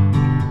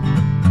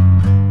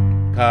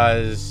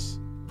I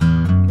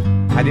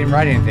didn't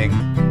write anything,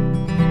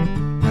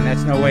 and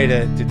that's no way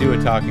to do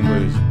a talking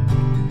blues.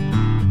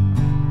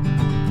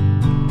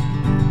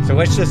 So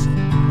let's just.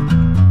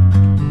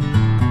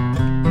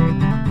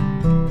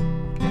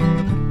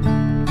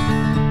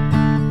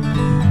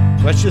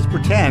 Let's just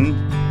pretend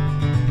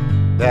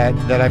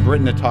that I've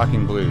written a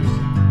talking blues.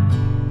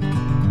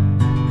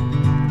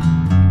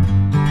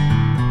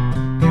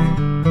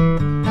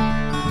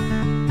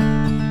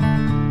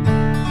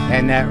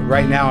 And that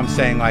right now I'm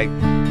saying like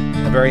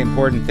a very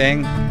important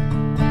thing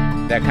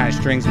that kind of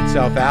strings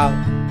itself out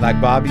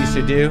like Bob used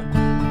to do.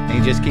 And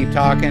you just keep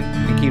talking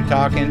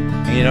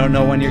and you don't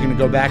know when you're going to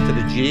go back to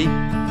the G,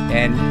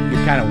 and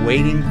you're kind of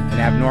waiting an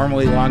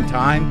abnormally long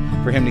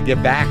time for him to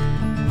get back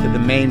to the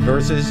main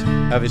verses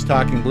of his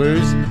talking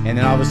blues, and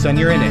then all of a sudden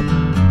you're in it.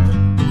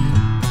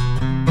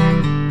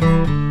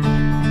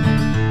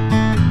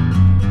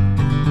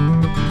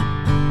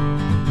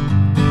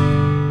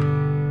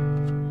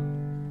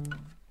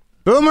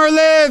 Boomer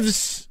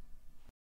lives!